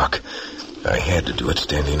loose rock. I had to do it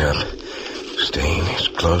standing up. Staying as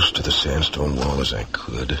close to the sandstone wall as I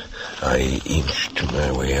could, I inched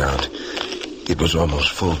my way out. It was almost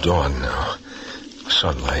full dawn now.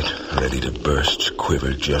 Sunlight, ready to burst,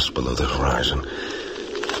 quivered just below the horizon.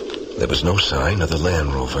 There was no sign of the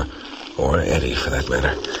Land Rover, or Eddie for that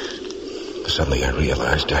matter. Suddenly I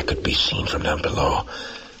realized I could be seen from down below.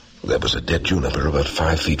 There was a dead juniper about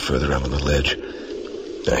 5 feet further out on the ledge.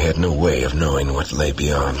 I had no way of knowing what lay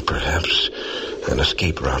beyond, perhaps an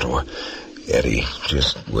escape route, or Eddie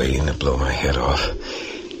just waiting to blow my head off.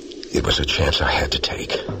 It was a chance I had to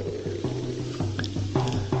take.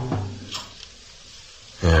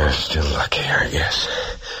 Still lucky, I guess.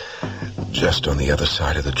 Just on the other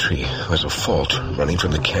side of the tree was a fault running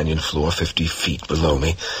from the canyon floor 50 feet below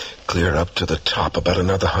me, clear up to the top about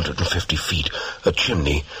another 150 feet. A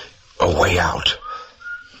chimney, a way out.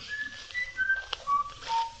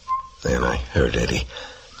 Then I heard Eddie.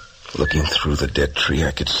 Looking through the dead tree,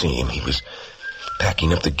 I could see him. He was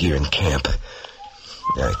packing up the gear in camp.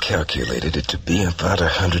 I calculated it to be about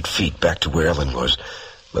 100 feet back to where Ellen was.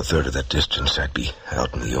 A third of that distance, I'd be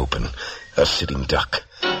out in the open, a sitting duck.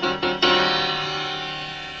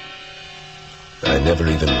 I never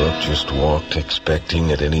even looked, just walked,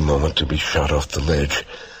 expecting at any moment to be shot off the ledge.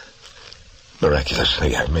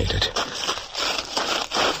 Miraculously, I made it.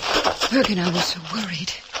 Bergen, I was so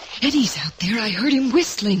worried. Eddie's out there. I heard him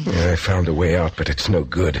whistling. I found a way out, but it's no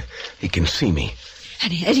good. He can see me.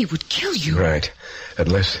 And Eddie would kill you. Right.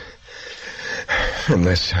 Unless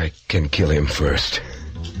I can kill him first.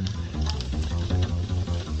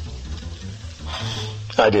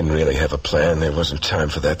 I didn't really have a plan. There wasn't time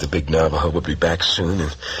for that. The big Navajo would be back soon,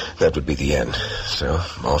 and that would be the end. So,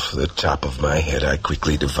 off the top of my head, I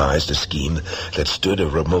quickly devised a scheme that stood a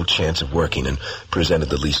remote chance of working and presented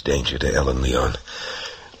the least danger to Ellen Leon.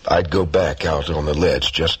 I'd go back out on the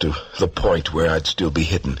ledge just to the point where I'd still be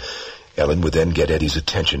hidden. Ellen would then get Eddie's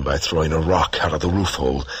attention by throwing a rock out of the roof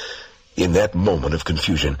hole. In that moment of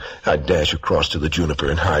confusion, I'd dash across to the juniper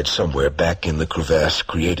and hide somewhere back in the crevasse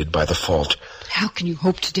created by the fault. How can you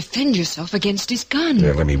hope to defend yourself against his gun?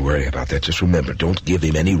 Now, let me worry about that. Just remember, don't give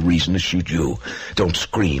him any reason to shoot you. Don't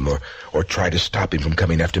scream or try to stop him from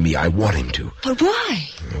coming after me. I want him to. But why?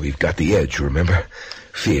 We've got the edge, remember?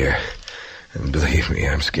 Fear. And believe me,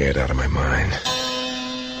 I'm scared out of my mind.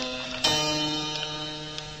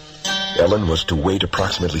 Ellen was to wait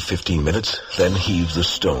approximately 15 minutes, then heave the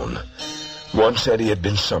stone. Once Eddie had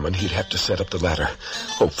been summoned, he'd have to set up the ladder.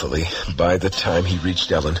 Hopefully, by the time he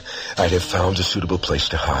reached Ellen, I'd have found a suitable place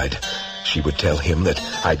to hide. She would tell him that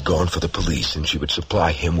I'd gone for the police, and she would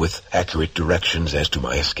supply him with accurate directions as to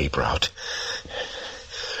my escape route.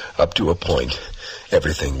 Up to a point,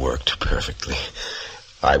 everything worked perfectly.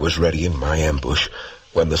 I was ready in my ambush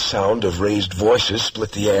when the sound of raised voices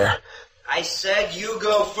split the air. I said you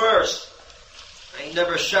go first. I ain't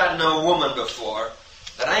never shot no woman before,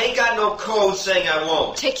 but I ain't got no code saying I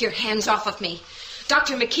won't. Take your hands off of me.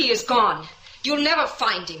 Dr. McKee is gone. You'll never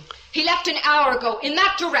find him. He left an hour ago in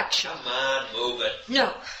that direction. Come on, move it.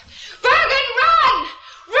 No. Bergen,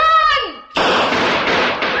 run!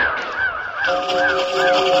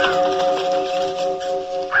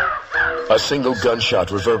 A single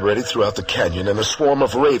gunshot reverberated throughout the canyon, and a swarm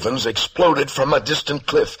of ravens exploded from a distant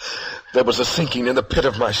cliff. There was a sinking in the pit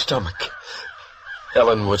of my stomach.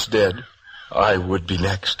 Ellen was dead. I would be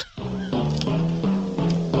next.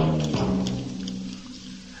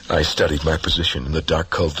 I studied my position in the dark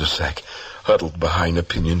cul-de-sac, huddled behind a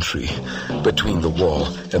pinyon tree, between the wall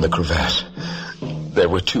and the crevasse. There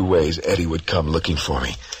were two ways Eddie would come looking for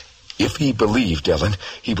me. If he believed Ellen,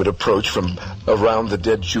 he would approach from around the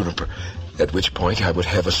dead juniper, at which point I would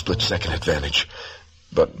have a split-second advantage.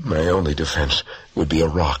 But my only defense would be a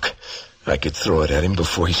rock. I could throw it at him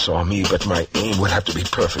before he saw me, but my aim would have to be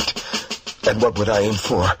perfect. And what would I aim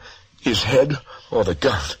for? His head or the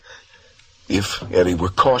gun? If Eddie were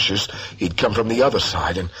cautious, he'd come from the other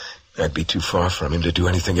side, and I'd be too far from him to do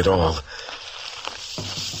anything at all.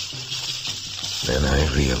 Then I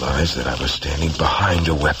realized that I was standing behind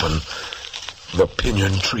a weapon, the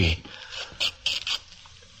pinyon tree.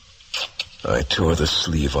 I tore the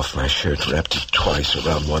sleeve off my shirt, wrapped it twice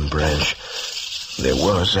around one branch. There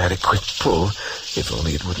was adequate pull, if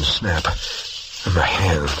only it wouldn't snap. And my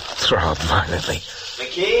hand throbbed violently.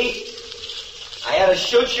 McKee, I had to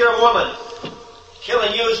shoot your woman.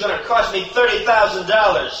 Killing you is going to cost me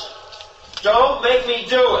 $30,000. Don't make me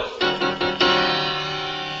do it.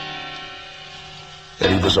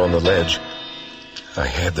 Eddie was on the ledge. I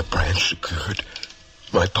had the branch secured,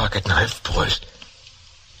 my pocket knife poised.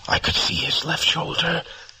 I could see his left shoulder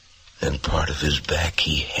and part of his back.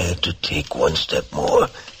 He had to take one step more.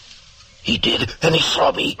 He did, and he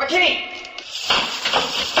saw me. McKee!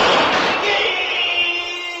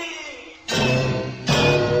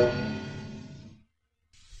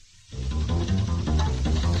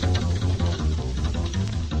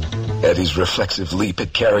 Eddie's reflexive leap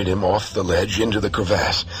had carried him off the ledge into the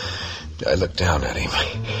crevasse. I looked down at him.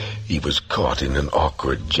 He was caught in an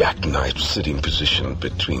awkward jackknife sitting position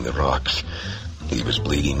between the rocks. He was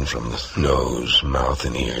bleeding from the nose, mouth,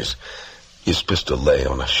 and ears. His pistol lay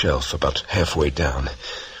on a shelf about halfway down.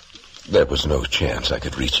 There was no chance I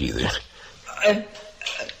could reach either. I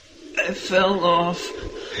fell off.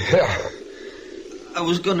 Yeah. I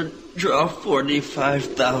was going to draw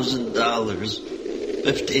 $45,000.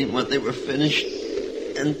 15 when they were finished,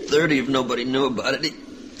 and 30 if nobody knew about it.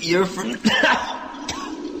 A year from now.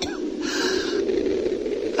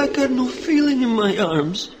 I got no feeling in my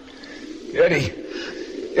arms.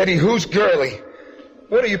 Eddie, who's Gurley?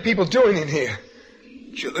 What are you people doing in here?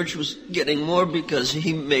 George was getting more because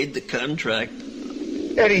he made the contract.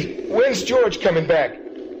 Eddie, when's George coming back?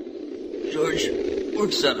 George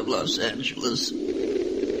works out of Los Angeles.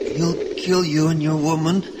 He'll kill you and your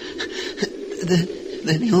woman.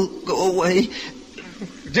 Then he'll go away.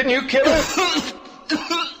 Didn't you kill her?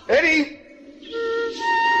 Eddie?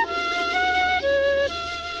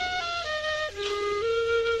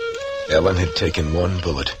 Ellen had taken one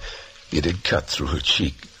bullet. It had cut through her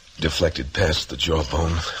cheek, deflected past the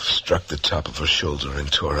jawbone, struck the top of her shoulder,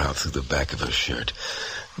 and tore out through the back of her shirt.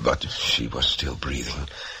 But she was still breathing.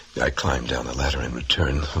 I climbed down the ladder and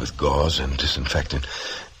returned with gauze and disinfectant.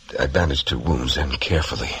 I bandaged her wounds and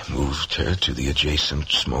carefully moved her to the adjacent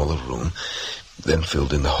smaller room, then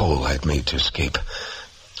filled in the hole I'd made to escape.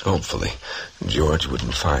 Hopefully, George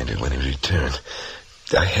wouldn't find her when he returned.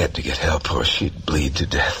 I had to get help or she'd bleed to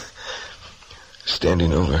death.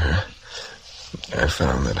 Standing over her, I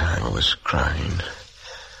found that I was crying.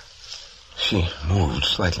 She moved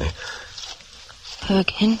slightly.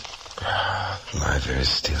 Bergen? Lie very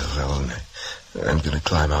still, Ellen. I'm going to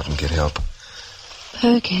climb out and get help.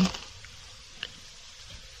 Bergen.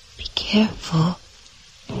 Be careful.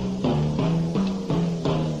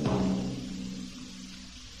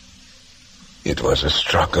 It was a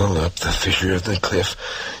struggle up the fissure of the cliff.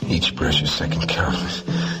 Each precious second counted.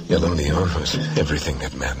 Ellen Leon was everything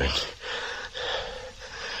that mattered.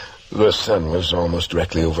 The sun was almost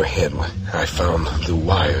directly overhead when I found the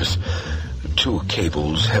wires. 2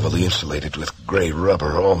 cables heavily insulated with gray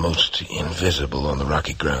rubber, almost invisible on the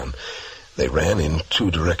rocky ground. They ran in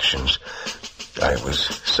 2 directions. I was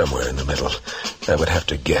somewhere in the middle. I would have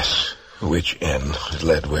to guess which end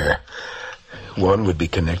led where. One would be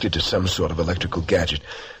connected to some sort of electrical gadget.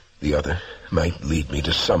 The other might lead me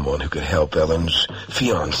to someone who could help Ellen's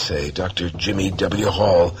fiancé, Dr. Jimmy W.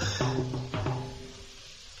 Hall.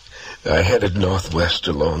 I headed northwest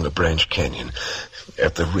along a branch canyon.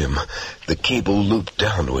 At the rim, the cable looped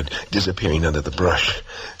downward, disappearing under the brush.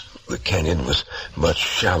 The canyon was much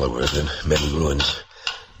shallower than many ruins.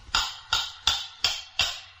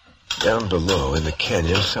 Down below in the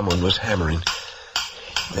canyon, someone was hammering.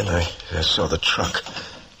 Then I saw the truck.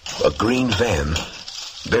 A green van,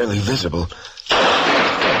 barely visible.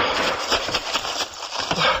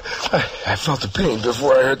 I felt the pain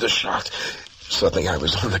before I heard the shot. Suddenly I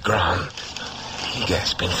was on the ground,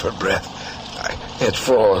 gasping for breath. I had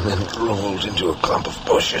fallen and rolled into a clump of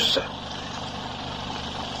bushes.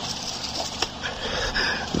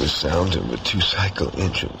 The sound of a 2-cycle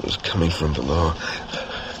engine was coming from below.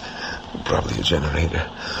 Probably a generator.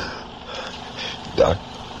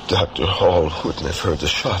 Dr. Hall wouldn't have heard the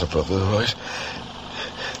shot above the noise.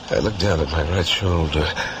 I looked down at my right shoulder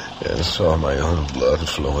and saw my own blood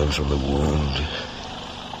flowing from the wound.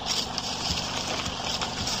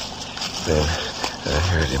 Then I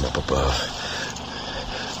heard him up above,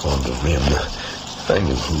 on the rim. I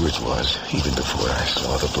knew who it was, even before I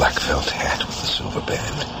saw the black felt hat with the silver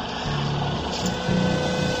band.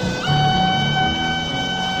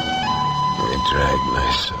 I dragged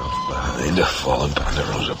myself behind a fallen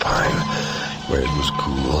ponderosa pine, where it was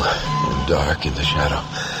cool and dark in the shadow.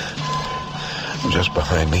 Just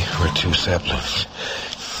behind me were 2 saplings.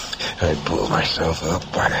 I pulled myself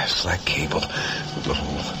up by a slack cable. The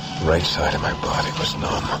whole right side of my body was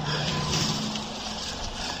numb.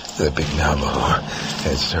 The big Navajo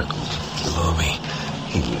had circled below me.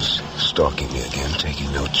 He was stalking me again,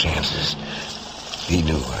 taking no chances. He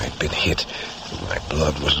knew I'd been hit. My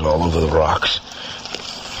blood was all over the rocks.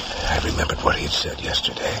 I remembered what he had said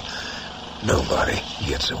yesterday. Nobody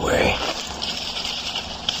gets away.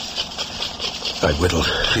 I whittled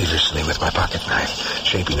feverishly with my pocket knife,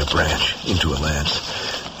 shaping a branch into a lance.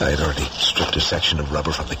 I had already stripped a section of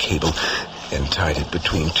rubber from the cable and tied it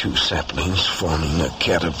between 2 saplings, forming a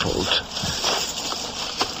catapult.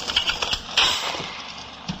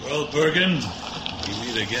 Well, Bergen, we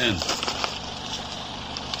meet again.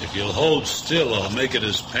 If you'll hold still, I'll make it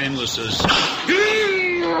as painless as...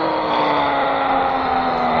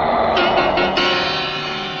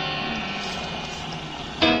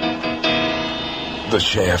 The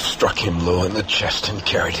shaft struck him low in the chest and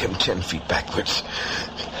carried him 10 feet backwards.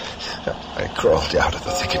 I crawled out of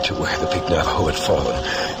the thicket to where the big Navajo had fallen.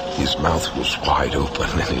 His mouth was wide open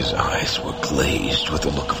and his eyes were glazed with the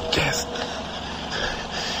look of death.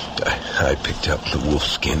 I picked up the wolf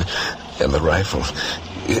skin and the rifle.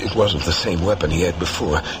 It wasn't the same weapon he had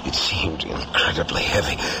before. It seemed incredibly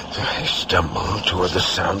heavy. I stumbled toward the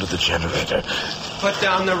sound of the generator. Put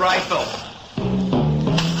down the rifle.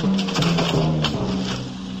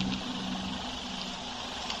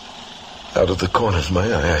 Out of the corner of my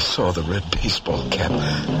eye, I saw the red baseball cap.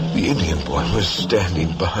 The Indian boy was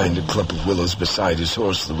standing behind a clump of willows beside his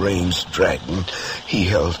horse, the reins dragging. He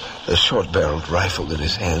held a short-barreled rifle in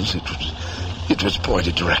his hands. It was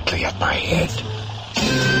pointed directly at my head.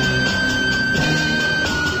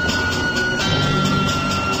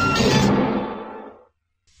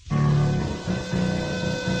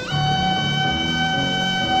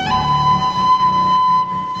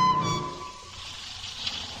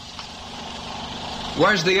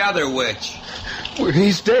 Where's the other witch? Well,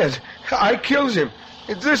 he's dead. I killed him.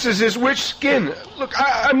 This is his witch skin. Look,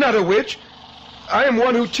 I'm not a witch. I am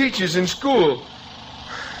one who teaches in school.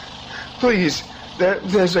 Please,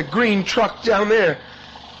 there's a green truck down there.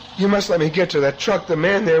 You must let me get to that truck. The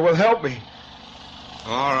man there will help me.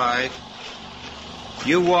 All right.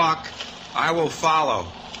 You walk. I will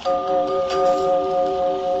follow.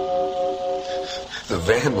 The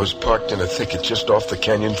van was parked in a thicket just off the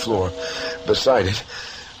canyon floor. Beside it,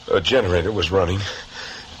 a generator was running.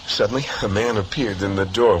 Suddenly, a man appeared in the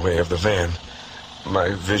doorway of the van.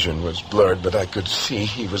 My vision was blurred, but I could see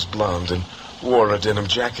he was blond and wore a denim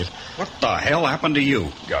jacket. What the hell happened to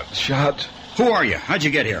you? Got shot. Who are you? How'd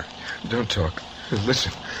you get here? Don't talk.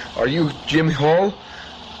 Listen, are you Jim Hall?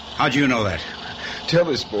 How'd you know that? Tell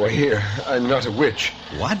this boy here I'm not a witch.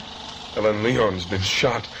 What? Ellen Leon's been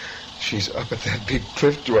shot. She's up at that big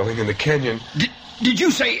cliff dwelling in the canyon. Did you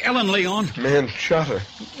say Ellen Leon? Man shot her.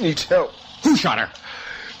 Needs help. Who shot her?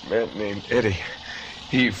 Man named Eddie.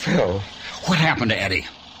 He fell. What happened to Eddie?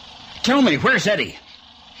 Tell me, where's Eddie?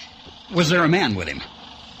 Was there a man with him?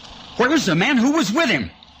 Where's the man who was with him?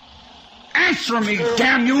 Answer me,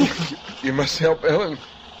 damn you! You must help Ellen.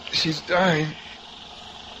 She's dying.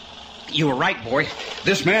 You were right, boy.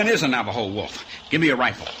 This man is a Navajo wolf. Give me a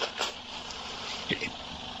rifle.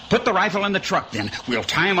 Put the rifle in the truck, then. We'll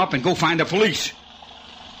tie him up and go find the police.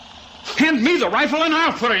 Hand me the rifle and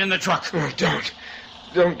I'll put it in the truck. Oh, don't.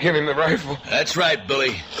 Don't give him the rifle. That's right,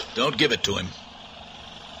 Billy. Don't give it to him.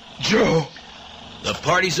 Joe. The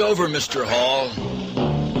party's over, Mr. Hall.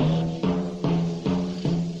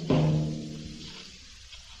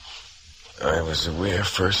 I was aware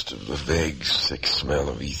first of the vague, sick smell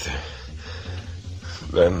of ether.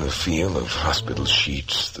 Then the feel of hospital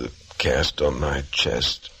sheets, the cast on my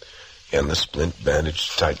chest, and the splint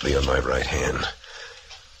bandaged tightly on my right hand.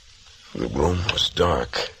 The room was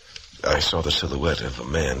dark. I saw the silhouette of a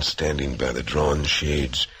man standing by the drawn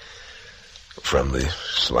shades. From the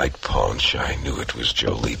slight paunch, I knew it was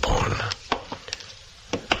Joe Leaphorn.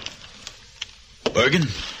 Bergen?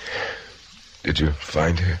 Did you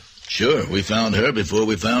find her? Sure, we found her before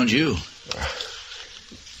we found you.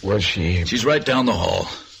 Was she? She's right down the hall.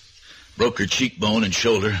 Broke her cheekbone and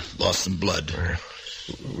shoulder, lost some blood.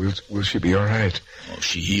 Will she be all right? Oh,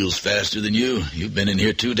 she heals faster than you. You've been in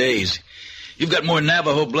here 2 days. You've got more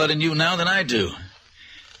Navajo blood in you now than I do.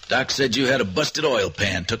 Doc said you had a busted oil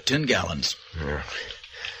pan, took 10 gallons. Yeah.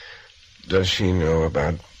 Does she know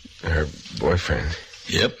about her boyfriend?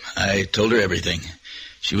 Yep, I told her everything.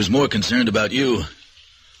 She was more concerned about you.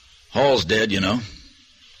 Hall's dead, you know.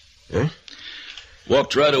 Eh?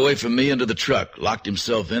 Walked right away from me into the truck, locked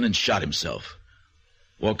himself in and shot himself.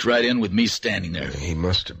 Walked right in with me standing there. He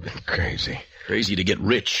must have been crazy. Crazy to get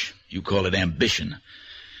rich. You call it ambition.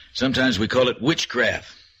 Sometimes we call it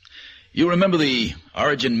witchcraft. You remember the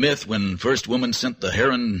origin myth when first woman sent the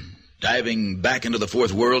heron diving back into the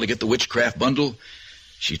fourth world to get the witchcraft bundle?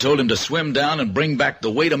 She told him to swim down and bring back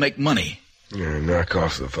the way to make money. Knock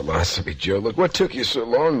off the philosophy, Joe. Look, what took you so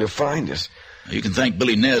long to find us? You can thank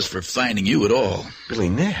Billy Nez for finding you at all. Billy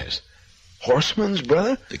Nez? Horseman's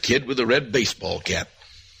brother? The kid with the red baseball cap.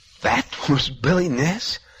 That was Billy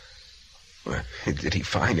Nez? What, did he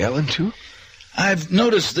find Ellen, too? I've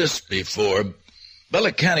noticed this before.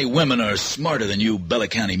 Bella County women are smarter than you Bella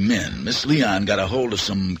County men. Miss Leon got a hold of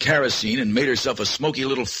some kerosene and made herself a smoky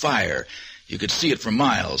little fire. You could see it for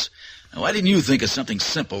miles. Now, why didn't you think of something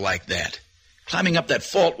simple like that? Climbing up that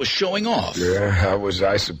fault was showing off. Yeah, how was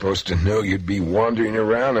I supposed to know you'd be wandering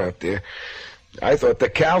around out there? I thought the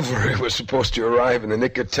cavalry was supposed to arrive in the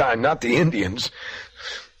nick of time, not the Indians.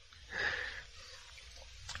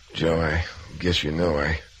 Joe, I guess you know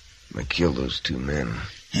I killed those 2 men.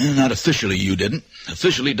 Not officially you didn't.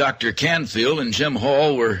 Officially, Dr. Canfield and Jim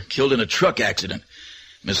Hall were killed in a truck accident.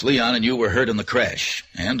 Miss Leon and you were hurt in the crash.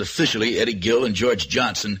 And officially, Eddie Gill and George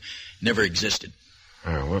Johnson never existed.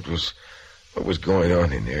 What was going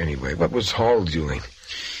on in there anyway? What was Hall doing?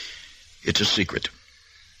 It's a secret.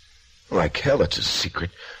 Like hell it's a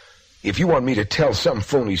secret. If you want me to tell some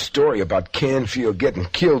phony story about Canfield getting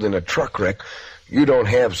killed in a truck wreck, you don't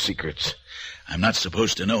have secrets. I'm not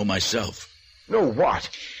supposed to know myself. Know what?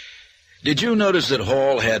 Did you notice that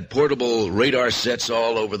Hall had portable radar sets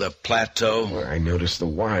all over the plateau? Well, I noticed the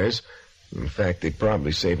wires. In fact, they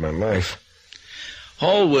probably saved my life.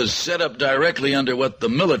 Hall was set up directly under what the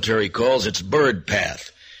military calls its bird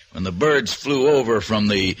path. When the birds flew over from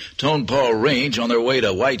the Tonopah Range on their way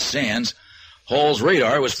to White Sands, Hall's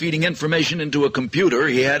radar was feeding information into a computer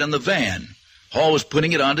he had in the van. Hall was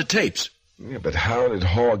putting it onto tapes. Yeah, but how did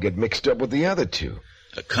Hall get mixed up with the other 2?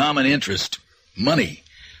 A common interest. Money.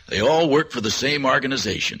 They all work for the same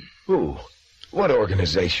organization. Who? What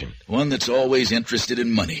organization? One that's always interested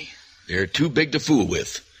in money. They're too big to fool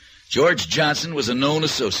with. George Johnson was a known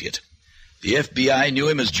associate. The FBI knew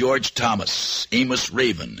him as George Thomas, Amos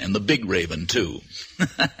Raven, and the Big Raven, too.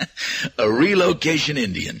 A relocation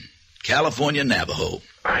Indian. California Navajo.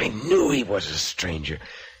 I knew he was a stranger.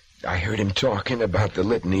 I heard him talking about the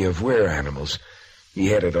litany of were animals. He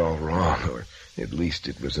had it all wrong, or at least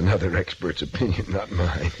it was another expert's opinion, not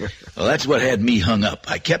mine. Well, that's what had me hung up.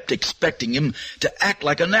 I kept expecting him to act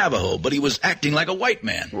like a Navajo, but he was acting like a white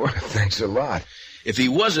man. Well, thanks a lot. If he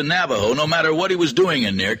was a Navajo, no matter what he was doing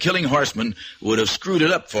in there, killing horsemen would have screwed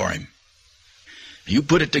it up for him. You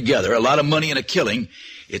put it together, a lot of money and a killing.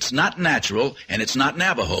 It's not natural, and it's not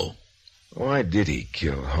Navajo. Why did he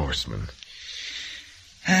kill horsemen?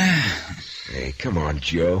 Hey, come on,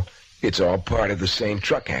 Joe. It's all part of the same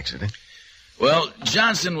truck accident. Well,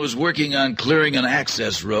 Johnson was working on clearing an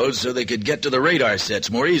access road so they could get to the radar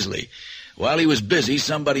sets more easily. While he was busy,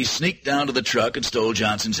 somebody sneaked down to the truck and stole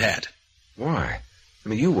Johnson's hat. Why? I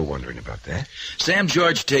mean, you were wondering about that. Sam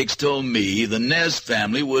George Takes told me the Nez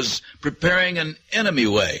family was preparing an enemy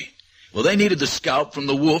way. Well, they needed the scalp from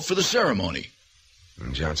the wolf for the ceremony.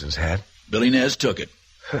 And Johnson's hat? Billy Nez took it.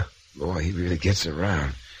 Huh. Boy, he really gets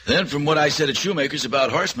around. Then, from what I said at Shoemaker's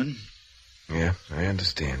about horsemen. Yeah, I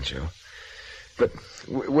understand, Joe. But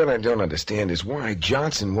what I don't understand is why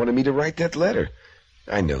Johnson wanted me to write that letter.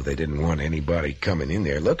 I know they didn't want anybody coming in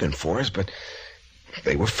there looking for us, but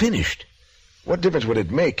they were finished. What difference would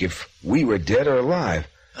it make if we were dead or alive?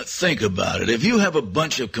 Think about it. If you have a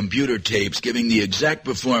bunch of computer tapes giving the exact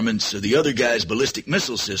performance of the other guy's ballistic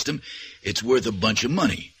missile system, it's worth a bunch of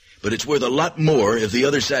money. But it's worth a lot more if the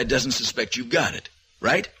other side doesn't suspect you've got it.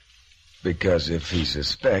 Right? Because if he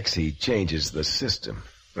suspects, he changes the system.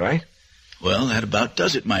 Right? Well, that about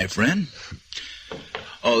does it, my friend.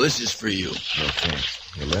 Oh, this is for you. Okay.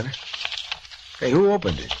 Your letter? Hey, who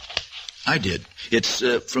opened it? I did. It's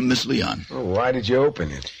from Miss Leon. Oh, why did you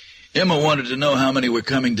open it? Emma wanted to know how many were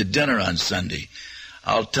coming to dinner on Sunday.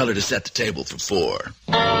 I'll tell her to set the table for 4.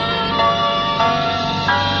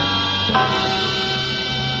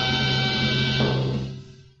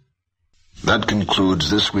 That concludes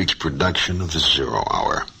this week's production of The Zero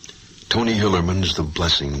Hour. Tony Hillerman's The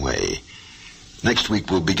Blessing Way. Next week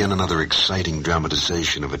we'll begin another exciting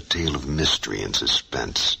dramatization of a tale of mystery and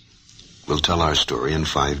suspense. We'll tell our story in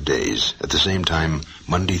 5 days, at the same time,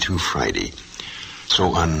 Monday through Friday.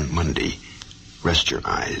 So on Monday, rest your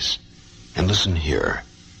eyes and listen here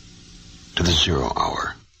to The Zero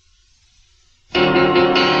Hour.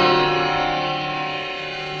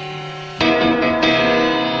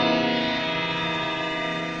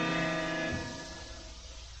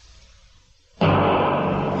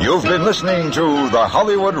 You've been listening to the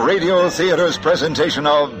Hollywood Radio Theater's presentation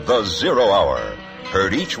of The Zero Hour,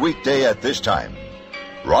 heard each weekday at this time.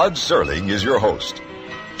 Rod Serling is your host.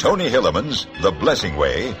 Tony Hillerman's The Blessing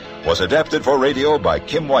Way was adapted for radio by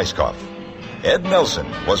Kim Weiskopf. Ed Nelson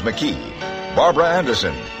was McKee. Barbara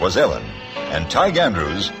Anderson was Ellen. And Tyg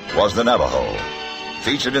Andrews was the Navajo.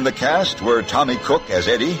 Featured in the cast were Tommy Cook as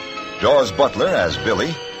Eddie, Dawes Butler as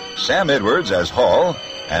Billy, Sam Edwards as Hall,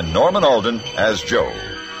 and Norman Alden as Joe.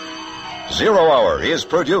 Zero Hour is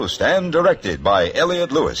produced and directed by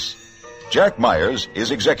Elliot Lewis. Jack Myers is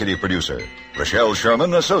executive producer. Rochelle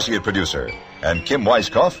Sherman, associate producer. And Kim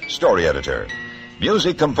Weiskopf, story editor.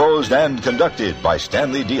 Music composed and conducted by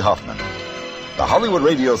Stanley D. Hoffman. The Hollywood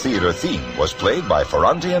Radio Theater theme was played by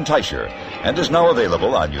Ferranti and Teicher and is now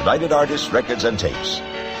available on United Artists Records and Tapes.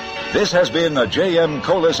 This has been a J.M.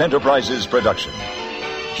 Colas Enterprises production.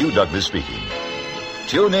 Hugh Douglas speaking.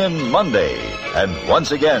 Tune in Monday, and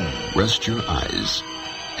once again, rest your eyes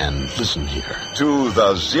and listen here to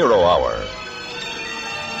The Zero Hour.